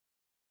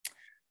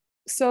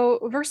 So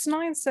verse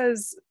 9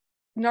 says,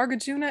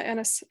 Nargajuna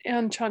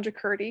and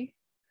Chanjakirti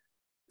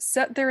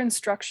set their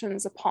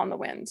instructions upon the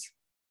wind,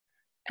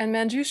 and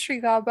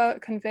Manjushri Gaba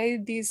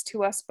conveyed these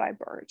to us by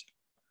bird.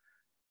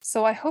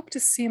 So I hope to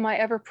see my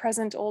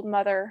ever-present old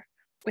mother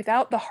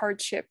without the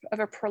hardship of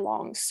a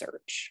prolonged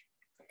search.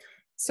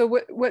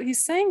 So what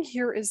he's saying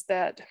here is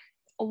that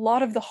a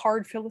lot of the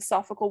hard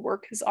philosophical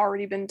work has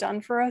already been done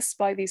for us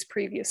by these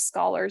previous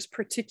scholars,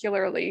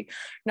 particularly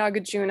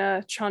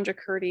Nagarjuna,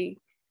 Chanjakirti,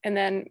 and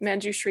then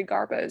Manjushri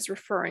Garba is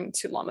referring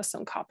to Lama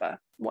Tsongkhapa,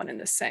 one and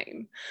the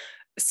same.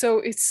 So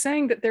it's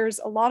saying that there's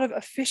a lot of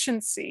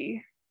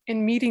efficiency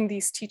in meeting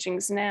these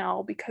teachings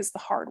now because the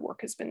hard work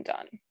has been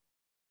done.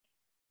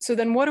 So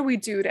then what do we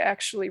do to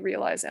actually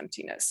realize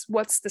emptiness?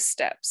 What's the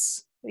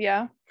steps?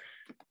 Yeah.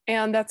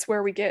 And that's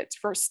where we get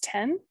verse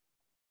 10.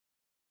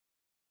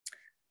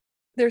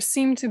 There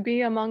seem to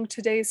be among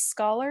today's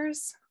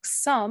scholars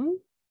some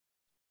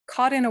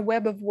caught in a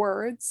web of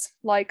words,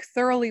 like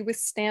thoroughly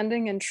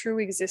withstanding and true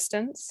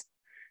existence,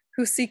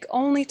 who seek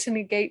only to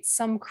negate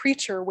some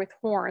creature with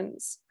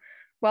horns,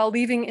 while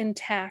leaving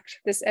intact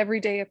this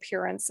everyday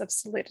appearance of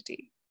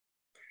solidity.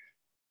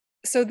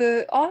 So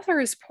the author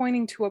is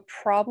pointing to a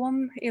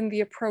problem in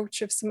the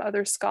approach of some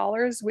other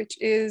scholars, which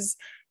is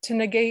to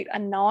negate a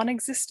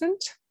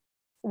non-existent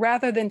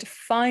rather than to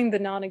find the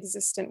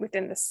non-existent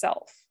within the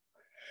self.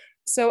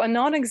 So a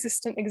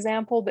non-existent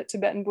example that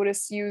Tibetan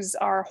Buddhists use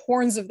are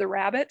horns of the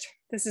rabbit.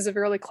 This is a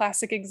really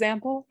classic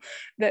example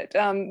that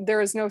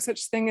there is no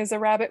such thing as a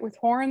rabbit with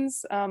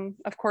horns.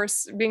 Of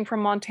course, being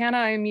from Montana,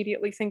 I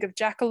immediately think of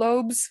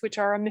jackalobes, which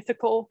are a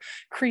mythical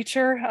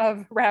creature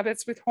of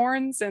rabbits with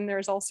horns, and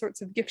there's all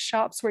sorts of gift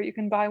shops where you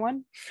can buy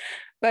one.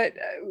 But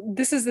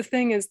this is the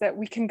thing, is that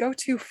we can go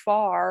too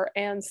far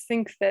and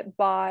think that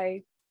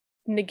by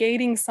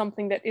negating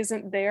something that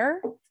isn't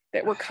there,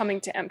 that we're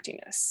coming to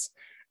emptiness.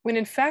 When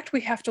in fact,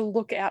 we have to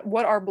look at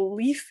what our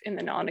belief in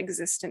the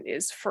non-existent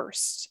is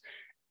first.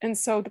 And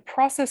so the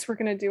process we're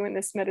going to do in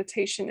this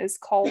meditation is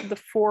called the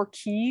 4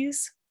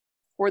 keys,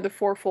 or the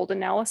fourfold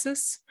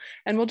analysis.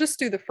 And we'll just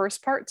do the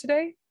first part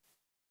today.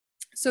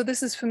 So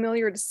this is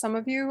familiar to some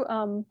of you.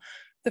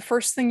 The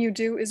first thing you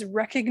do is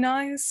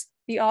recognize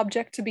the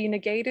object to be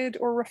negated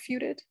or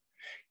refuted.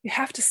 You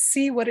have to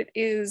see what it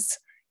is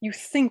you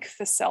think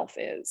the self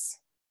is,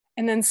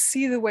 and then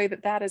see the way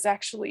that that is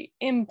actually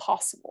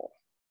impossible.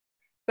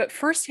 But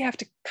first you have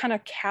to kind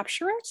of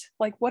capture it.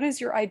 Like, what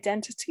is your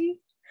identity?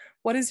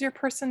 What is your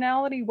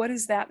personality? What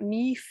is that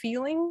me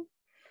feeling?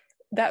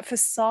 That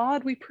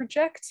facade we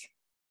project,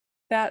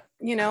 that,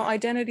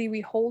 identity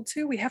we hold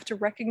to, we have to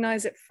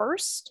recognize it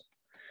first.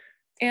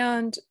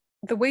 And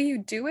the way you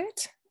do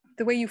it,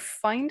 the way you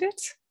find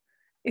it,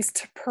 is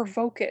to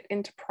provoke it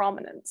into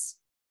prominence.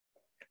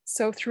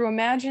 So through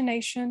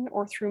imagination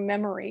or through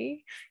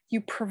memory,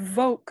 you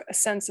provoke a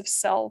sense of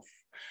self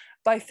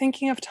by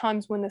thinking of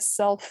times when the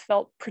self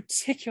felt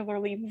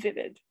particularly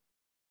vivid.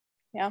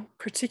 Yeah,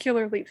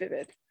 particularly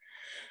vivid.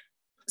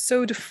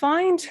 So to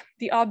find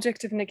the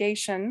object of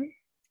negation,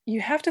 you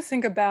have to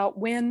think about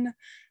when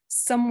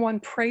someone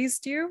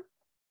praised you,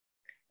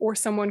 or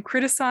someone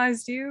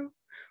criticized you,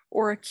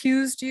 or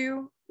accused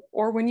you,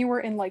 or when you were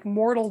in like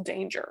mortal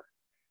danger,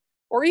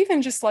 or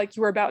even just like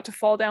you were about to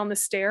fall down the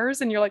stairs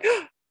and you're like,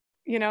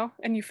 you know,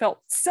 and you felt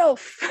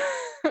self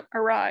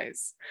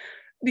arise.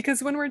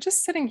 Because when we're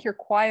just sitting here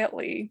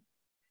quietly,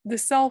 the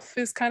self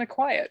is kind of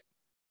quiet.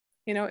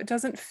 You know, it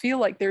doesn't feel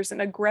like there's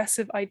an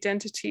aggressive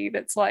identity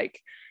that's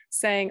like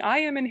saying, I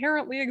am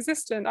inherently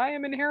existent. I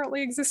am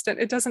inherently existent.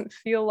 It doesn't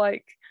feel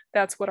like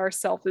that's what our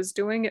self is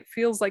doing. It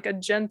feels like a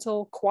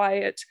gentle,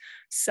 quiet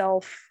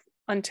self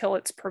until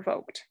it's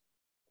provoked.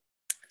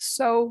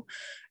 So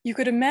you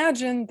could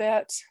imagine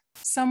that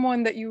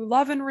someone that you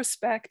love and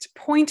respect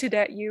pointed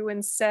at you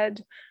and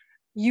said,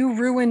 you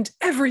ruined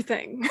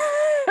everything.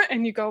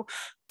 And you go,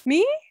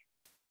 me?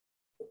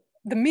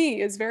 The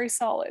me is very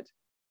solid.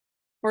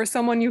 Or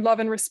someone you love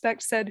and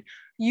respect said,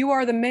 you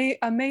are the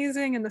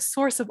amazing and the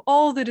source of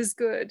all that is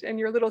good. And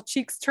your little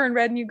cheeks turn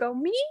red and you go,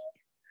 me?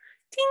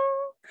 Ting.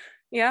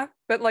 Yeah,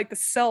 but like the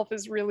self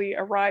is really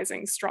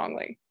arising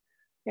strongly.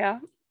 Yeah.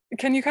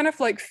 Can you kind of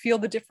like feel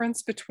the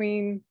difference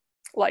between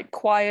like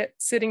quiet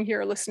sitting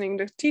here listening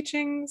to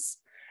teachings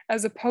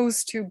as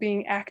opposed to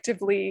being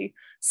actively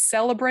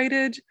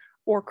celebrated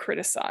or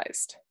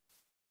criticized?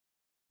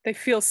 They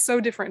feel so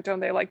different,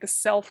 don't they? Like the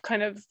self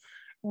kind of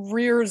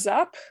rears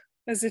up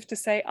as if to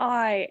say,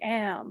 I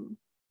am.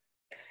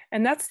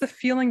 And that's the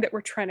feeling that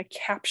we're trying to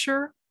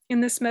capture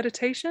in this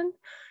meditation.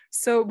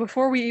 So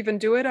before we even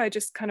do it, I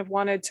just kind of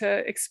wanted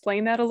to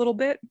explain that a little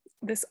bit.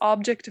 This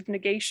object of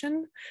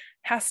negation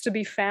has to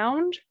be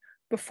found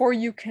before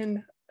you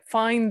can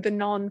find the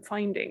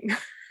non-finding,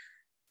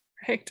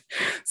 right?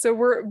 So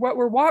what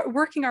we're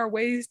working our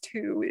ways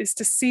to is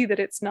to see that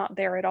it's not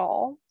there at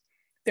all.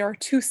 There are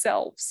two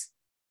selves.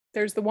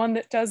 There's the one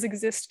that does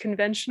exist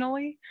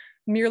conventionally,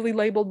 merely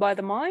labeled by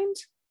the mind.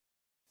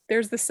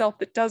 There's the self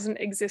that doesn't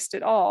exist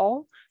at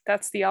all.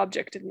 That's the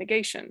object of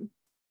negation.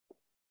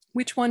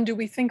 Which one do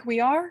we think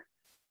we are?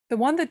 The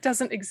one that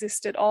doesn't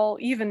exist at all,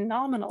 even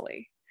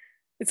nominally.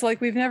 It's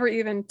like we've never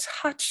even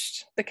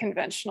touched the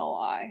conventional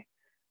I.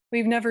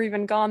 We've never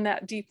even gone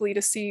that deeply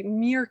to see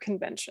mere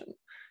convention.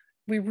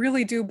 We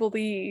really do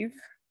believe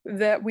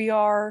that we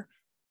are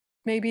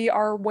maybe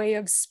our way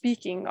of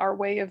speaking, our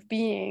way of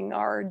being,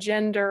 our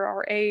gender,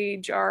 our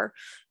age, our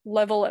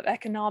level of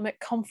economic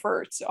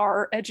comfort,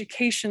 our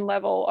education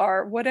level,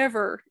 our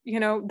whatever, you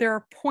know, there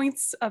are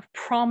points of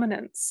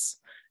prominence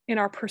in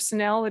our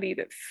personality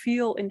that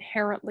feel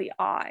inherently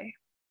I.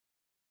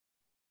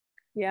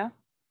 Yeah.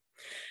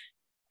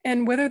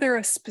 And whether they're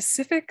a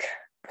specific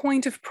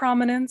point of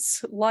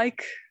prominence,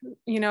 like,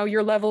 you know,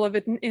 your level of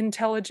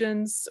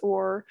intelligence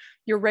or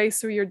your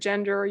race or your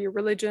gender or your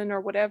religion or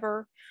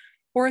whatever,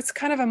 or it's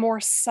kind of a more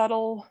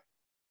subtle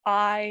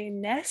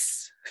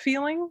I-ness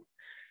feeling,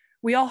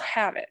 we all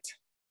have it,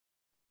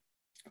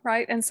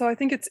 right? And so I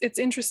think it's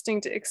interesting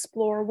to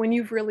explore when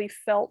you've really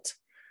felt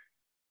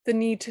the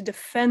need to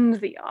defend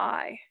the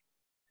I,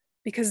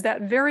 because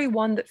that very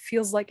one that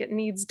feels like it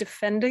needs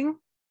defending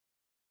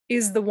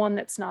is the one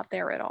that's not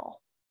there at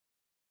all.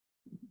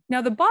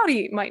 Now, the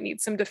body might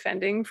need some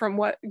defending from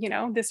what, you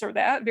know, this or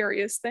that,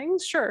 various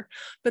things, sure.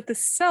 But the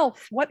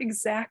self, what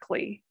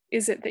exactly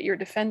is it that you're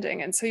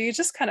defending? And so you're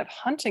just kind of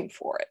hunting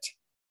for it.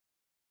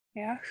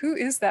 Yeah, who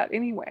is that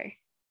anyway?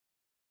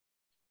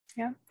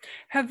 Yeah,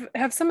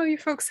 have some of you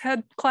folks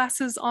had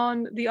classes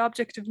on the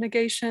object of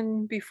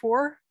negation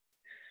before?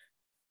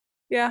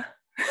 Yeah,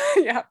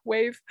 yeah,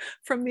 wave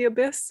from the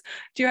abyss.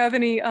 Do you have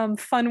any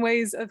fun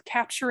ways of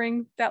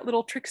capturing that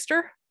little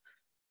trickster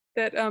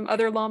that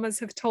other lamas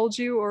have told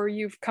you or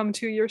you've come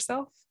to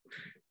yourself?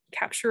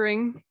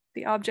 Capturing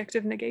the object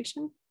of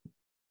negation?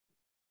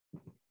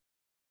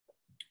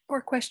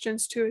 Or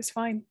questions too is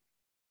fine.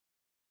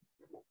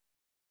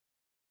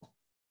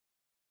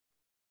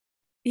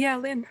 Yeah,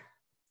 Lynn,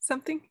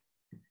 something?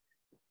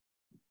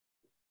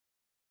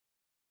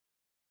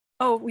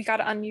 Oh, we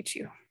gotta unmute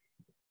you.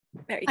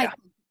 There you go.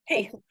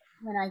 Hey.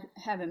 When I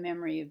have a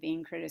memory of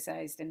being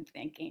criticized and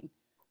thinking,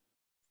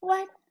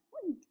 what?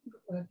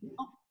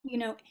 You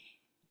know,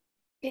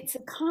 it's a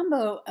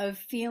combo of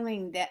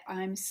feeling that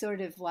I'm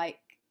sort of like,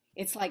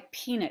 it's like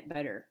peanut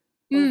butter.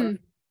 It's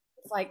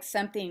like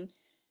something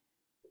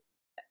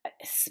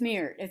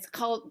smeared. It's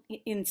called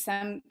in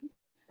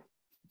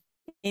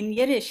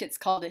Yiddish, it's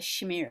called a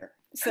schmear.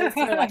 So it's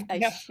sort of like a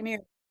schmear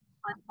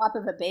on top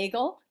of a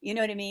bagel. You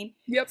know what I mean?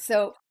 Yep.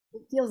 So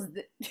it feels,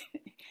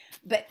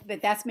 but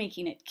that's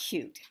making it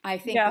cute. I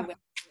think the way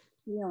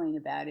I'm feeling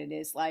about it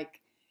is like,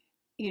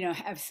 you know,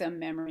 have some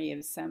memory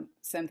of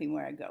something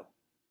where I go,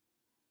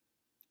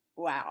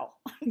 wow.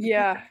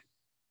 Yeah.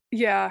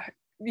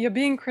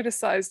 Being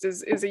criticized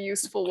is a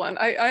useful one.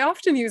 I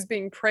often use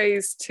being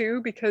praised too,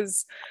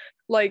 because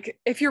like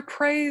if you're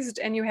praised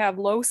and you have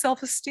low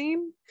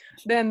self-esteem,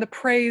 then the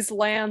praise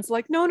lands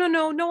like, no,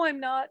 I'm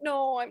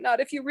not.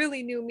 If you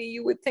really knew me,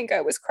 you would think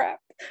I was crap.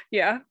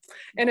 Yeah.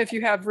 And if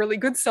you have really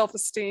good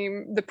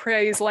self-esteem, the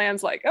praise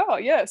lands like, oh,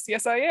 yes,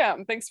 I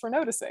am. Thanks for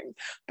noticing.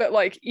 But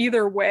like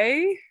either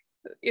way,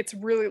 it's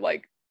really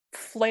like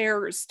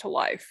flares to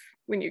life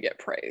when you get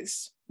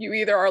praised. You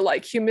either are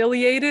like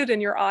humiliated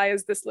and your eye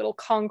is this little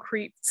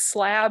concrete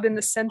slab in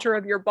the center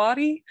of your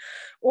body,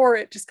 or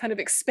it just kind of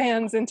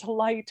expands into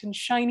light and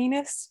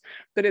shininess,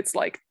 but it's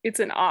like, it's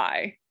an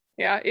eye.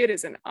 Yeah, it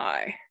is an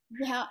eye.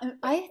 Yeah,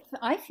 I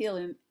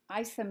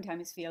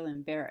sometimes feel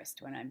embarrassed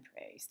when I'm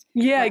praised.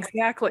 Yeah,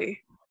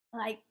 exactly.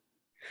 Like,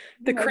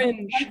 The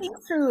cringe. something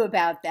true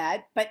about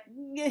that, but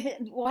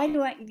why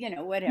do I,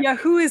 whatever. Yeah,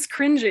 who is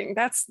cringing?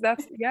 That's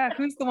yeah,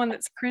 who's the one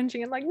that's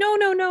cringing and like, no,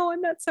 no, no,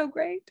 I'm not so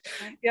great.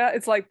 Yeah,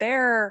 it's like,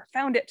 there,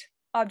 found it.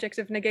 Object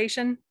of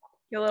negation,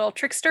 you little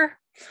trickster.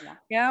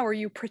 Yeah, or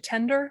you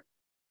pretender.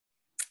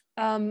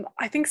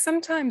 I think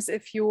sometimes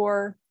if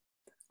you're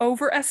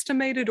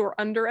overestimated or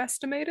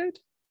underestimated,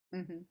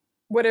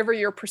 whatever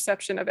your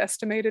perception of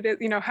estimated is,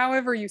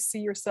 however you see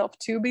yourself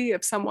to be,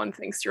 if someone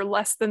thinks you're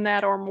less than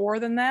that or more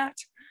than that,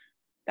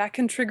 that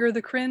can trigger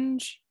the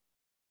cringe.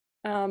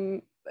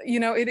 The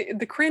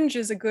cringe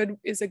is a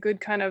good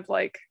kind of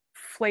like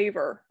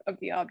flavor of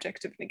the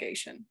object of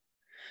negation.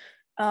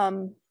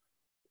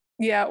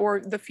 Yeah, or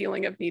the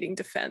feeling of needing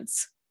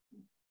defense.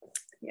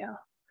 Yeah.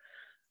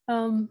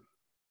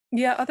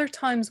 Yeah, other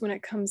times when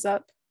it comes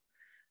up,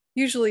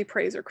 usually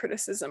praise or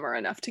criticism are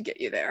enough to get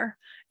you there.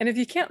 And if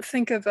you can't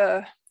think of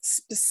a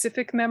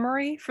specific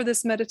memory for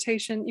this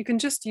meditation, you can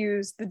just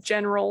use the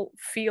general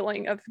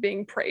feeling of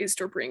being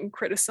praised or being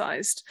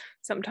criticized.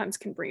 Sometimes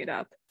can bring it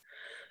up.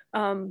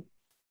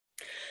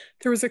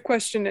 There was a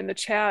question in the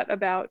chat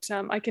about,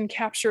 I can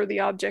capture the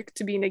object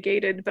to be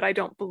negated, but I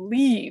don't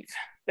believe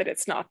that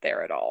it's not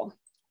there at all.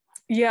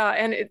 Yeah,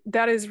 and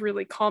that is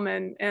really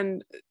common.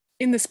 And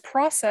in this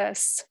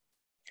process,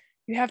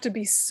 you have to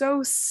be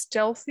so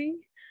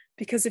stealthy,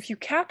 because if you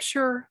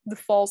capture the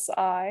false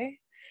I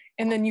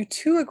and then you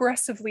too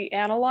aggressively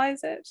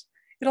analyze it,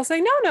 it'll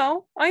say,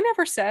 no, I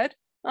never said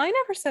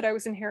I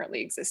was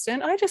inherently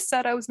existent. I just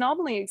said I was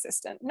nominally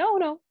existent.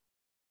 No.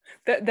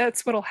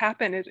 That's what'll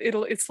happen.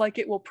 It's like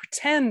it will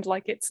pretend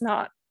like it's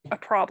not a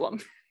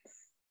problem,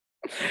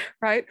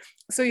 right?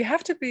 So you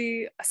have to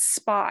be a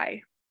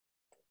spy.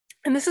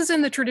 And this is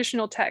in the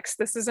traditional text.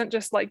 This isn't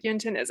just like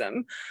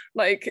Yöntenism.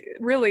 Like,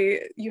 really,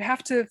 you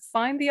have to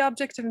find the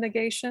object of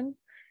negation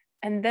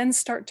and then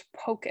start to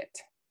poke it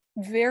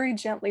very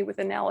gently with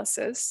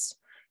analysis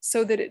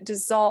so that it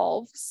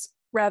dissolves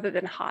rather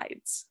than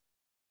hides.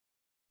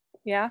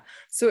 Yeah,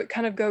 so it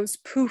kind of goes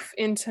poof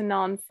into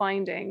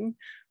non-finding,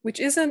 which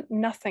isn't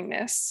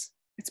nothingness.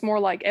 It's more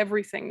like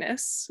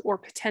everythingness or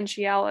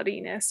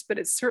potentialityness, but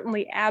it's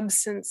certainly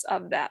absence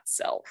of that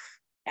self,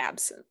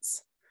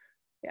 absence.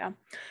 Yeah.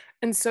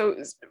 And so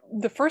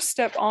the first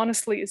step,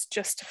 honestly, is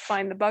just to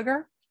find the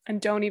bugger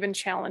and don't even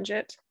challenge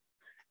it.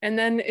 And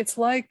then it's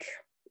like,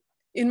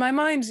 in my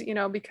mind,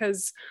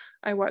 because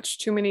I watch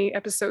too many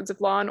episodes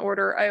of Law and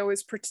Order, I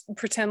always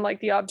pretend like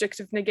the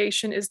object of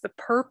negation is the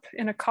perp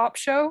in a cop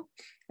show.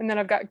 And then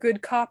I've got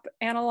good cop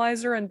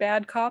analyzer and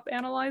bad cop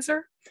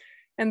analyzer.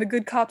 And the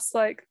good cop's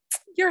like,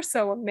 you're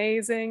so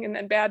amazing. And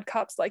then bad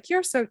cop's like,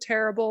 you're so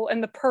terrible.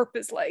 And the perp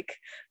is like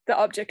the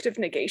object of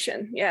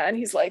negation. Yeah. And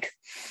he's like,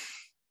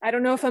 I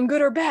don't know if I'm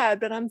good or bad,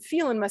 but I'm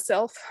feeling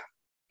myself.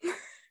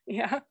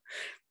 Yeah.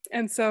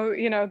 And so,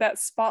 that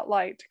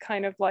spotlight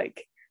kind of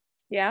like,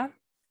 yeah.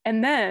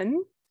 And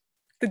then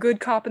the good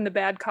cop and the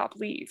bad cop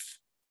leave.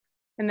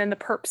 And then the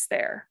perp's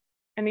there.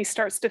 And he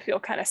starts to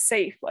feel kind of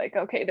safe, like,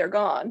 okay, they're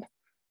gone.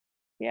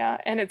 Yeah.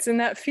 And it's in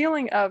that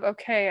feeling of,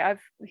 okay,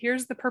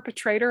 here's the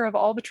perpetrator of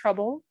all the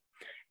trouble.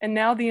 And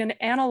now the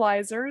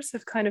analyzers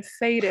have kind of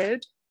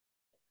faded.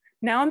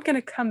 Now I'm going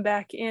to come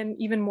back in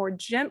even more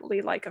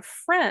gently, like a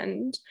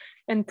friend,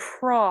 and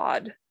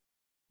prod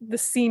the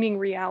seeming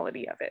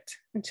reality of it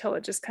until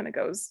it just kind of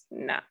goes,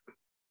 nah.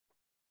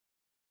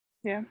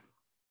 Yeah.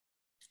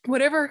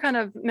 Whatever kind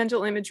of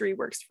mental imagery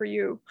works for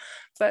you,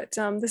 but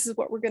this is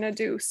what we're going to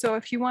do. So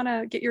if you want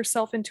to get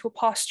yourself into a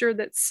posture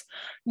that's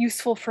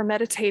useful for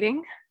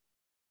meditating,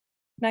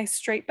 nice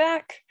straight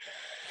back.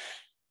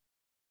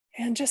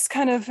 And just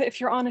kind of, if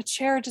you're on a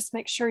chair, just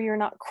make sure you're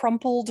not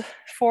crumpled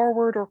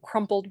forward or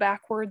crumpled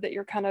backward, that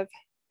you're kind of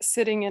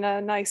sitting in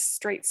a nice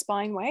straight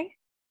spine way.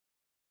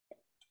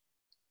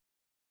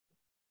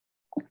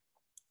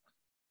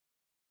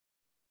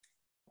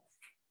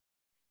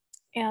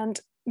 And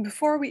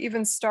before we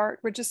even start,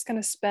 we're just going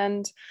to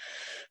spend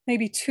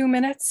maybe 2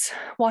 minutes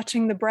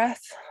watching the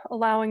breath,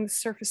 allowing the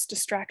surface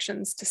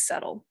distractions to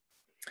settle.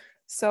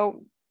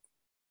 So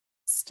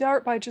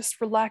start by just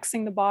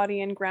relaxing the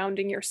body and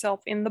grounding yourself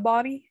in the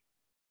body.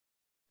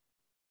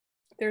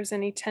 If there's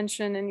any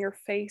tension in your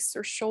face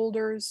or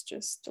shoulders,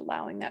 just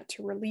allowing that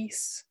to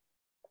release.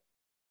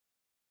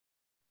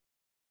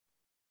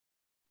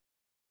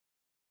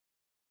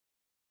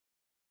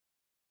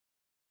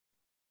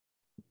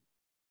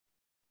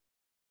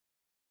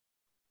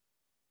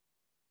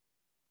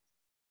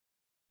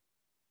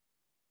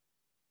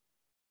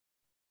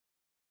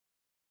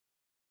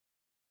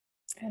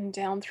 And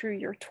down through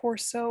your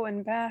torso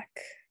and back,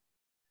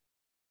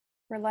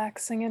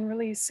 relaxing and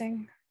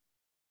releasing.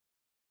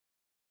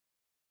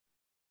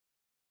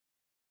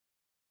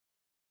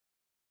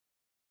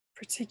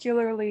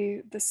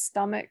 Particularly the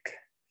stomach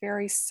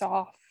very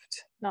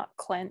soft, not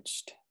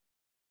clenched.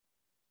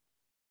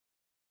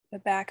 The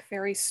back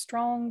very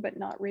strong, but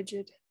not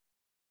rigid.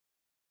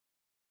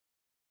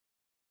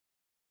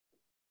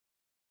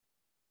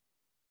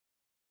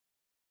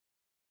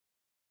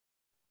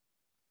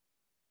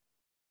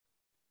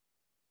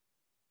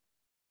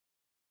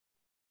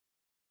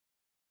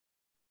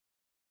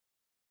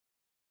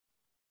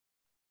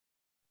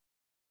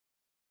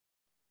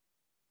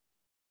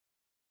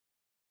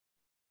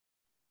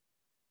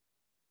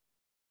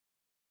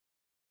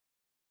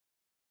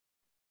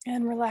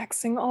 And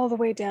relaxing all the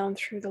way down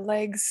through the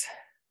legs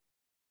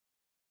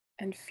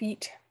and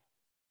feet.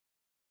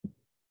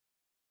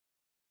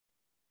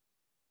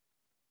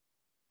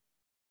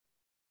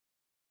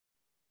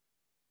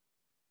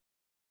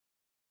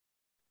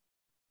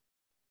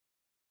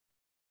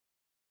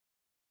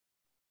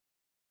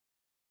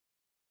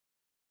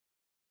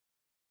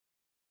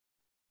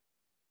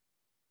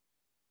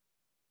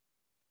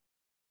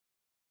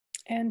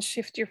 And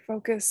shift your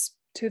focus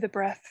to the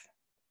breath.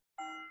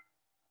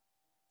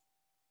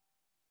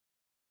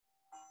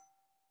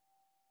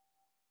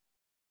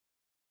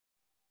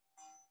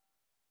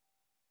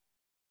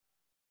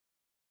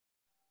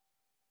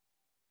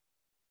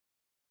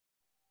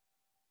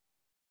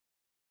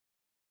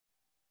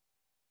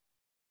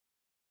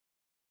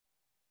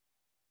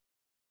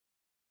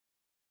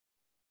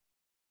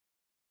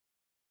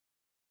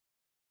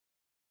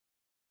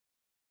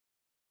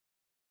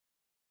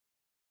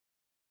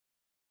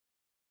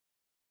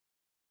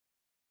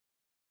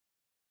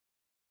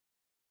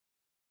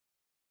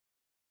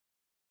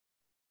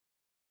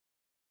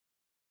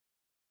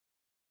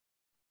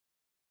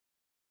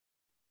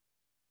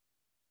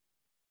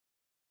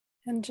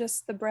 And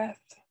just the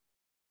breath,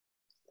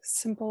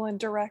 simple and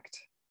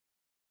direct.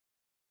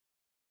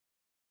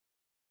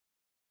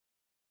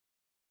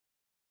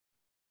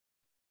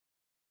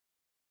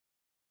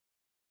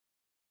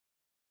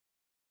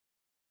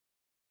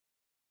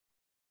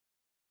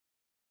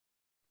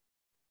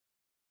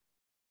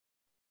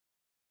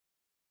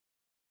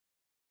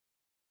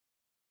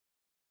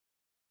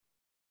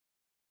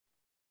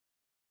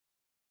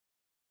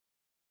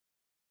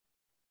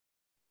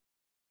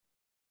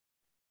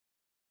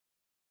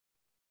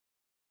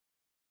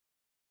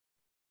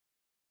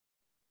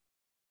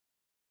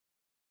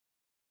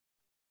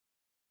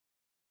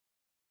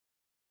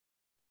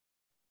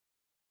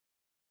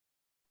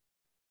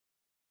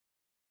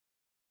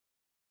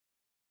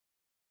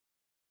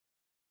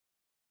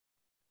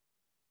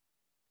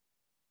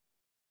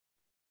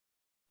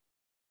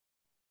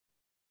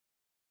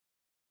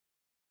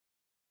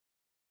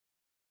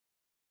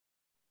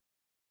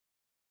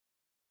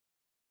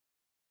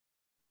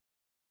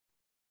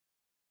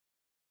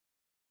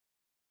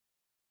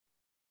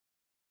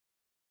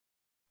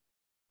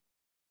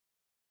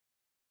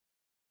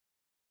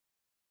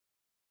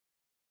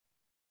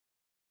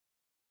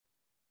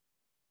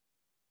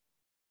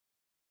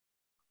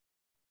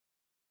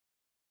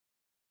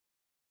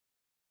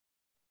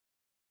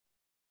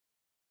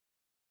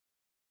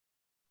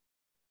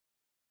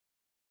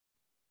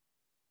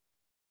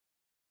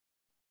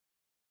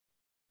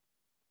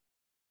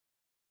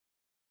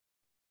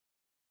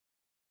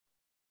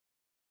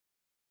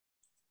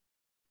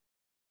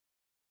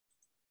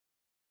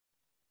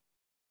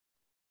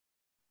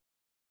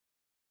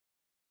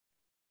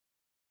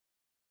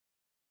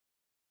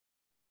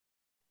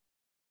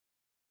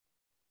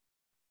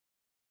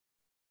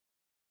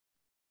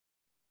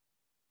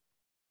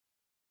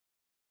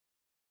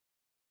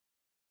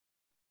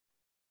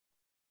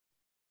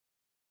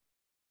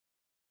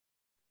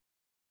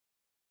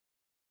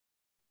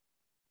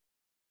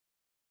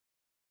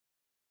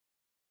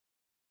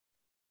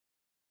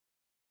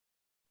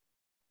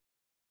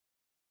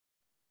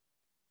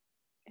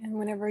 And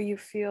whenever you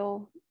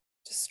feel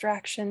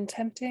distraction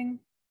tempting,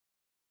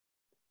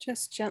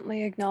 just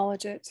gently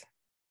acknowledge it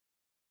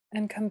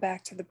and come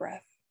back to the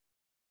breath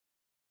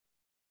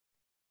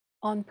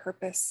on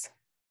purpose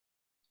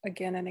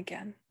again and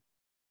again.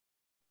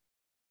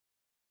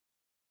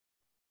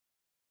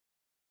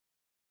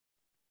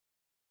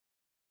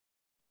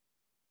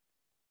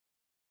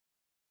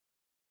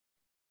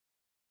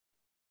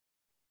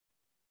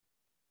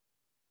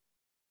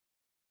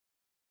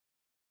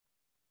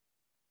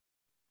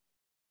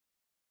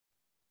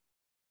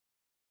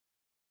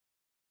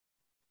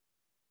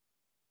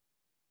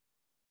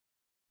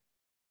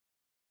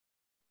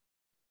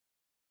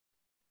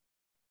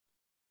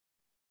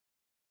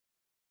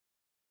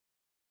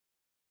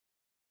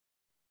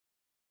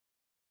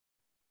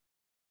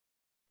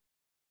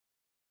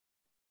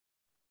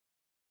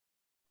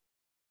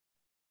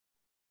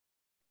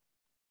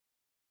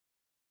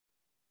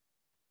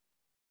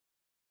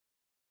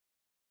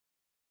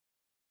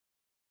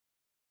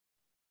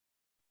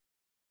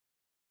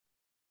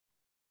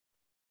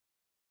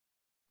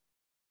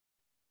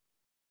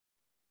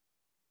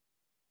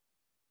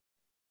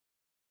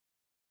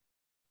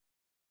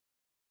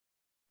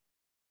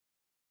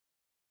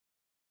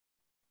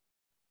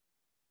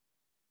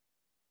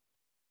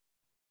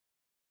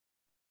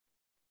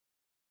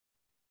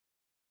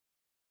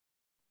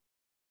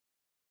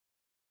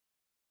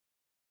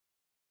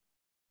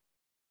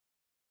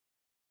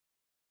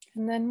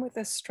 And then with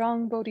a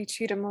strong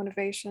bodhicitta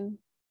motivation,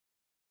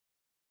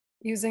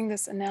 using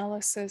this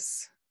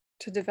analysis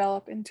to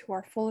develop into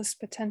our fullest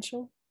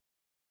potential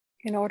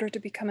in order to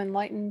become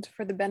enlightened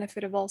for the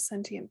benefit of all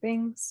sentient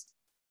beings,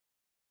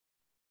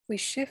 we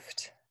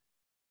shift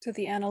to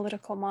the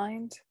analytical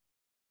mind.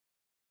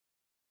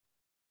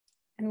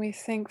 And we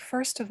think,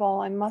 first of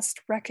all, I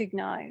must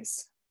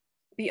recognize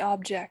the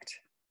object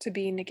to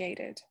be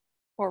negated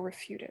or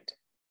refuted,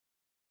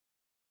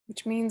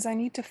 which means I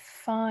need to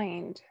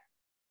find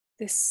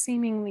this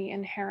seemingly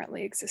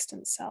inherently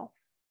existent self.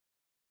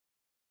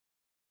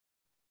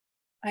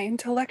 I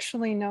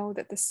intellectually know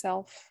that the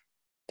self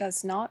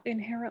does not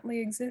inherently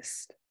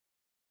exist,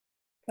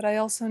 but I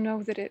also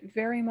know that it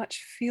very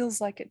much feels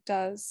like it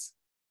does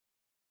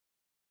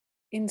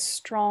in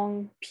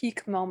strong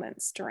peak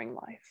moments during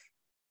life.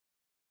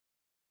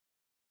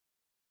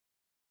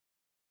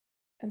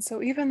 And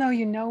so even though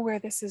you know where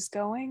this is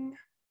going,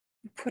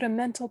 you put a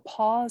mental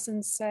pause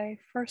and say,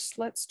 first,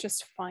 let's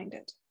just find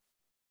it.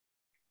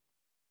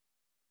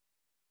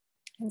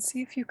 And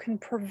see if you can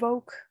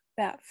provoke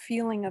that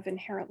feeling of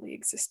inherently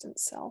existent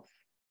self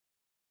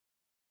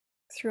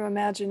through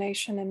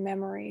imagination and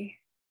memory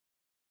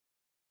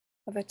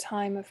of a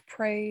time of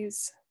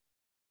praise,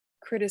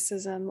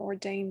 criticism, or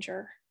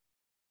danger.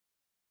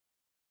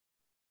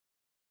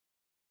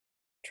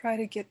 Try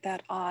to get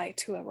that I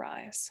to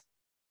arise.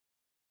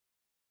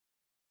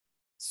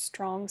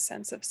 Strong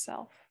sense of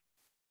self.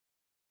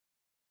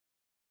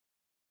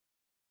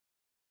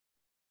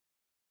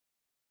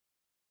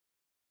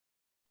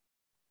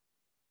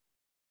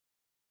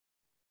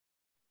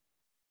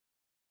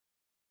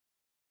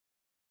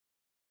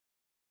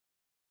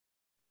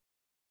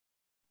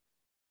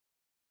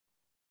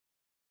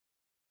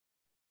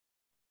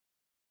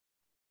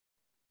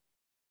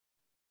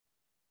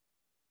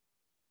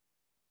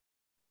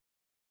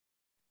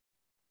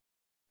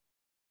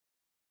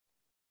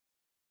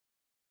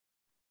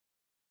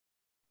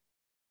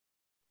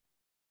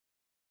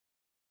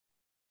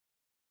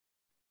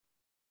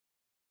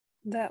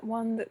 That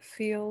one that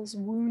feels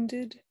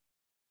wounded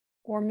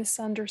or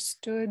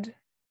misunderstood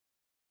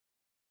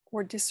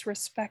or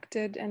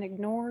disrespected and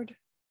ignored,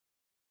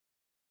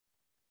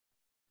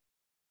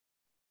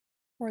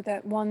 or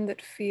that one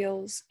that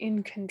feels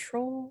in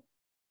control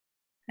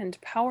and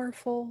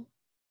powerful.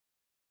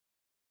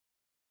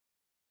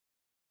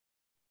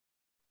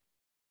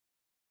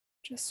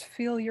 Just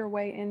feel your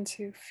way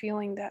into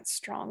feeling that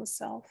strong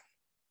self.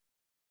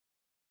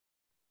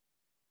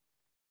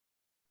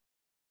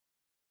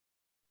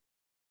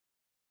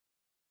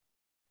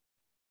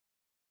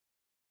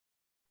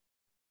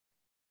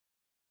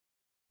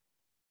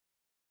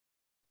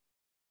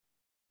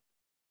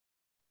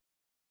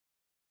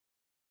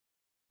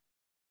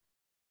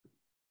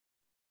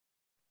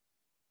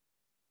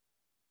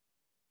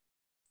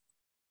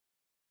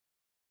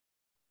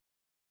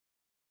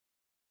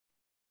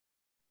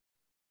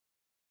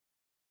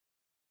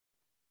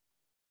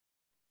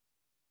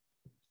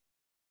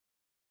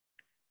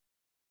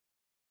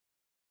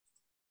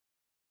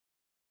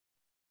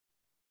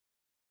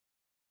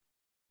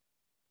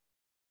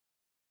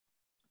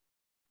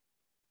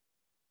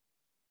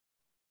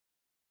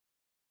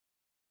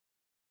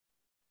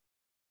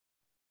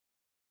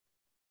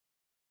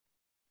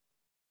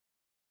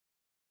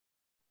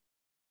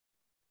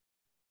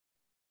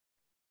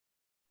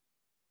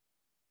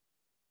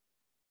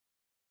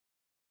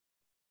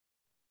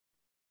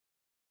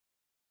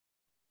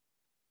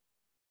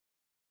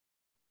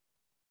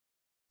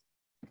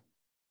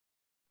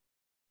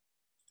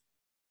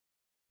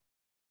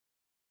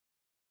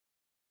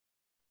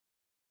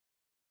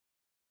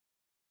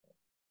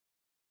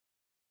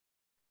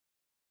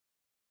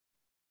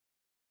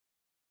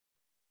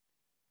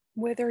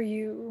 Whether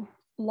you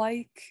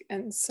like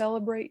and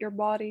celebrate your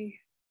body,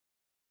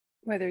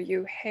 whether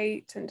you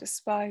hate and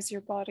despise your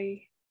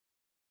body,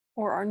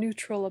 or are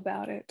neutral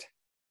about it,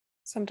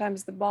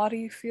 sometimes the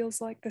body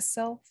feels like the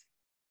self,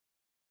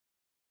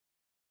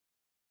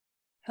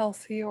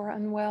 healthy or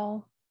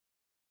unwell,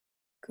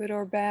 good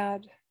or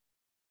bad.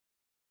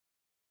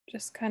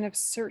 Just kind of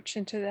search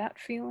into that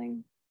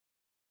feeling.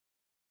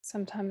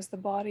 Sometimes the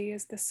body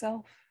is the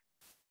self.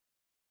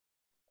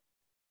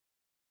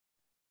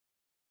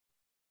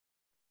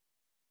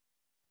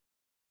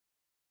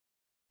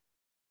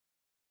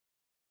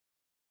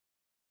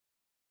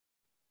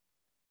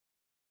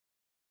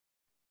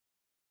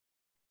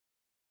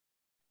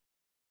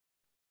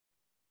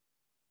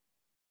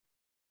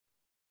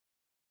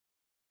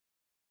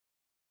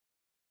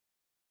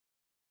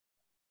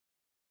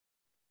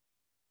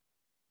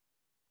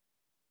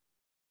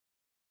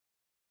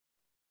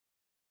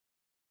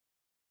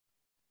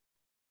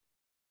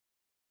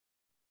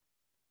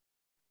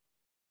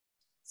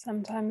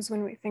 Sometimes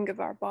when we think of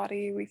our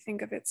body, we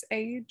think of its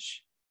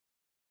age,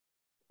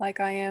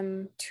 like I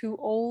am too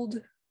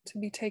old to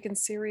be taken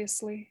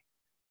seriously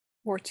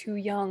or too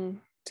young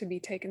to be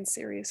taken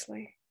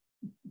seriously.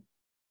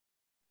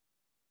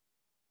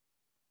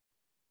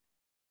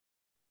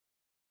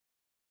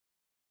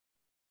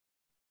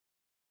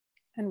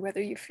 And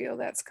whether you feel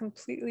that's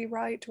completely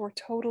right or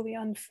totally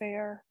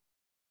unfair,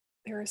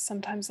 there is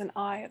sometimes an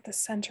I at the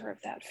center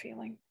of that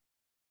feeling.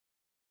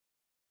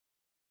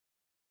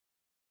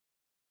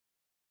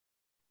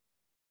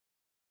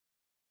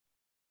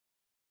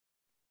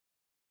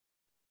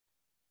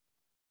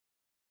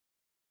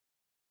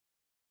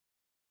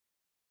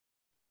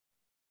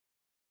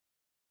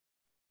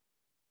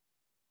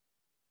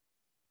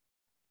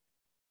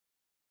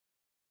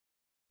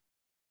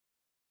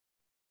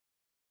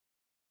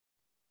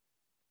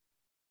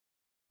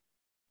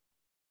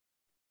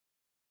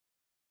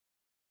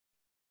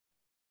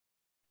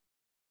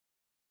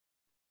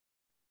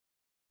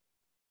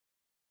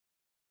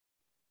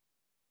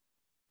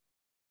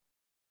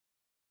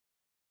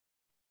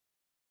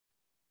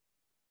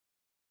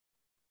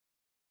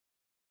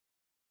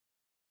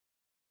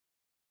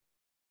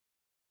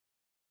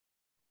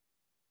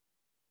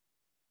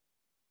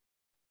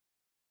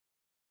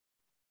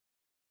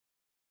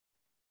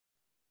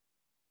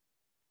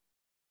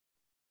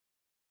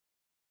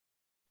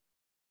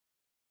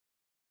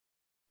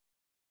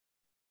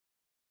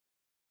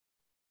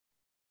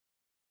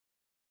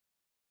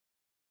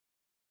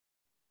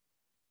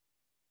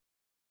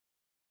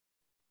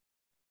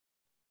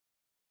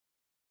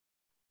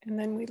 And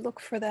then we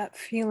look for that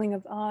feeling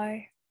of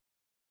I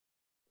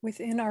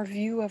within our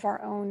view of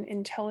our own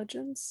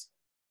intelligence.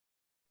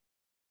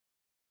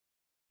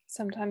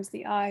 Sometimes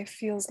the I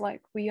feels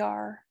like we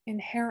are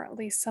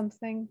inherently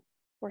something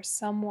or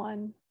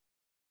someone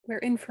where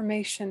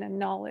information and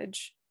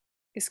knowledge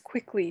is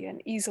quickly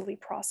and easily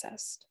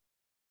processed.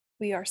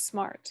 We are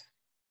smart.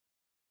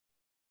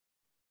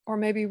 Or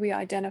maybe we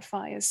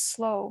identify as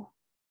slow.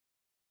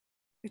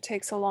 It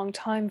takes a long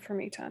time for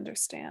me to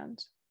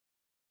understand.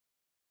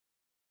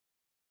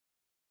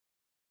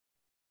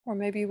 Or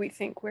maybe we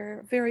think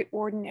we're very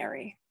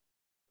ordinary,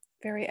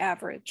 very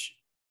average.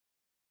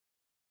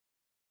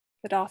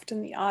 But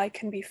often the I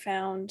can be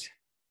found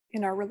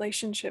in our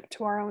relationship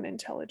to our own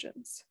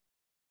intelligence.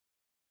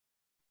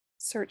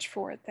 Search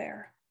for it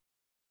there.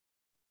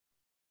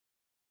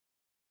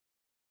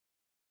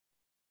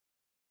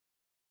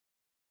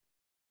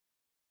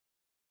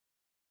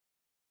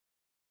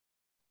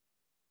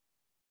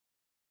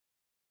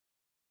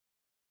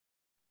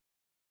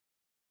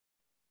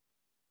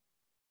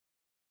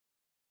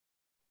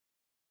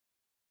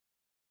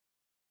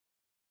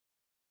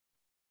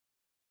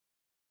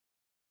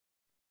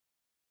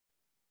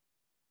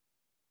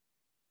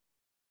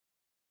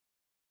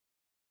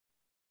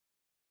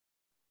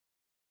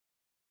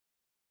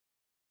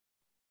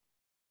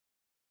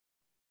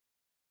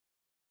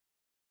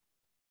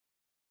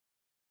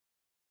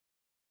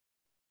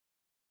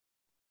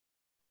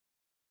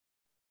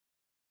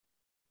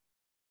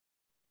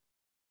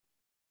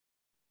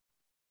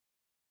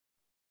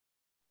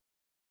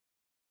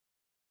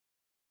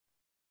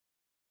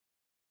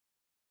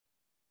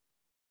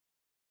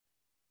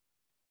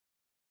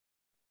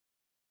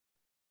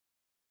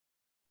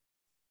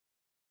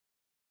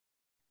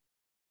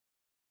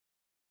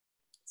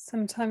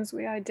 Sometimes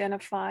we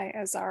identify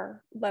as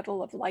our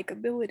level of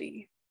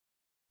likability.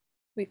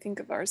 We think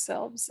of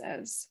ourselves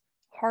as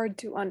hard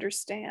to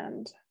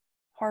understand,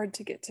 hard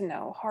to get to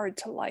know, hard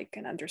to like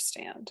and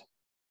understand.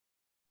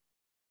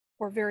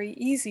 Or very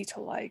easy to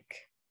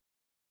like,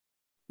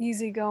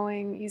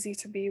 easygoing, easy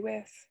to be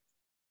with,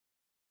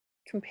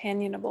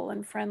 companionable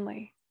and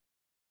friendly.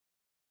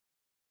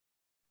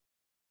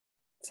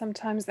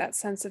 Sometimes that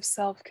sense of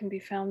self can be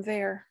found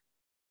there.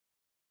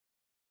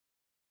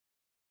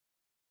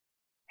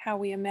 How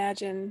we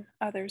imagine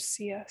others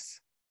see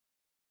us.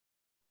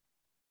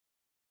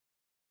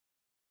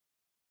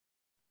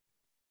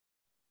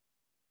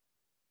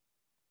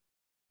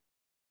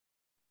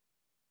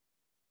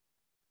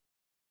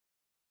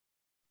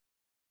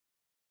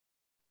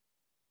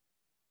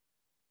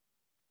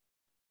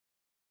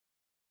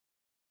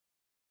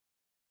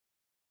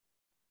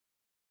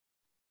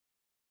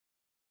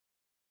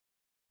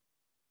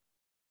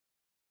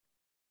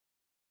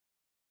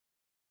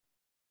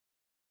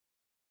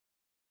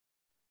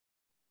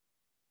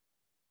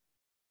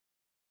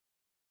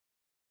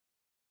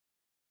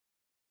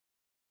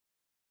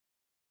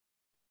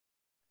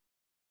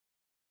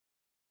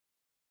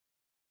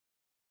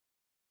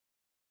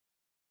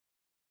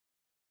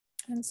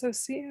 And so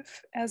see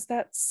if as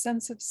that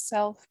sense of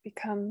self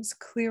becomes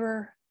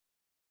clearer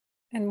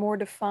and more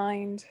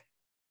defined,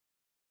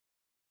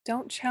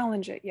 don't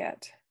challenge it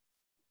yet.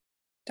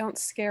 Don't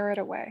scare it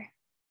away.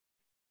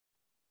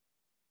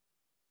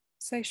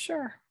 Say,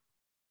 sure,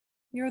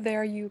 you're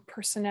there, you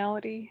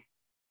personality,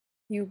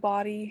 you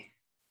body.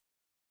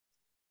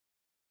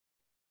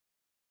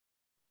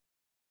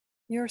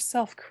 You're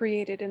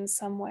self-created in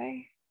some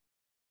way.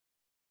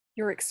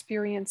 Your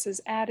experience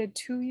is added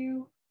to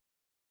you,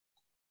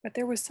 but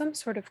there was some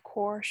sort of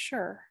core,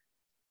 sure.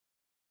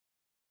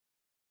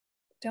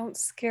 Don't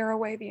scare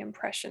away the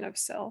impression of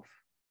self.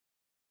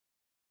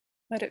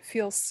 Let it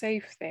feel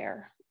safe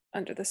there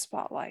under the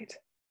spotlight.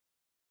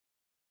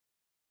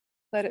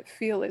 Let it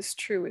feel as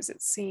true as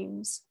it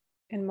seems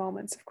in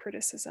moments of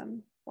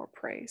criticism or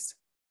praise.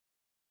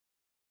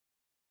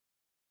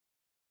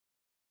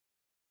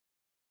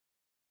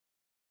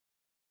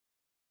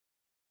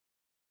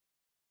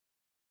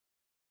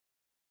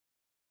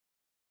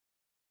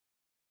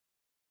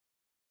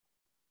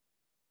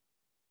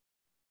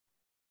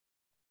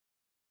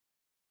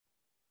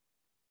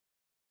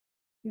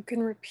 You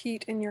can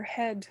repeat in your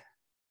head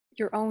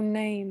your own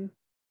name,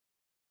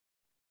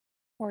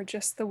 or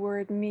just the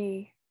word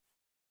me.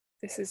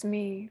 This is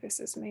me, this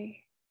is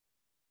me.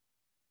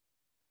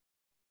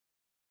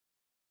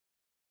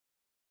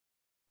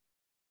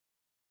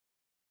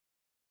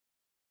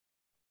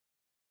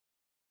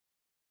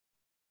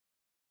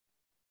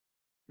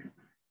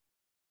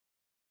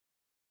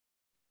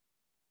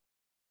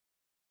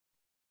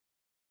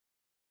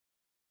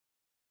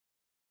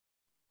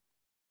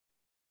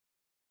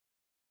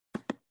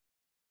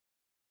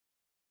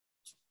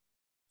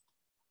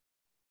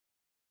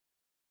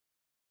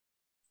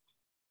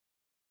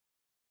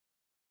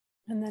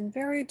 And then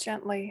very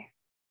gently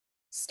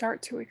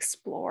start to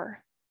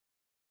explore.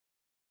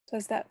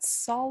 Does that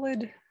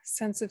solid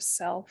sense of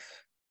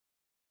self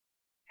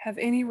have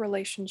any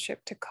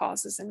relationship to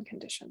causes and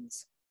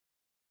conditions?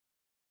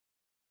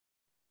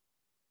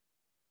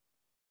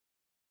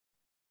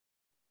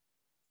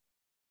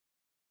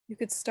 You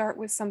could start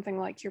with something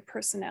like your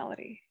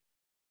personality.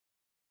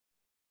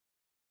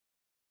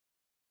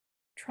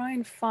 Try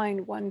and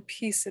find one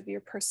piece of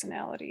your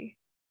personality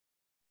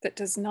that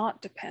does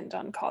not depend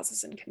on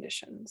causes and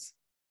conditions,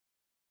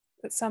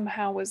 that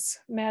somehow was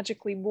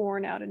magically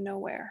born out of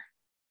nowhere,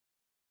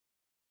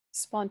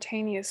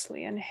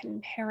 spontaneously and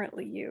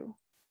inherently you.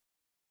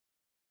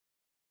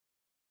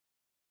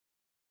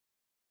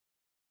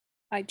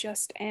 I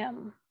just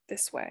am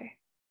this way.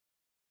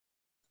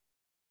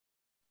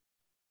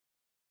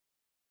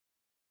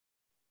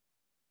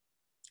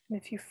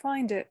 And if you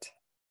find it,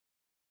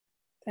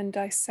 then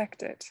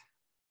dissect it.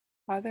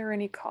 Are there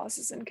any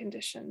causes and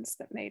conditions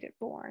that made it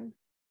born?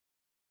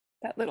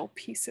 That little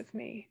piece of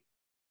me.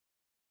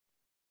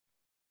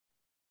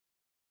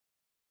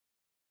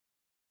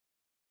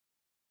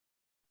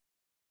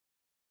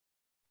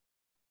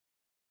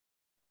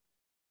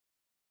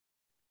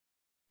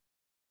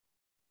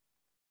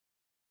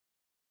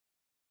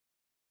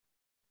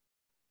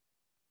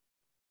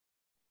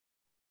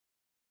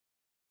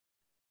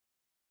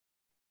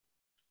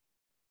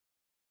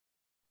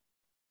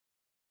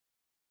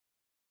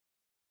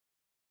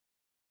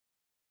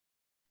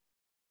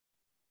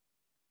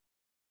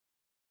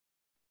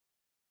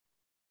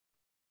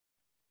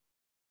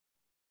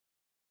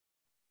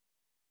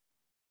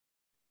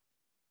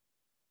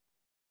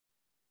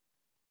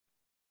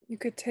 You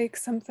could take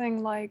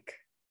something like,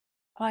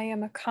 I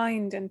am a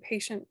kind and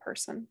patient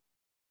person,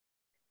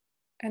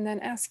 and then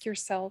ask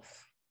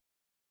yourself,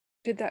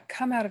 did that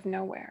come out of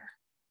nowhere?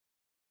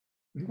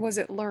 Was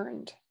it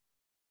learned?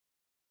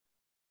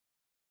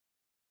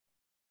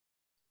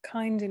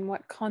 Kind in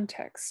what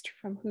context,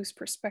 from whose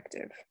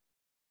perspective?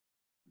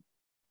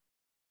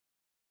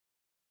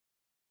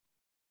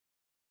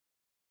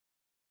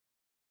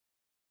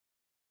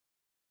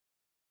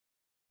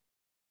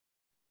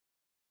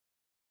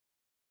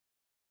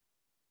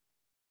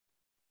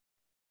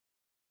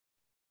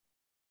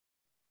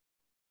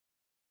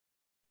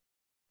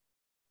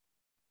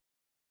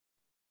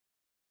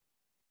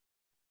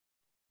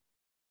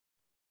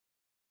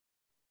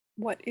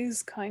 What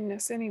is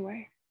kindness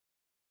anyway?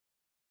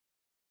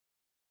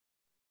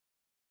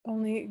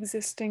 Only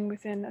existing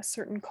within a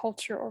certain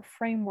culture or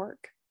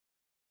framework,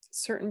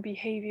 certain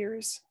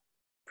behaviors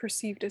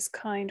perceived as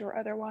kind or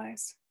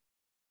otherwise.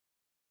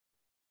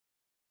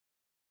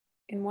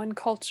 In one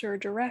culture,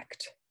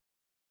 direct,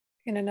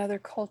 in another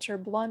culture,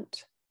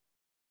 blunt,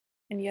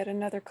 in yet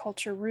another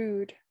culture,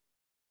 rude,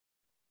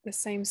 the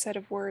same set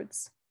of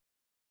words.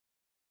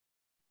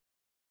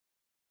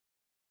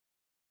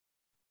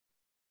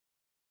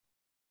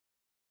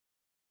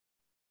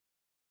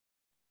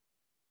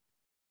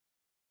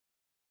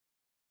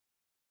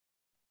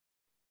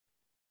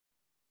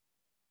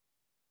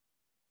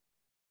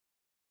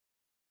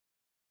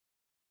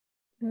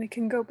 And we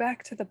can go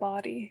back to the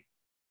body.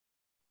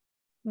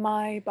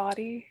 My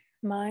body,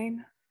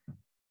 mine.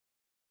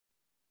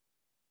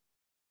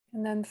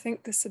 And then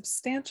think the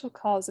substantial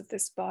cause of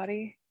this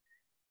body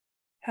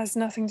has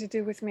nothing to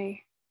do with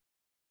me.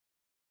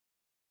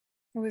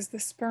 It was the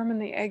sperm and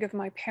the egg of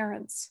my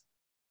parents.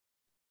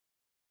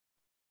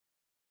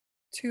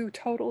 Two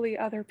totally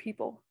other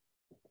people.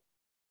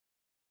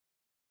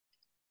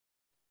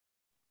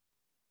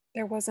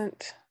 There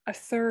wasn't a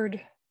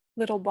third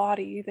little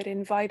body that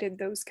invited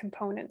those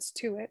components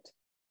to it.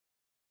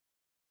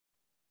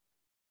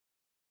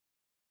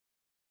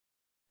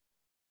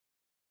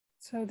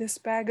 So this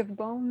bag of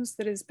bones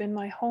that has been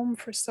my home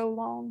for so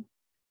long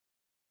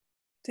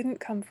didn't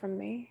come from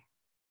me,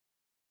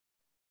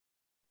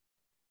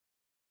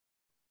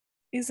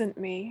 isn't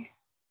me,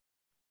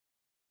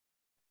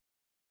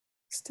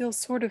 still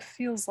sort of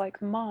feels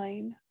like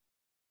mine.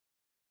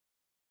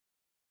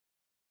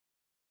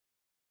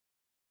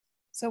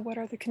 So what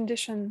are the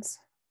conditions?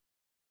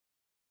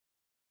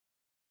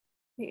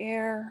 The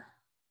air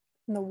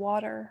and the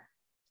water,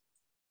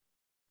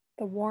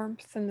 the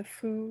warmth and the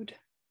food,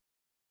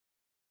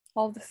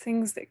 all the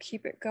things that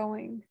keep it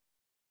going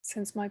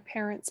since my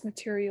parents'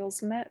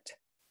 materials met.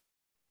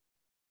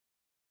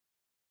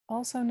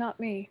 Also not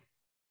me.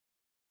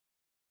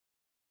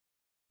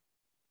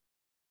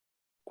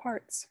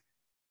 Parts.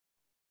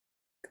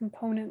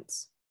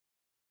 components.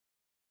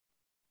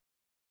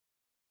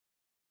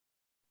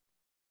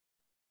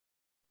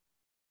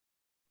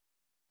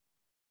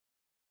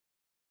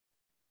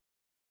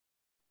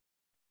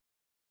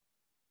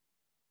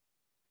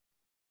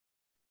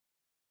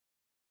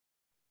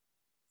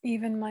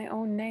 Even my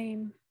own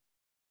name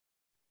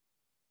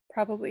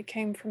probably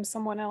came from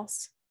someone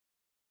else.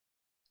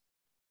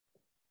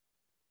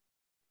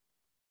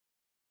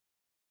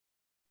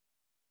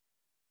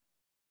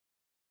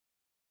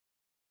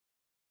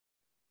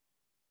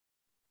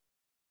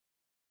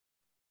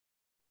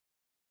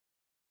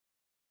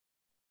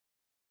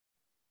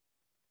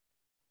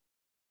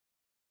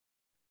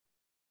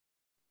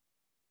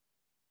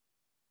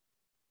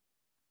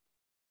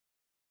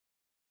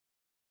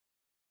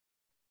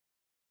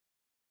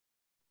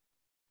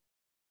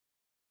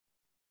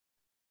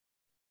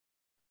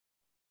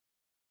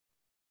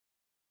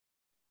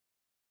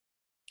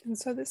 And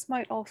so this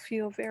might all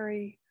feel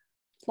very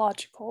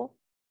logical,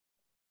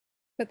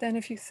 but then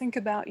if you think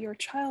about your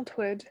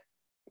childhood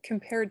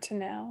compared to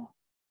now,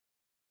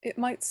 it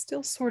might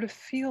still sort of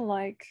feel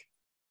like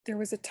there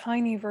was a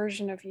tiny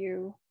version of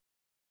you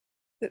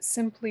that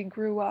simply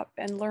grew up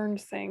and learned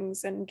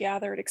things and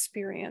gathered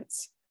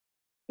experience,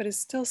 but is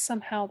still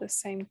somehow the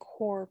same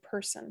core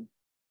person.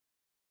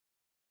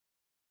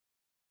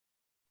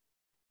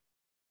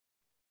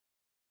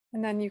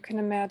 And then you can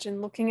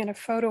imagine looking at a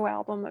photo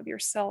album of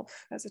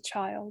yourself as a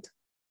child.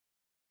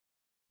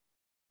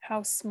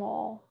 How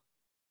small,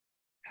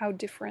 how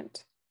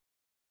different.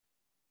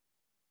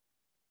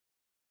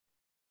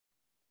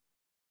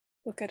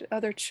 Look at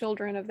other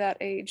children of that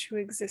age who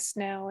exist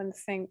now and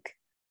think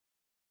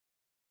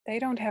they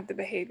don't have the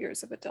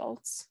behaviors of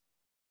adults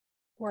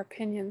or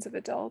opinions of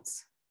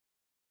adults.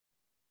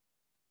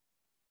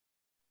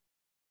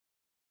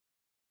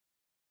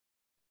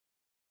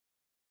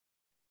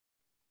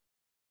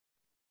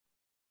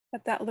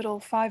 But that little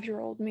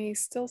 5-year-old me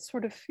still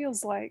sort of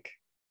feels like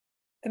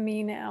the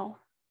me now,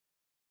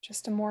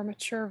 just a more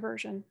mature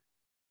version.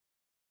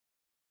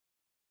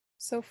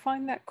 So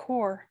find that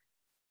core.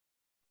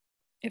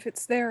 If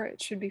it's there,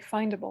 it should be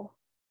findable.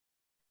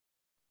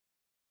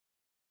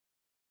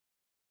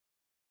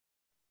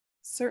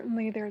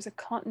 Certainly there's a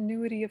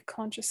continuity of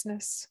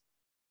consciousness,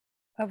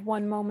 of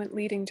one moment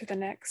leading to the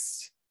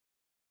next,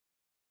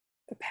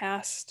 the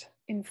past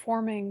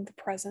informing the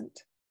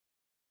present.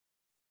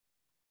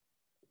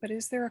 But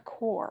is there a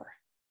core?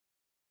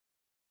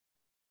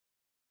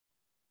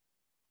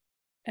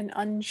 An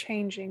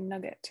unchanging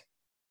nugget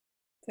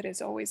that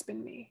has always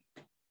been me?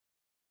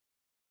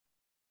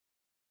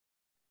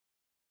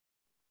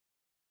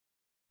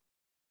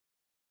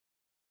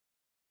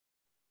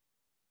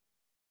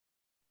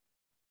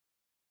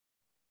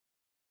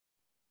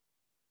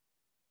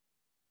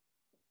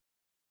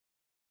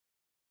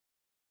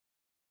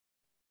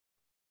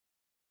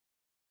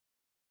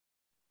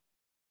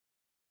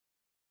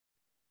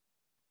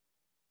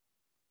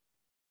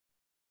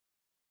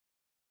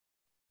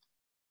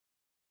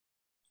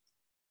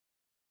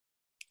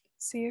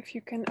 See if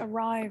you can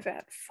arrive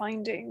at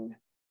finding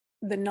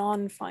the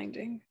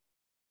non-finding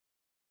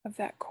of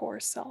that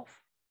core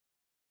self.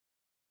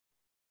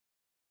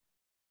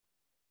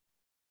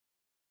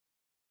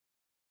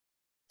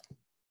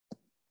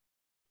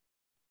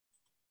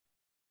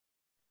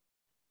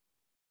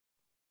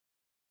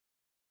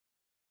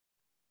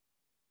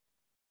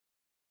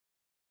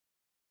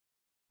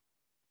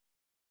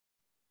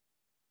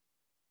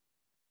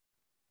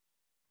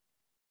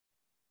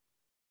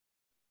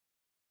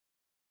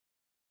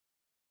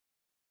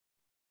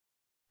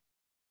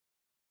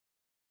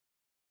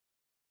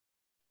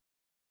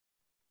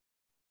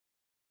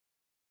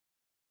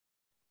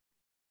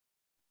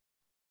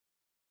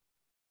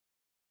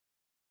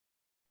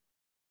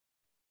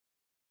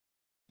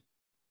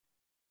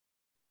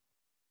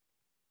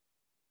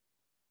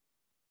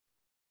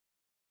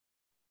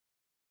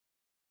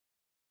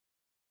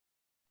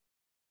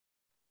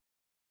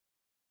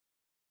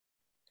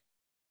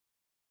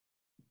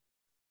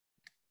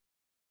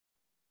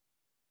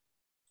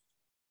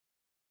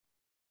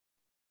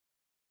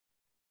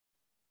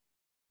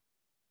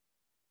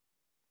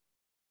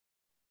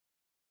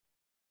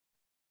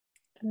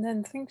 And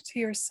then think to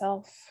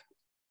yourself,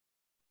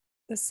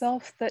 the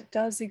self that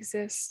does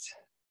exist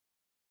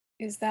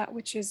is that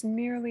which is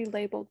merely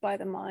labeled by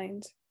the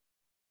mind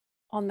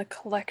on the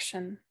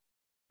collection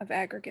of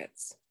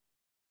aggregates.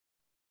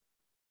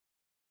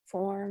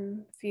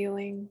 Form,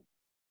 feeling,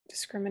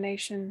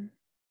 discrimination,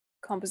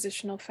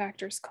 compositional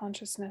factors,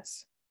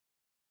 consciousness.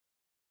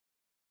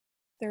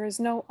 There is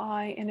no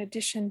I in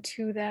addition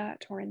to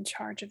that or in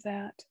charge of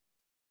that.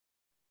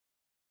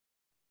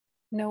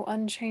 No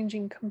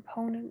unchanging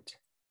component,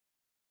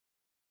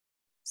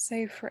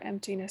 save for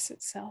emptiness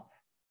itself.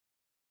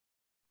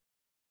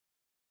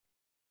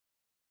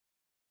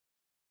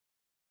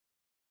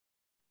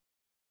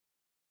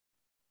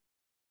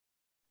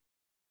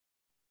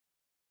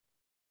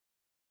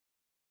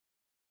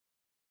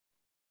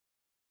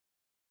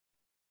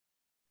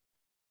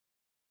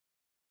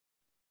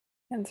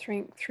 And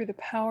through the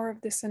power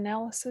of this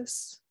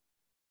analysis,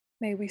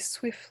 May we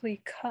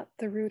swiftly cut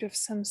the root of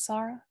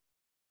samsara,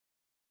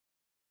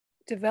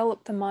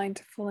 develop the mind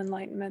to full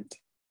enlightenment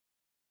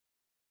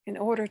in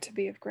order to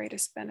be of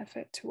greatest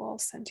benefit to all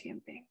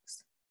sentient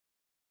beings.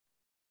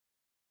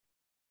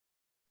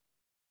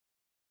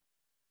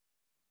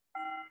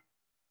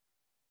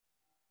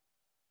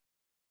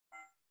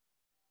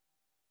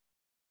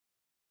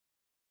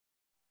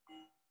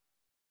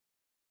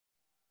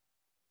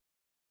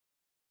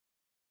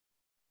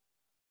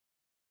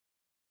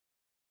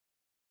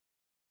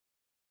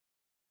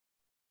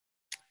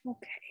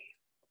 Okay,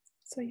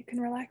 so you can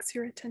relax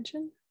your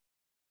attention.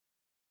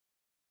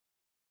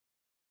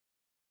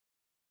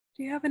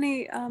 Do you have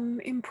any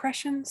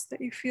impressions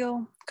that you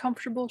feel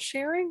comfortable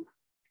sharing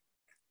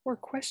or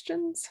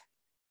questions?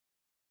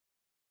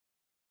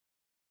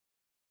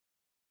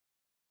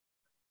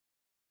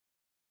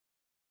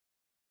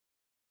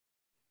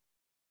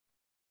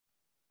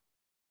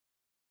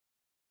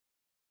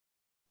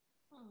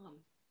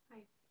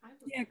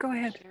 Yeah, go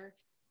ahead. Share.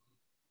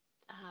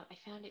 I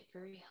found it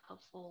very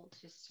helpful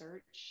to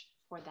search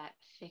for that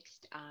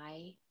fixed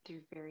I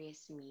through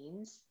various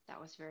means. That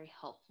was very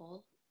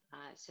helpful.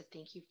 So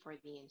thank you for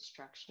the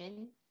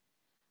instruction.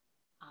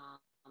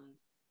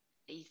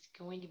 It's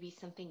going to be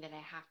something that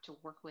I have to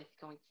work with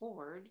going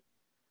forward,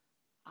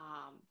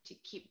 to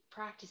keep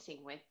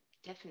practicing with,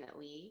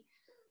 definitely.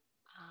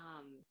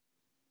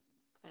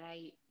 But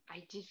I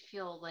did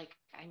feel like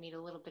I made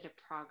a little bit of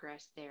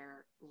progress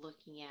there,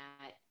 looking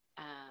at,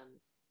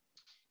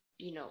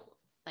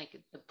 like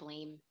the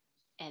blame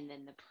and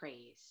then the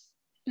praise.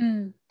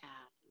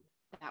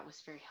 That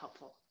was very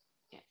helpful.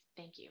 Yes,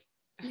 thank you.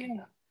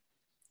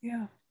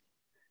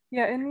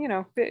 Yeah, and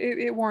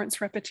it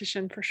warrants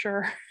repetition for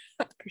sure.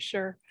 For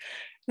sure.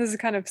 This is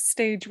kind of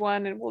stage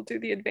one, and we'll do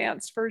the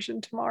advanced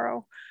version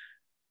tomorrow.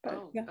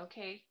 But, yeah.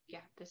 Okay. Yeah,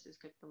 this is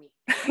good for me.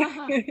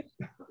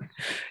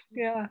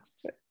 Yeah,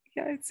 but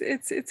yeah,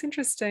 it's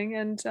interesting,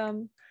 and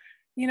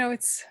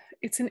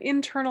it's an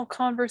internal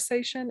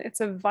conversation. It's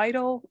a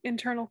vital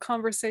internal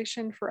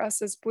conversation for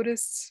us as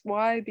Buddhists.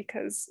 Why?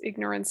 Because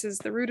ignorance is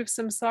the root of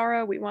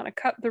samsara. We want to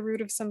cut the root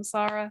of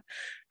samsara.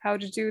 How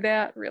to do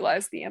that?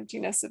 Realize the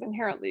emptiness of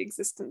inherently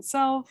existent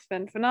self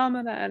and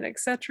phenomena and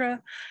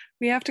etc.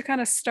 We have to kind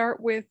of start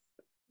with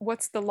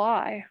what's the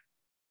lie?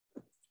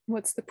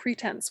 What's the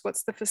pretense?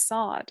 What's the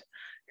facade?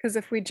 Because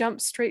if we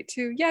jump straight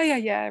to,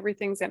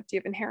 everything's empty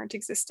of inherent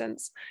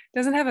existence, it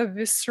doesn't have a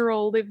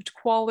visceral lived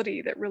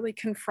quality that really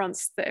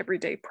confronts the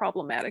everyday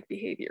problematic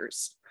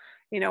behaviors,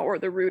 or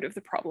the root of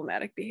the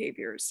problematic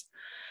behaviors.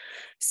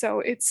 So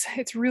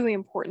it's really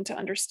important to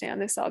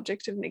understand this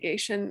object of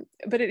negation,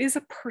 but it is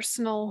a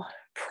personal,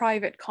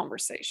 private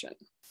conversation.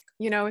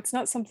 It's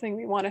not something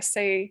we want to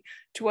say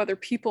to other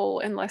people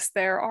unless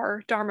there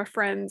are Dharma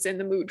friends in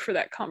the mood for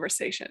that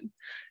conversation.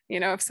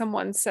 If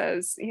someone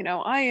says,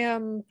 I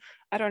am,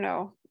 I don't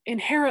know,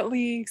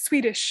 inherently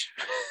Swedish,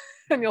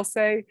 and you'll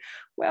say,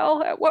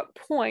 well, at what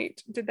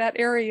point did that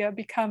area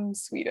become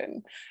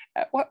Sweden?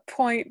 At what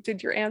point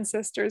did your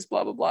ancestors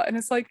blah, blah, blah? And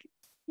it's like,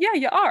 yeah,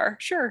 you are,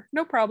 sure,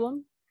 no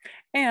problem.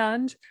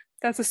 And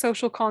that's a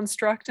social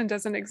construct and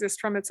doesn't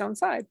exist from its own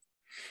side.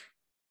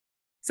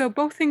 So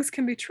both things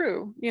can be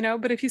true,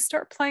 but if you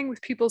start playing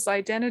with people's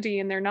identity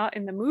and they're not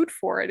in the mood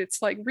for it,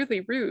 it's like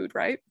really rude,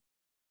 right?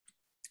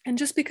 And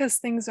just because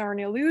things are an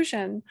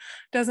illusion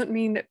doesn't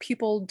mean that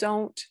people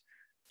don't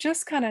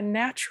just kind of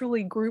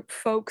naturally group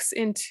folks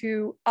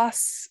into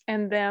us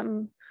and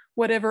them,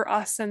 whatever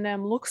us and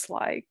them looks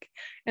like.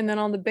 And then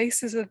on the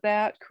basis of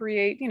that,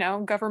 create,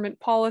 government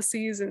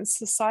policies and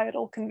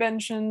societal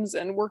conventions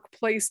and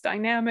workplace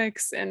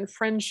dynamics and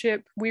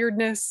friendship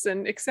weirdness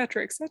and et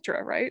cetera,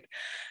 right?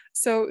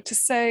 So to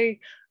say,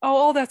 oh,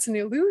 all that's an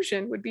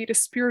illusion would be to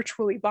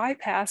spiritually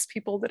bypass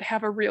people that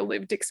have a real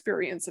lived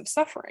experience of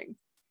suffering,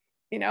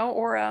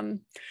 or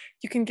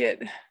you can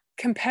get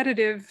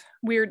competitive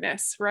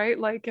weirdness, right?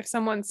 Like if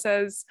someone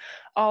says,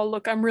 oh,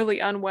 look, I'm really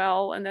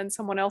unwell. And then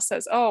someone else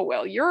says, oh,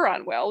 well, you're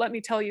unwell. Let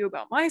me tell you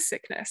about my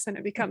sickness. And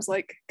it becomes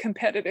like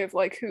competitive,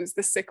 like who's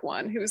the sick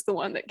one? Who's the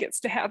one that gets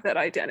to have that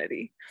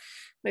identity?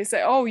 They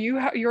say, oh,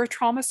 you're a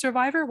trauma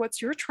survivor.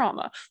 What's your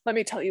trauma? Let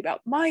me tell you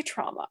about my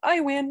trauma.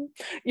 I win,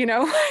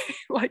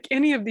 like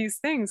any of these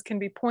things can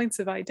be points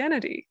of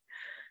identity.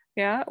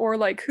 Yeah. Or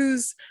like,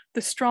 who's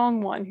the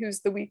strong one?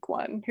 Who's the weak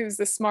one? Who's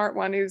the smart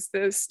one? Who's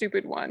the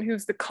stupid one?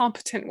 Who's the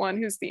competent one?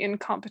 Who's the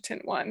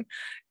incompetent one?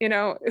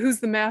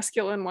 Who's the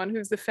masculine one?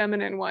 Who's the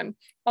feminine one?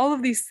 All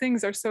of these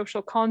things are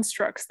social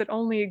constructs that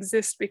only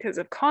exist because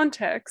of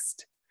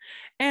context.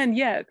 And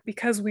yet,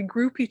 because we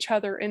group each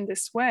other in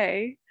this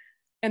way,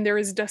 and there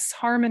is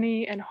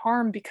disharmony and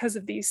harm because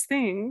of these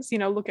things,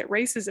 look at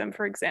racism,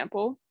 for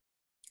example,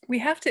 we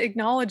have to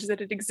acknowledge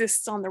that it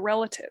exists on the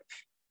relative.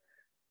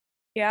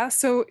 Yeah,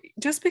 so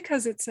just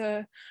because it's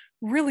a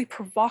really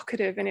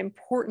provocative and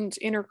important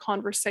inner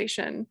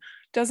conversation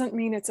doesn't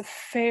mean it's a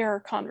fair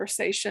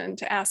conversation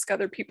to ask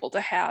other people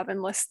to have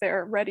unless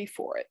they're ready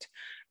for it.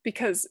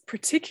 Because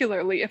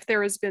particularly if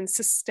there has been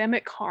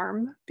systemic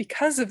harm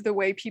because of the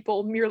way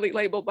people merely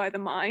label by the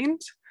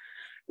mind,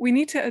 we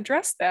need to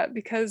address that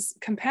because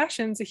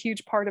compassion is a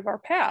huge part of our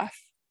path,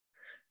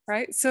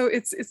 right? So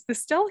it's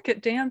this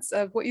delicate dance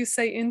of what you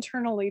say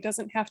internally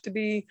doesn't have to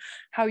be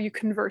how you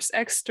converse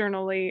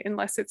externally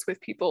unless it's with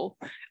people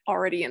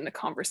already in the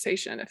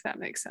conversation, if that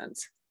makes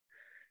sense,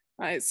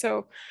 right?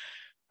 So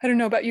I don't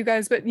know about you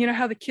guys, but you know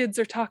how the kids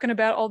are talking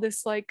about all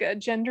this like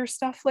gender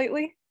stuff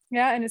lately?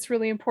 Yeah, and it's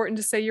really important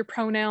to say your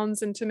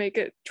pronouns and to make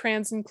it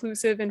trans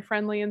inclusive and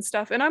friendly and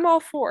stuff. And I'm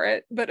all for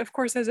it. But of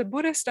course, as a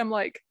Buddhist, I'm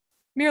like,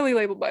 merely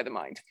labeled by the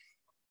mind.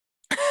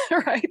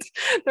 Right?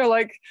 They're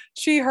like,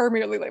 she, her,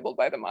 merely labeled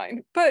by the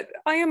mind. But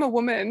I am a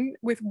woman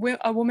with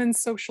a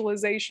woman's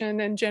socialization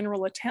and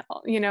general,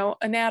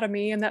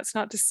 anatomy. And that's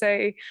not to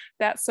say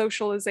that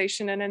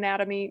socialization and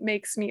anatomy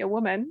makes me a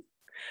woman.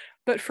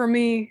 But for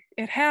me,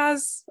 it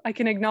has. I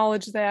can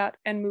acknowledge that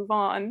and move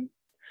on.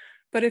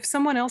 But if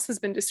someone else has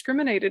been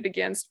discriminated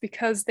against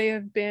because they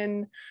have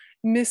been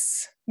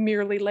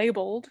merely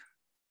labeled,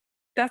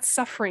 that's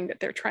suffering that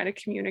they're trying to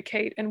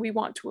communicate, and we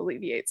want to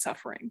alleviate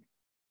suffering.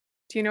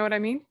 Do you know what I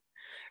mean?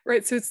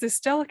 Right, so it's this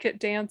delicate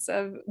dance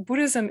of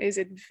Buddhism is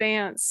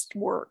advanced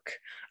work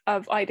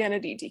of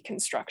identity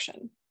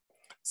deconstruction.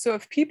 So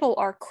if people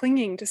are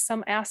clinging to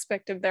some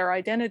aspect of their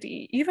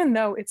identity, even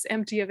though it's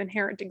empty of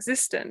inherent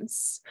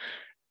existence,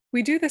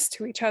 we do this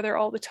to each other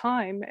all the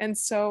time. And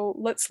so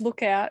let's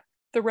look at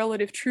the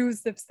relative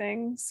truths of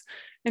things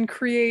and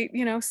create,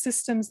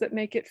 systems that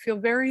make it feel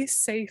very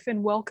safe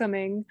and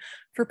welcoming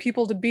for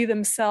people to be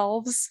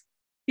themselves,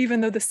 even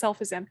though the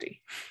self is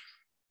empty.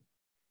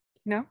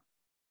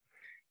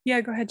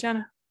 Yeah, go ahead,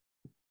 Jenna.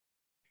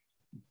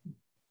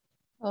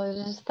 Well,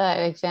 just that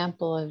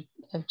example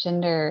of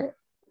gender,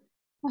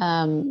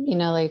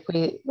 like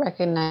we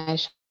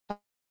recognize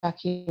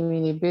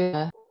Shakyamuni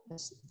Buddha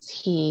as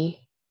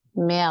he,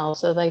 male,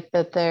 so like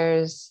that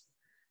there's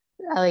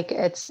like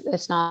it's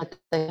not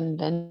the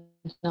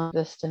conventional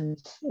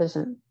existence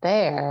isn't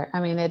there. I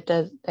mean, it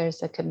does,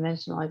 there's a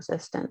conventional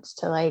existence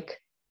to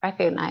like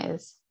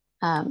recognize,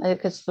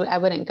 because I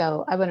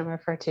wouldn't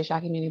refer to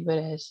Shakyamuni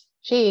Buddha as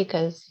she,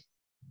 because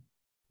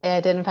they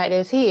identified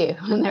as he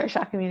when they were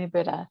Shakyamuni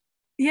Buddha.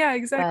 Yeah,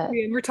 exactly.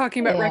 But, and we're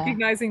talking about yeah.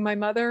 recognizing my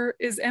mother.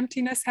 Is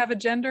emptiness have a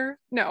gender?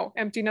 No,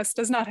 emptiness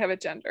does not have a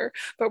gender,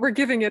 but we're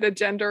giving it a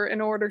gender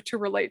in order to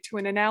relate to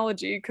an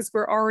analogy because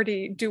we're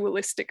already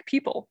dualistic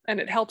people, and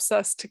it helps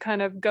us to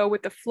kind of go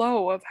with the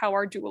flow of how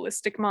our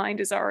dualistic mind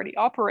is already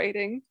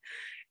operating.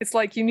 It's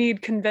like you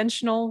need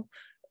conventional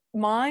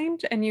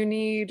mind and you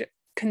need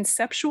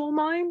conceptual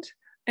mind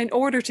in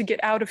order to get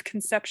out of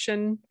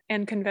conception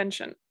and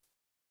convention.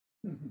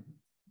 Mm-hmm.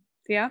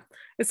 Yeah,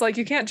 it's like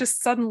you can't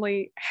just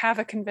suddenly have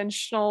a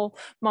conventional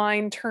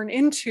mind turn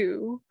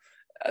into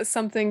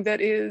something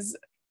that is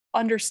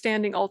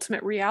understanding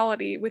ultimate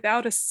reality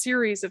without a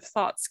series of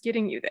thoughts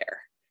getting you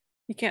there.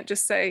 You can't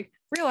just say,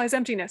 realize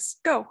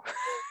emptiness, go.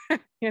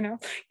 You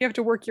have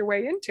to work your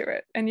way into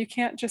it. And you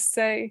can't just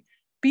say,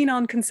 be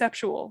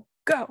non-conceptual,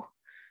 go.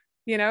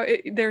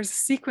 There's a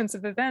sequence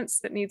of events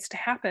that needs to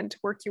happen to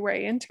work your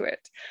way into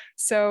it.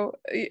 So,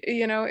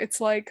 it's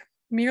like,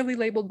 merely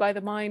labeled by the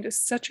mind is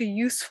such a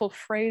useful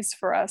phrase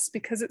for us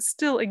because it's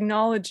still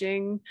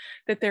acknowledging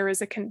that there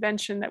is a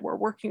convention that we're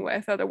working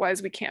with.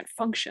 Otherwise, we can't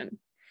function,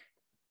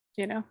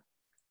 Yeah.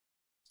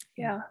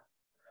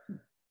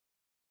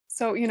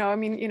 So,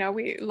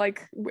 we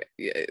like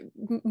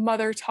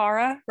Mother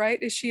Tara, right?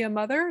 Is she a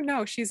mother?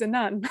 No, she's a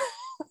nun.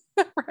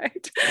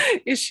 Right?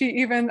 Is she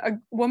even a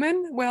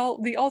woman? Well,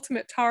 the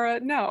ultimate Tara,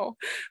 no.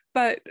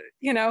 But,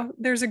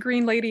 there's a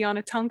green lady on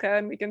a tanka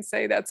and we can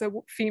say that's a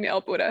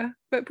female Buddha.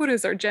 But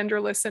Buddhas are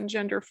genderless and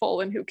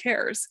genderful, and who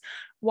cares?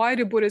 Why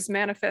do Buddhas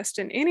manifest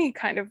in any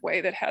kind of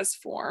way that has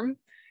form?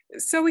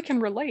 So we can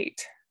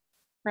relate,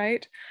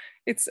 right?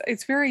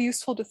 It's very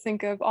useful to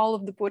think of all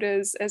of the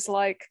Buddhas as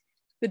like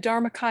the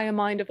Dharmakaya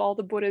mind of all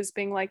the Buddhas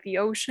being like the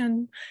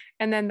ocean,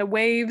 and then the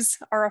waves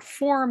are a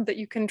form that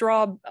you can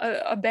draw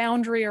a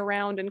boundary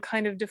around and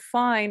kind of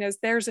define as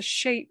there's a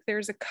shape,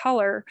 there's a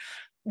color.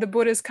 The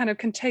Buddhas kind of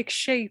can take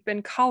shape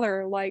and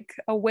color like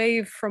a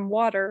wave from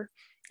water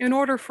in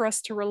order for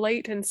us to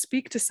relate and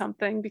speak to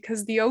something,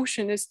 because the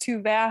ocean is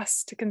too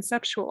vast to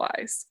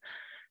conceptualize.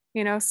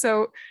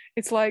 So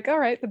it's like, all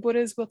right, the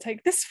Buddhas will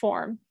take this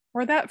form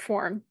or that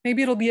form.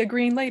 Maybe it'll be a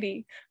green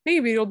lady.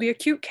 Maybe it'll be a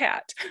cute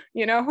cat,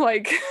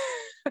 like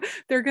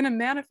they're going to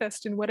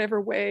manifest in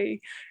whatever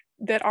way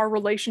that our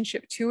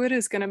relationship to it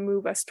is going to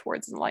move us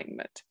towards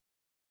enlightenment.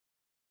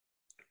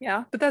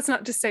 Yeah, but that's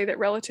not to say that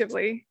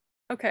relatively,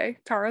 okay,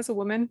 Tara's a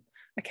woman,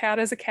 a cat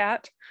is a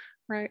cat,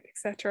 right,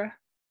 etc.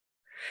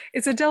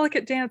 It's a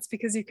delicate dance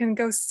because you can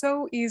go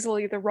so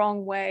easily the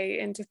wrong way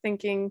into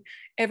thinking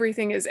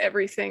everything is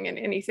everything and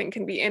anything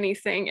can be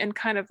anything, and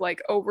kind of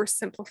like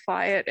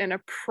oversimplify it and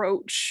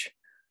approach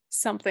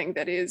something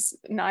that is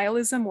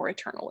nihilism or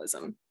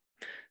eternalism.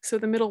 So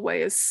the middle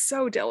way is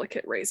so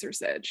delicate,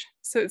 razor's edge.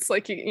 So it's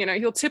like,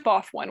 you'll tip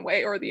off one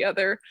way or the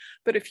other,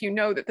 but if you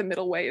know that the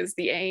middle way is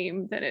the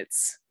aim, then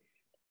it's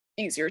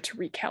easier to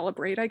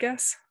recalibrate, I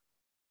guess.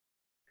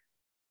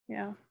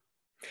 Yeah.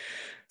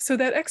 So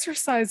that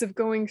exercise of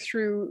going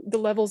through the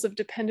levels of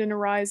dependent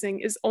arising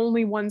is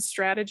only one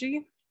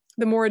strategy.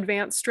 The more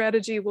advanced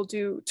strategy we'll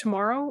do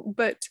tomorrow,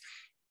 but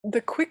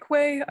the quick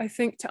way, I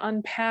think, to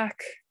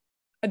unpack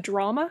a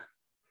drama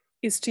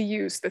is to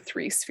use the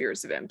 3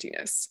 spheres of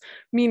emptiness,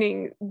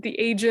 meaning the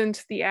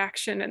agent, the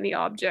action, and the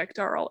object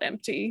are all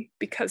empty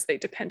because they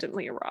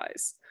dependently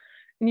arise.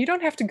 And you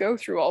don't have to go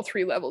through all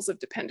 3 levels of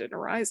dependent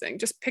arising,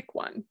 just pick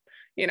one,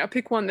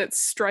 pick one that's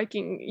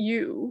striking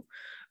you.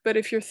 But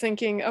if you're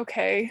thinking,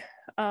 okay,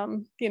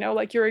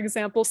 like your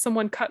example,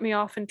 someone cut me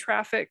off in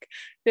traffic,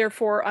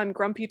 therefore I'm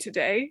grumpy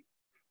today,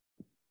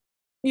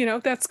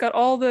 that's got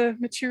all the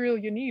material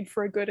you need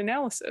for a good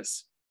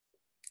analysis.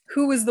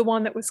 Who was the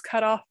one that was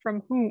cut off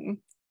from whom?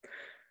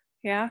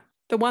 Yeah,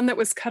 the one that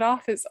was cut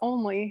off is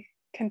only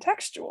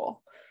contextual,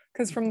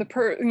 because from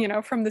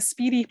the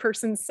speedy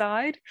person's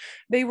side,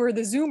 they were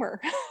the zoomer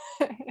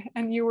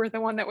and you were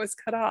the one that was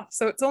cut off.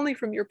 So it's only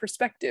from your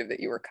perspective that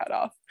you were cut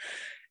off.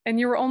 And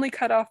you were only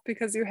cut off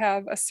because you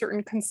have a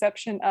certain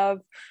conception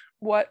of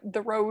what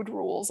the road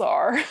rules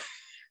are,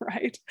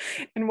 right?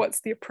 And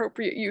what's the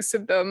appropriate use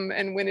of them,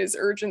 and when is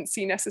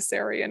urgency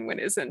necessary and when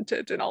isn't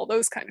it, and all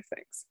those kind of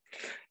things,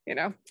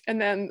 And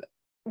then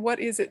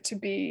what is it to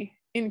be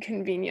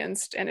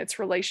inconvenienced and its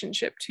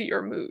relationship to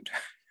your mood?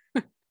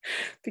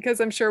 Because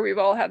I'm sure we've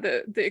all had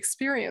the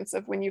experience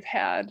of when you've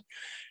had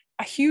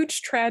a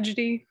huge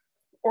tragedy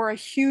or a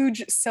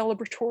huge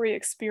celebratory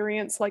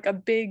experience, like a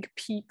big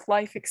peak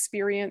life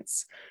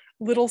experience,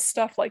 little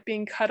stuff like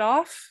being cut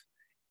off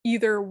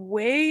either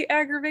way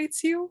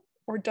aggravates you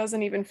or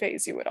doesn't even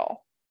faze you at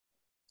all.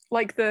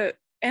 Like the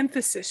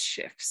emphasis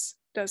shifts,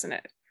 doesn't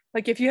it?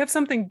 Like if you have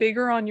something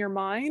bigger on your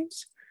mind,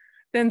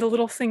 then the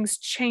little things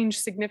change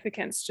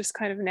significance just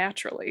kind of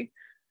naturally.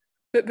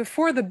 But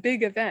before the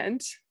big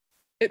event,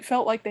 it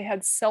felt like they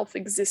had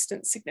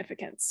self-existent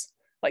significance.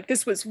 Like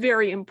this was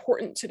very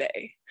important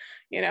today,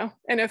 And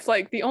if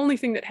like the only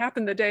thing that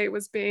happened the day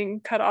was being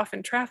cut off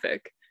in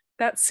traffic,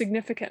 that's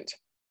significant.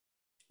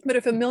 But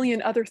if a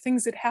million other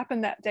things had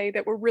happened that day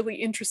that were really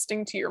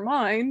interesting to your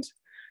mind,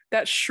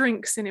 that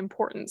shrinks in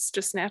importance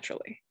just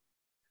naturally.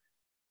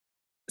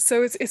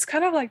 So it's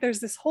kind of like there's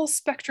this whole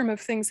spectrum of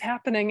things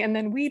happening, and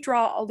then we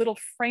draw a little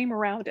frame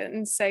around it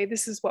and say,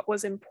 this is what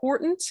was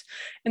important.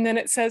 And then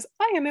it says,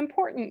 I am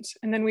important.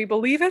 And then we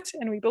believe it,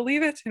 and we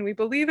believe it, and we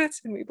believe it,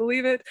 and we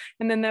believe it.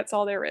 And then that's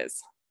all there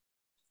is.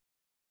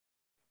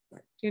 Do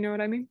you know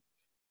what I mean?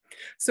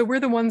 So we're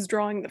the ones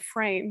drawing the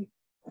frame,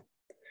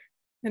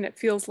 and it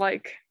feels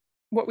like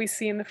what we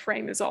see in the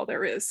frame is all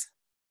there is.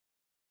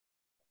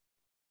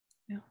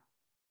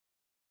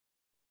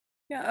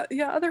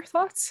 Yeah, other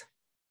thoughts?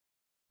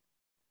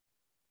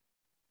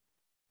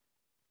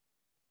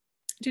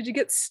 Did you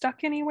get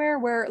stuck anywhere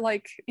where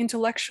like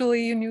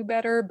intellectually you knew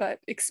better, but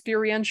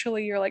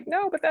experientially you're like,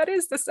 no, but that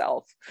is the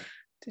self?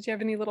 Did you have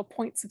any little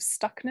points of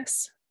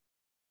stuckness?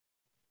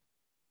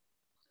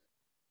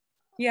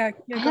 Yeah.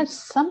 I had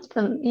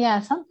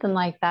something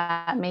like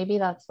that. Maybe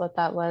that's what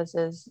that was,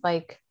 is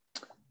like,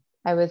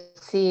 I would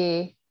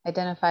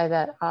identify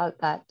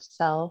that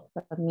self,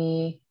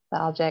 me, the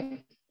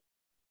object,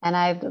 and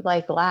I'd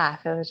like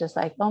laugh. It was just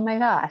like, oh my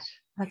gosh,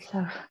 that's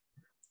so,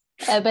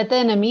 but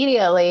then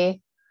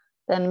immediately,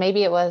 then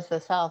maybe it was the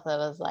self that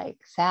was like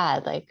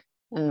sad, like,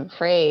 and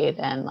afraid,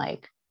 and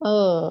like,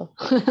 oh,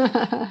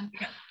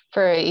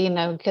 for,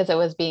 because it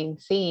was being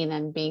seen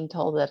and being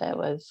told that it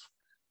was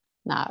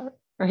not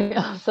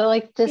real. So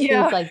like just these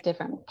like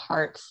different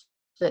parts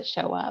that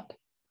show up.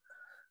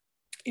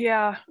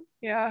 Yeah,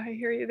 I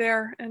hear you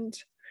there. And,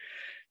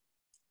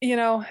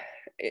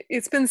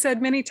 it's been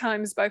said many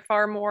times by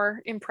far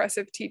more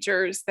impressive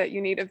teachers that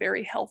you need a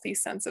very healthy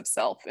sense of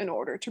self in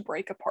order to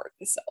break apart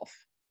the self.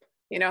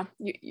 You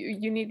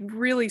need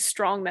really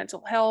strong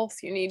mental health.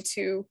 You need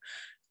to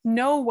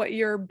know what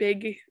your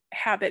big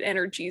habit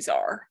energies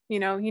are. You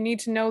need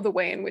to know the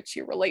way in which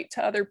you relate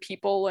to other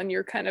people and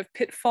your kind of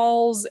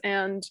pitfalls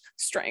and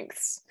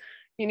strengths.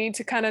 You need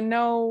to kind of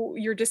know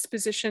your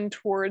disposition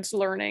towards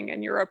learning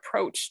and your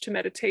approach to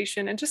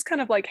meditation and just kind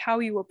of like how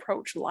you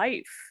approach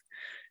life.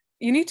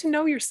 You need to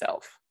know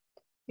yourself.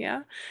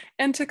 Yeah.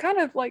 And to kind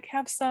of like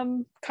have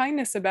some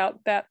kindness about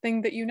that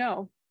thing that you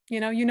know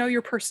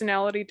your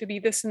personality to be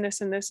this and this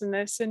and this and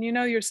this, and you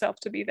know yourself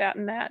to be that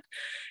and that.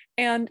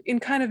 And in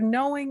kind of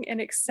knowing and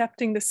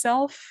accepting the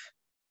self,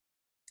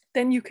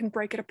 then you can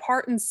break it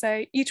apart and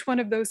say each one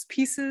of those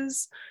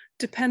pieces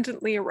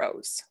dependently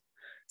arose.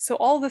 So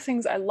all the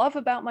things I love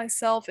about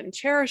myself and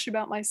cherish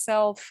about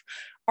myself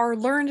are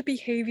learned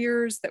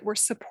behaviors that were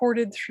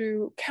supported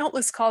through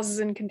countless causes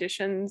and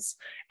conditions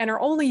and are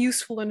only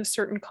useful in a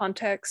certain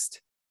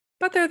context,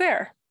 but they're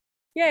there.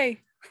 Yay.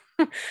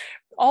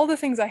 All the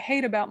things I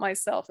hate about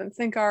myself and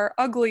think are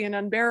ugly and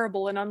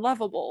unbearable and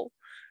unlovable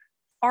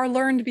are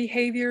learned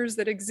behaviors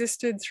that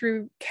existed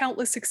through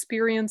countless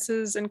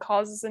experiences and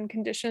causes and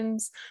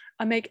conditions.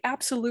 I make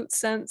absolute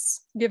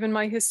sense given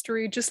my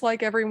history, just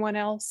like everyone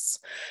else.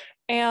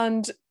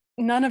 And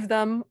none of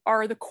them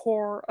are the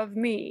core of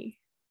me.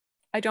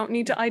 I don't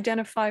need to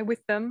identify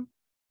with them.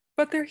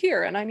 but they're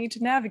here and I need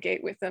to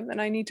navigate with them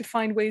and I need to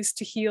find ways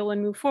to heal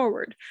and move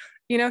forward.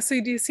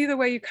 So do you see the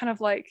way you kind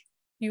of like,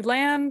 you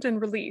land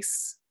and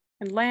release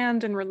and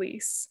land and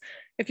release?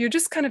 If you're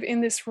just kind of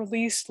in this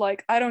release,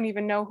 like, I don't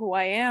even know who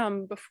I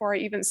am before I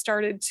even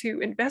started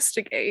to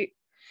investigate,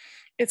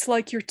 it's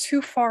like you're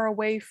too far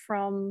away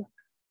from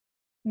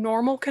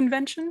normal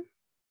convention,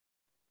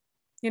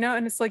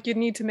 and it's like you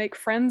need to make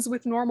friends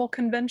with normal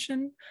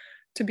convention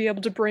to be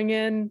able to bring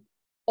in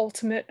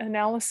ultimate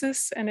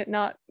analysis and it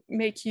not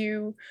make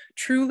you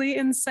truly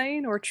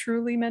insane or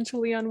truly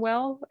mentally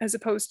unwell, as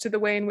opposed to the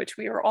way in which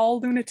we are all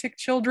lunatic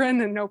children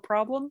and no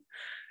problem.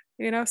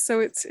 So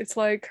it's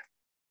like,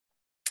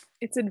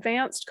 it's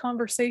advanced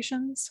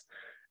conversations,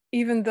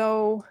 even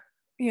though,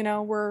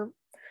 we're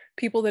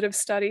people that have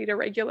studied a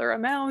regular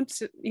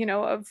amount,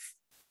 of,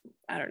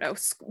 I don't know,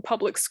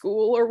 public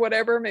school or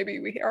whatever. Maybe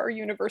we are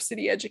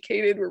university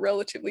educated, we're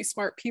relatively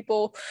smart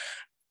people.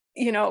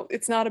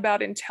 It's not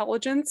about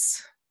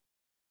intelligence.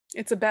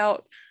 It's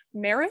about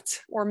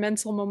merit or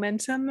mental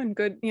momentum and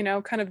good,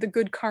 kind of the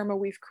good karma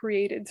we've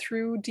created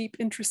through deep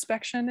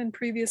introspection in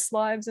previous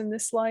lives and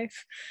this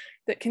life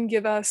that can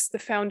give us the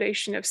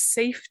foundation of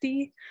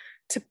safety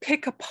to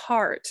pick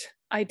apart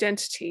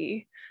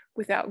identity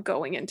without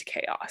going into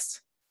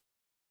chaos.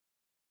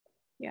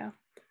 Yeah,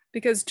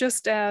 because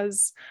just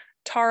as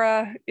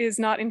Tara is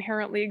not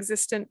inherently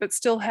existent, but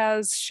still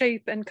has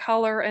shape and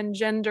color and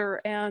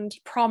gender and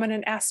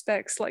prominent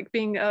aspects like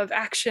being of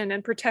action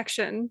and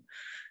protection,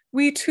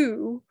 we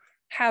too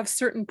have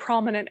certain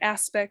prominent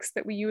aspects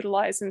that we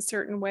utilize in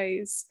certain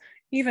ways,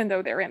 even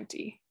though they're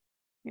empty,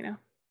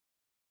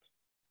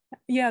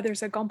 Yeah,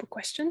 there's a Gompa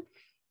question.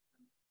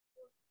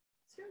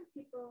 Certain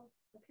people,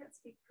 I can't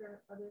speak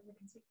for others, I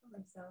can speak for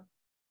myself,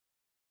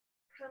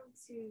 come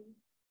to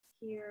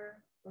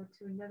here or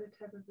to another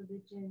type of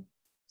religion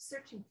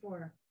searching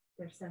for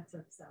their sense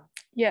of self.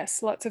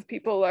 Yes, lots of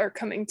people are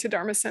coming to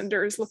Dharma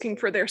centers looking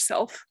for their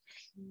self.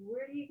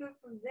 Where do you go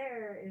from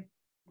there if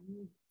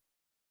you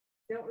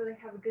don't really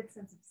have a good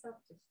sense of self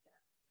just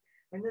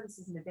yet? I know this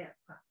is an advanced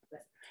class,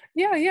 but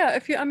yeah.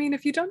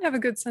 If you don't have a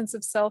good sense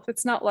of self,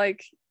 it's not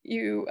like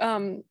you.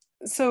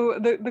 So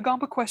the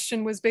Gompa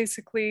question was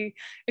basically,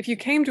 if you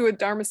came to a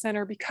Dharma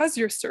center because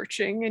you're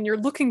searching and you're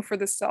looking for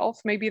the self,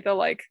 maybe the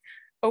like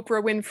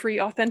Oprah Winfrey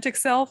authentic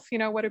self,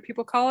 what do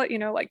people call it?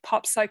 Like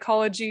pop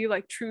psychology,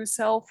 like true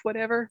self,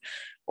 whatever,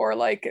 or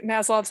like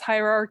Maslow's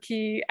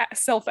hierarchy,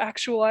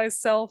 self-actualized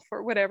self,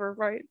 or whatever,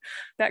 right?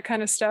 That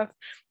kind of stuff.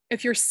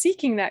 If you're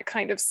seeking that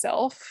kind of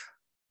self,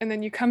 and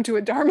then you come to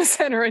a Dharma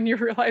center and you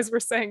realize we're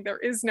saying there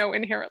is no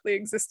inherently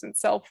existent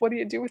self, what do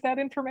you do with that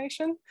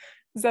information?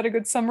 Is that a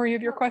good summary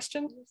of your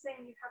question? You're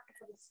saying you have to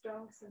have a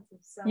strong sense of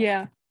self.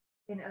 Yeah.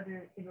 In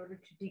order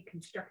to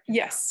deconstruct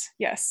yourself.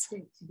 Yes.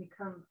 To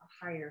become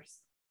a higher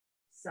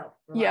self,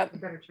 for yeah. lack of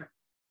a better term.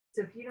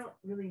 So if you don't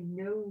really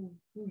know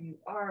who you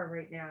are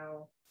right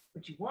now,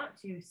 but you want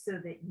to, so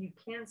that you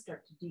can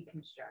start to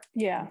deconstruct.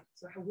 Yeah.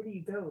 So where do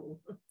you go?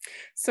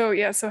 So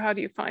how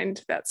do you find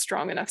that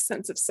strong enough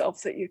sense of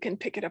self that you can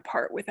pick it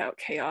apart without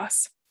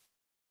chaos?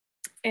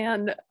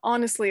 And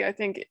honestly, I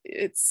think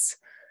it's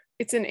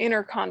an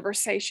inner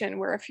conversation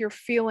where if you're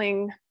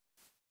feeling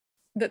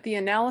that the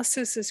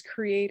analysis is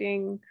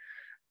creating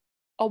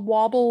a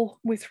wobble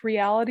with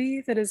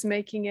reality that is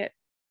making it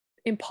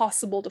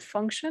impossible to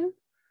function,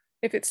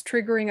 if it's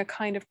triggering a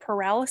kind of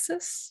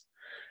paralysis,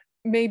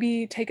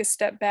 maybe take a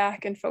step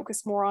back and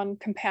focus more on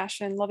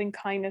compassion, loving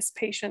kindness,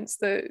 patience,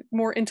 the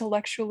more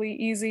intellectually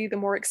easy, the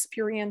more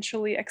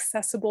experientially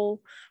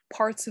accessible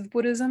parts of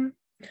Buddhism.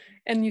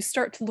 And you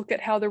start to look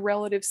at how the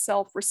relative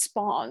self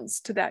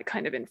responds to that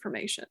kind of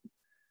information.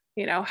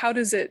 How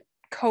does it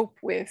cope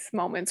with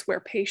moments where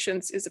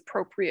patience is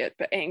appropriate,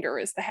 but anger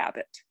is the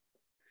habit?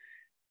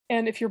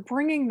 And if you're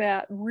bringing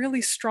that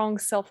really strong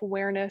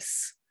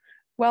self-awareness,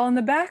 well, in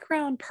the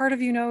background, part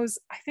of you knows,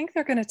 I think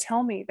they're going to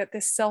tell me that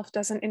this self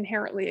doesn't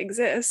inherently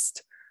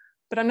exist,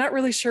 but I'm not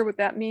really sure what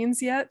that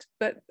means yet,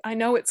 but I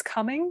know it's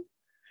coming.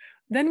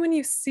 Then when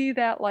you see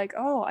that, like,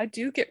 oh, I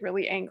do get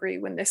really angry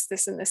when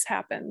this, and this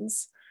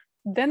happens,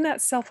 then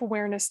that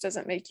self-awareness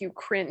doesn't make you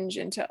cringe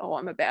into, oh,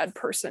 I'm a bad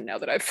person now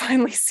that I've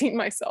finally seen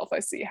myself. I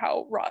see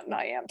how rotten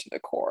I am to the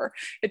core.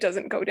 It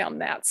doesn't go down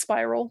that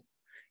spiral.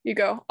 You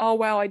go, oh,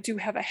 wow, I do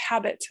have a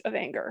habit of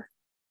anger,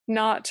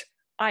 not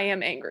I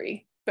am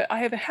angry, but I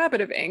have a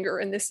habit of anger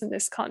in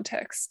this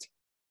context.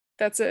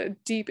 That's a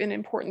deep and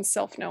important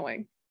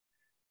self-knowing,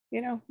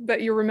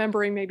 but you're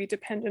remembering maybe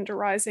dependent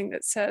arising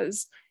that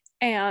says,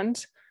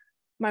 and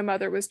my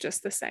mother was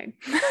just the same,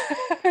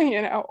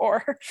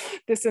 or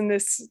this and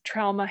this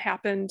trauma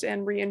happened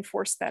and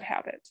reinforced that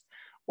habit,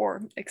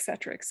 or et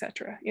cetera,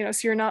 so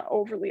you're not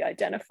overly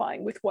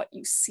identifying with what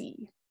you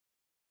see.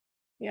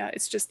 Yeah,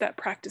 it's just that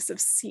practice of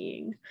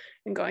seeing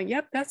and going,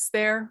 yep, that's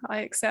there,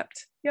 I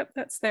accept. Yep,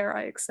 that's there,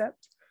 I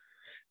accept.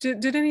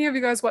 Did any of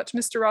you guys watch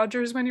Mr.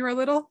 Rogers when you were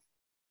little?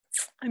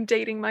 I'm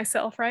dating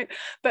myself, right?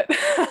 But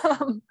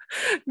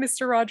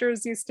Mr.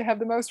 Rogers used to have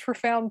the most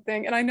profound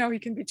thing, and I know he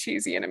can be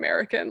cheesy and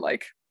American,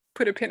 like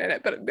put a pin in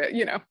it, but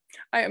you know,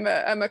 I'm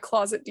a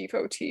closet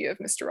devotee of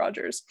Mr.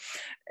 Rogers.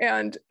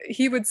 And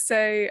he would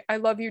say, I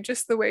love you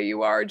just the way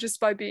you are, just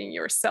by being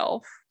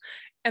yourself.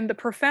 And the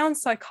profound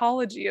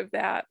psychology of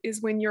that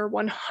is when you're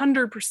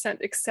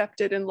 100%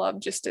 accepted and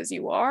loved just as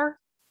you are,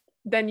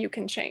 then you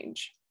can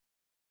change.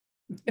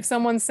 If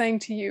someone's saying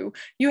to you,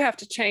 you have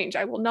to change,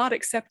 I will not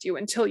accept you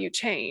until you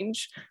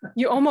change,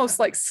 you almost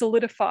like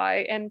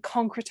solidify and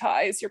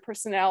concretize your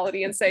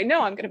personality and say,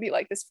 no, I'm going to be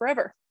like this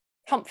forever.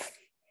 Humph.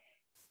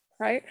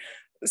 Right?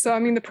 So, I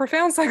mean, the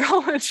profound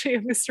psychology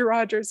of Mr.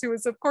 Rogers, who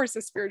was, of course,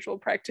 a spiritual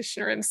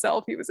practitioner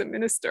himself, he was a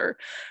minister,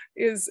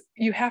 is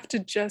you have to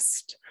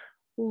just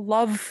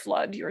love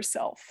flood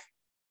yourself.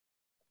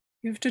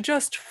 You have to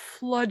just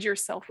flood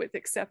yourself with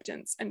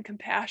acceptance and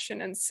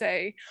compassion and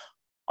say,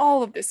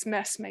 all of this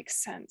mess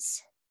makes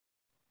sense.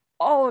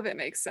 All of it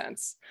makes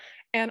sense.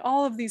 And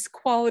all of these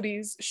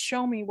qualities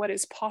show me what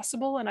is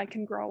possible and I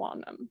can grow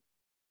on them.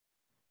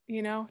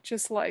 You know,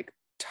 just like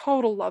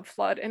total love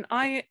flood. And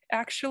I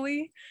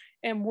actually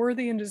am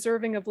worthy and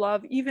deserving of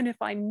love, even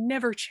if I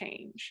never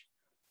change.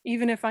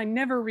 Even if I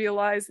never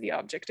realize the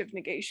object of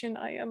negation,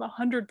 I am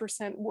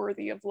 100%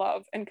 worthy of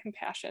love and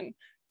compassion,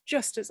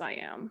 just as I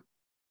am.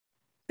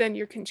 Then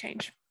you can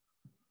change.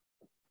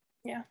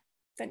 Yeah,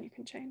 then you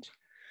can change.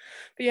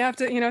 But you have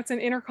to, you know, it's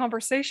an inner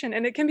conversation,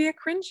 and it can be a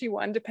cringy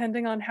one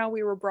depending on how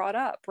we were brought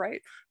up,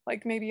 right?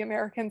 Like maybe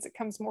Americans, it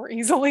comes more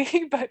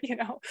easily, but you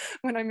know,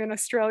 when I'm in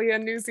Australia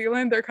and New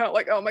Zealand, they're kind of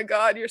like, oh my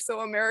God, you're so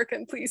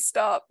American, please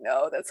stop.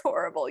 No, that's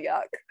horrible,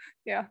 yuck.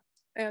 Yeah.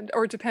 And,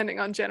 or depending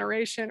on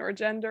generation or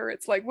gender,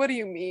 it's like, what do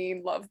you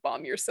mean love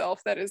bomb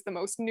yourself? That is the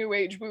most new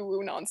age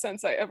woo-woo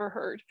nonsense I ever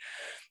heard.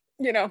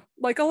 You know,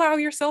 like allow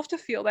yourself to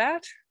feel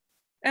that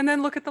and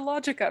then look at the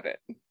logic of it.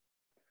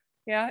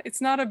 Yeah,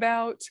 it's not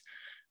about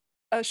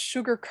a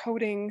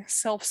sugar-coating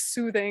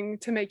self-soothing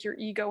to make your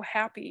ego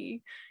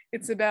happy.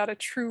 It's about a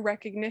true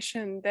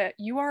recognition that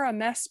you are a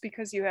mess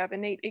because you have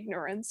innate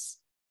ignorance,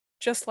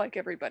 just like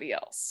everybody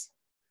else.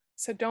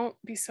 So don't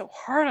be so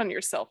hard on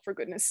yourself, for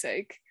goodness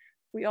sake.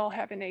 We all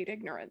have innate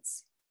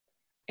ignorance.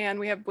 And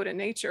we have Buddha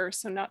nature,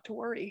 so not to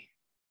worry.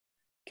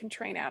 You can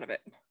train out of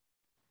it.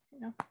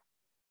 You know?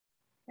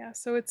 Yeah,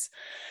 so it's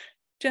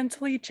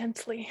gently,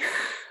 gently,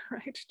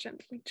 right?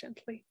 Gently,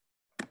 gently.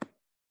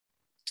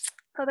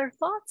 Other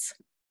thoughts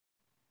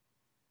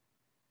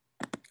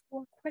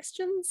or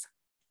questions?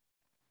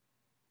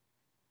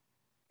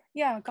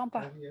 Yeah,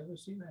 Gampa. Have you ever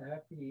seen a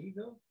happy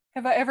ego?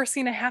 Have I ever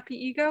seen a happy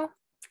ego?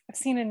 I've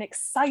seen an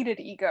excited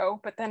ego,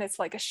 but then it's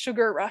like a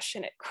sugar rush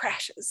and it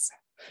crashes.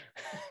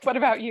 What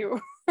about you?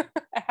 A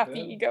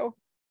happy ego?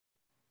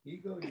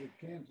 Ego, you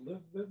can't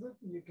live with it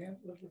and you can't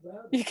live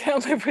without it. You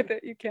can't live with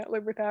it. You can't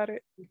live without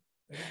it.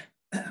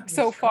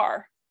 So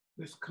far.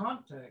 There's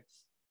context.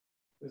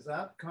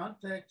 Without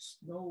context,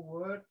 no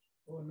word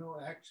or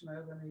no action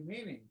have any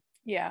meaning.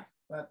 Yeah.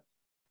 But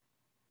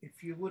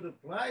if you would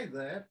apply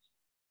that,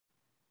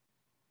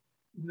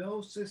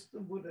 no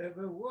system would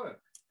ever work.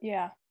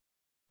 Yeah.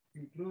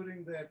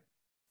 Including that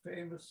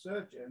famous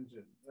search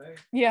engine, right?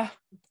 Yeah,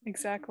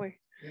 exactly.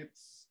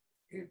 It's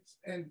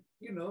and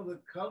you know,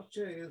 the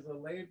culture is a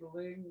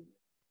labeling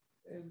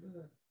and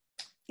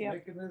a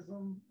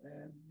mechanism,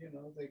 and you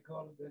know, they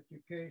call it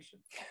education.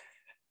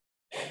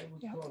 I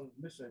would call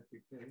it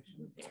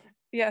miseducation.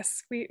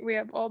 Yes, we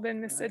have all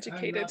been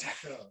miseducated. I'm not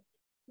sure.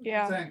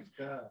 Yeah. Thank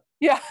God.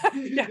 Yeah,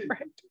 yeah,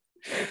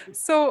 right.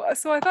 So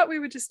I thought we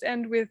would just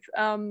end with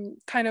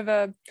kind of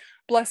a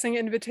blessing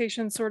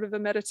invitation, sort of a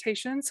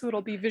meditation. So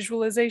it'll be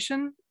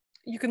visualization.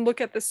 You can look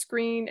at the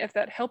screen if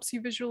that helps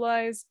you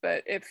visualize,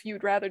 but if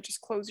you'd rather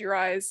just close your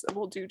eyes,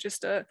 we'll do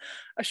just a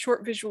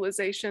short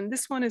visualization.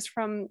 This one is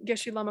from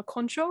Geshe Lama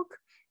Konchok,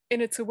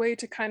 and it's a way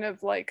to kind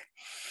of like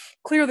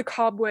clear the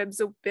cobwebs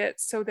a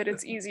bit so that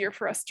it's easier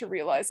for us to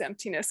realize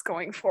emptiness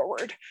going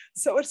forward.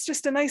 So it's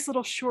just a nice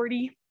little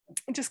shorty,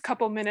 just a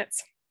couple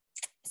minutes.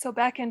 So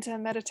back into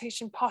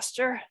meditation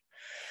posture,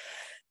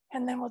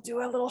 and then we'll do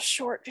a little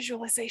short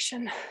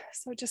visualization.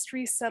 So just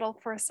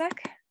resettle for a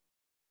sec.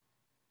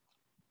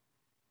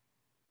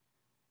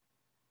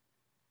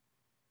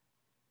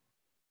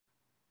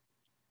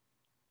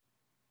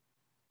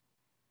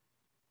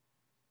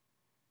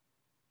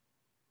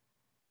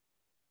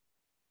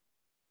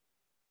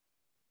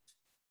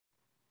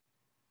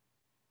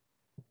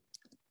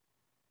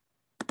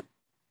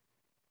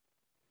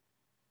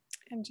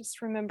 And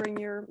just remembering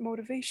your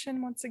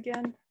motivation once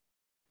again,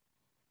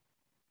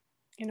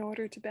 in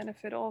order to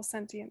benefit all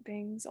sentient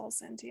beings, all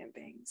sentient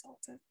beings, all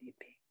sentient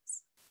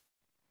beings.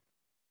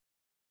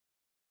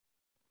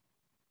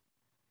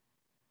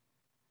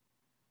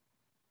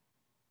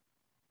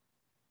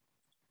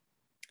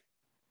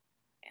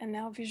 And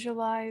now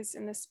visualize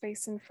in the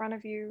space in front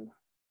of you,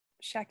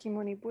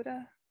 Shakyamuni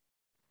Buddha,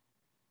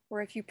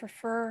 or if you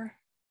prefer,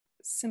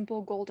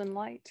 simple golden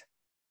light.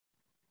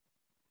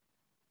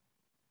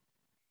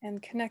 And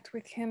connect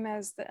with him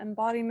as the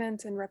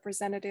embodiment and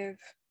representative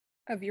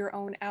of your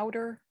own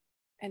outer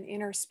and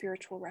inner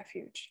spiritual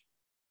refuge.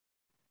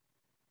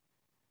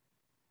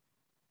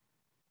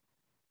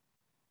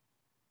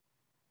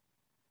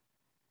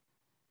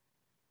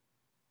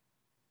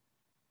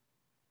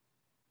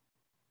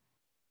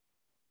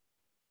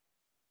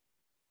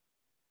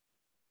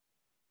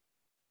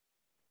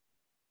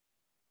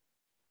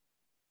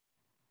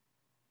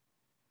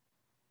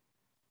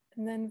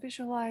 And then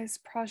visualize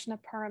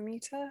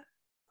Prajnaparamita,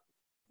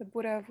 the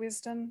Buddha of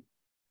wisdom,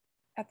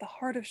 at the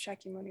heart of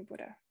Shakyamuni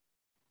Buddha.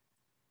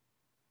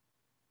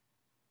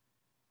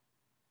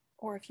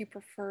 Or if you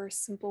prefer,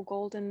 simple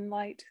golden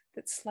light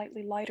that's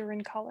slightly lighter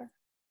in color.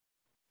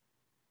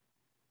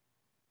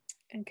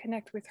 And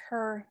connect with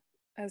her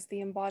as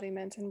the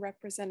embodiment and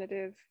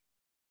representative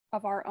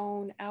of our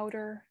own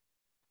outer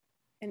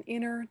and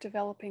inner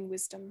developing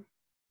wisdom.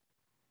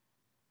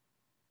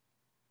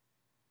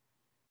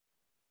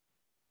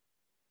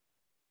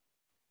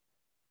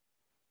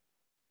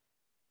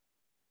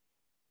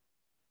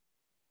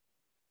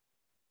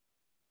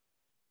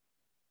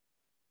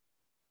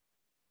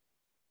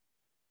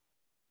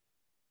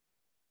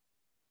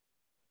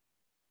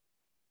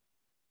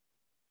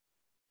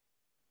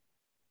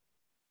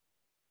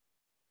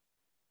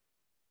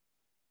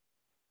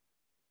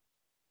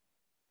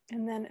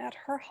 And then at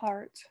her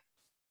heart,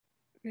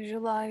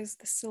 visualize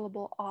the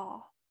syllable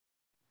Ah.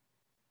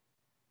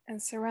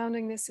 And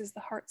surrounding this is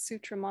the Heart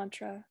Sutra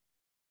mantra,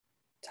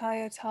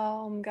 Tayata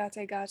Om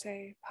Gate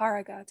Gate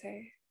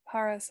Paragate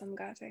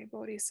Parasamgate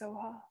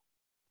Bodhisoha.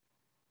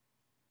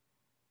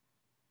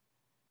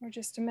 Or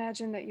just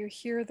imagine that you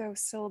hear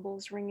those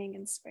syllables ringing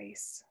in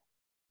space.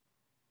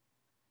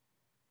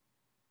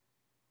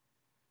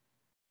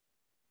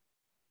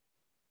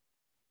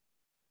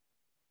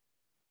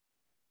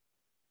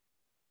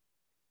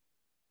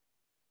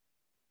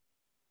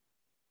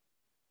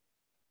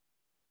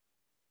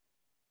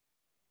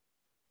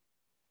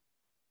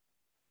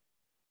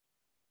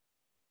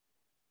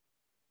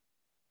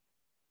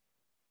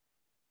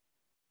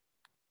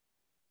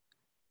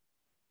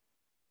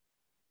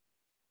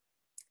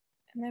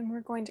 And then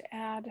we're going to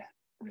add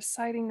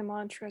reciting the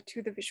mantra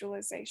to the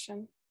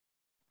visualization.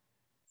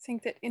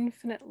 Think that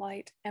infinite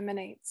light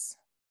emanates.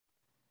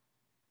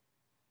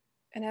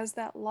 And as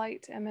that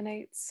light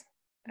emanates,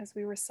 as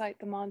we recite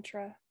the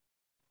mantra,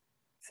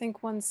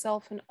 think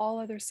oneself and all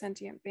other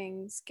sentient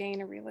beings gain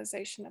a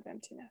realization of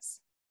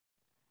emptiness.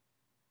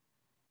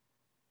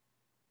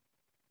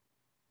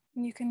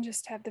 And you can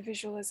just have the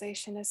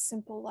visualization as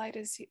simple light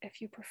as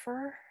if you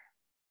prefer,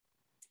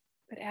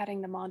 but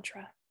adding the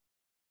mantra.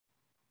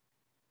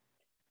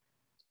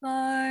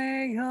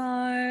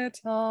 Gata,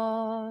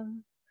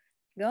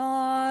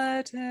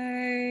 gate,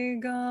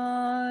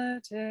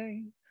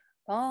 gate,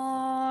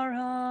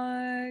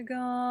 paragate,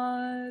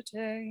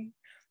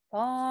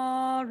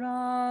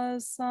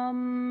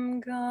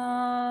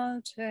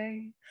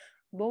 parasamgate,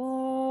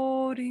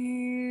 bodhisoha.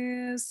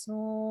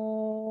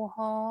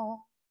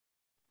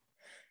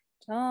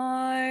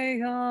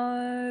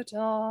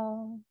 Tayata,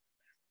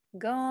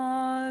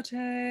 gate,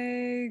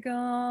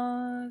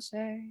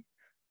 gate,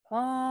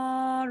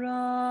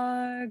 paragate,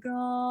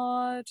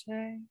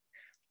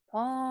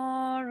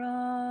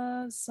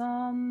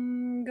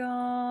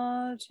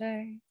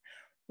 parasamgate,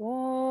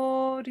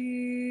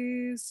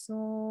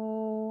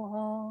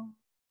 bodhisoha.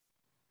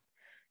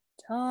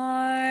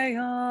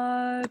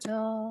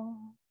 Tayata,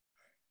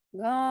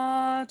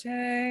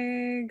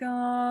 gate,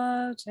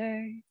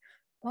 gate,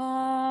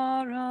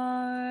 paragate,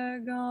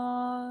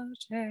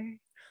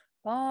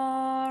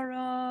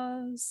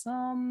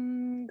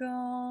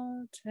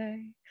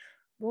 parasamgate,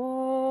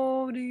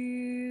 bodhisoha.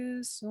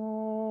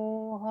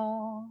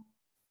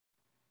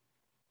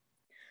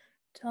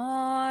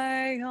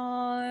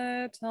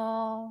 Tayata,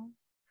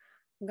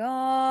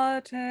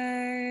 gate,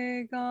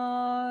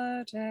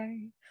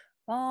 gate,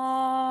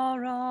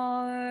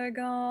 paragate,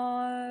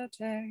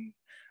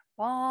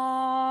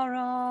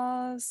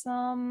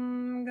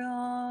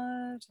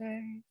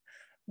 parasamgate,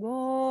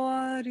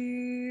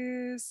 bodhisoha.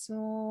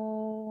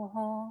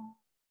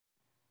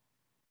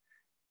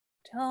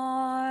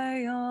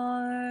 Tayata,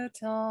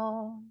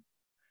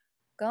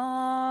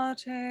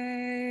 gate,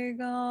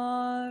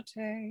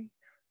 gate,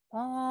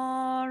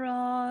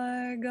 paragate,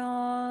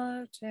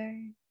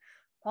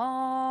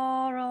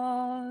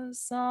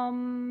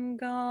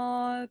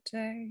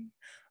 parasamgate,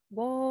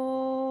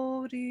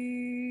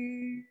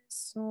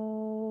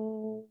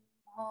 bodhisoha.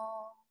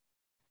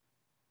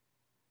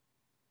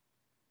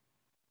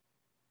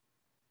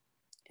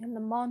 And the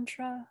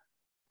mantra,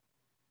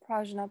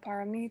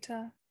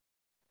 Prajnaparamita,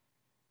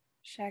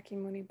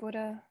 Shakyamuni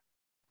Buddha,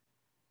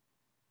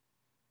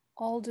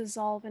 all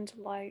dissolve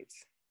into light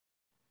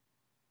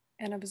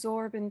and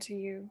absorb into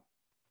you,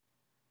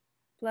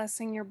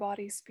 blessing your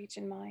body, speech,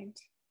 and mind.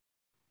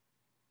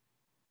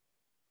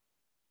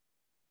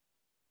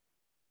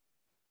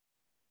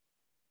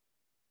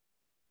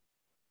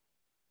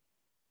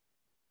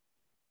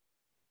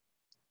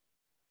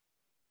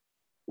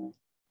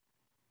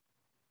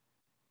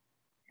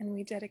 And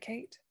we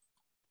dedicate.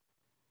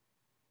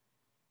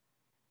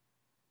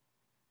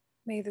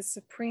 May the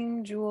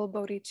supreme jewel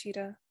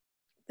bodhicitta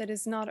that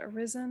is not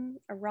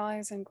arisen,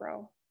 arise and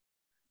grow.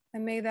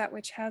 And may that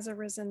which has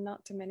arisen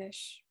not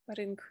diminish, but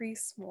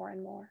increase more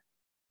and more.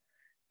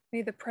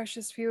 May the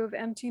precious view of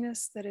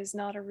emptiness that is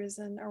not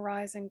arisen,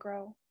 arise and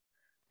grow.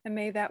 And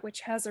may that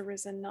which has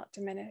arisen not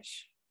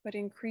diminish, but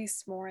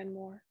increase more and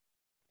more.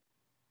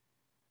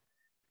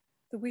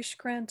 the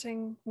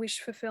wish-granting,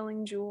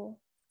 wish-fulfilling jewel,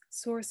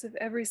 source of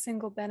every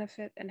single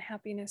benefit and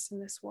happiness in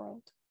this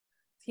world,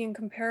 the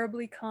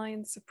incomparably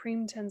kind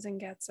Supreme Tenzin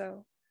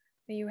Gyatso.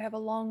 May you have a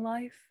long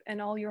life and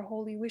all your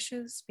holy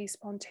wishes be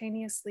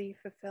spontaneously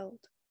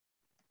fulfilled.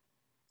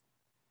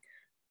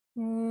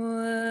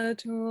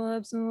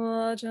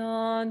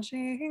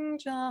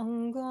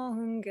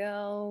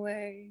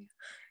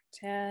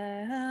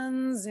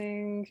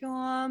 Tenzin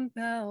Kyom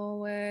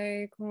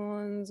Pelwei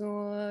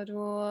Kunzu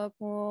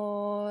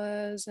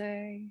Duopoze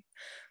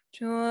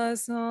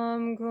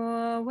Chusum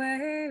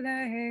Kuwei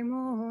Le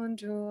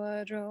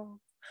Munduro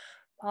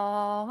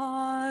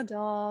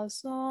Pada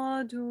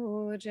So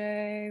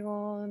Duje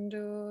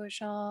Gondu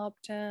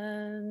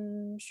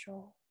Shapten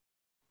Sho.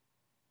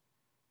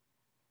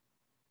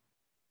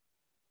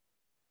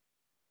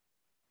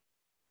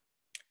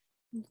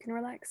 You can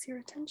relax your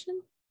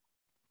attention.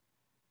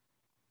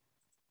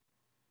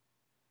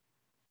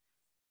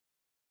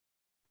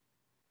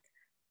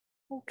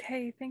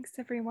 Okay, thanks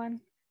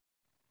everyone.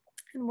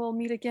 And we'll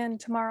meet again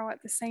tomorrow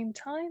at the same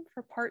time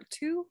for part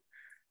 2.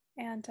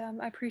 And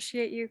I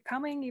appreciate you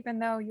coming, even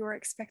though you were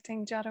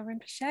expecting Jhado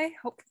Rinpoche.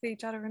 Hopefully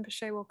Jhado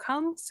Rinpoche will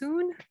come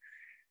soon.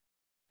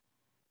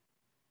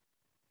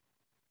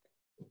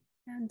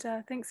 And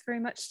thanks very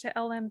much to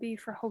LMB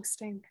for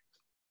hosting.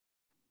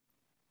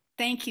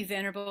 Thank you,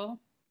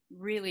 Venerable.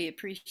 Really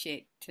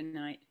appreciate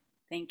tonight.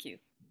 Thank you.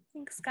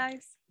 Thanks,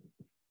 guys.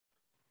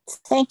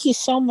 Thank you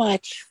so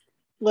much.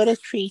 What a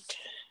treat.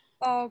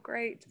 Oh,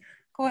 great.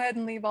 Go ahead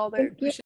and leave all the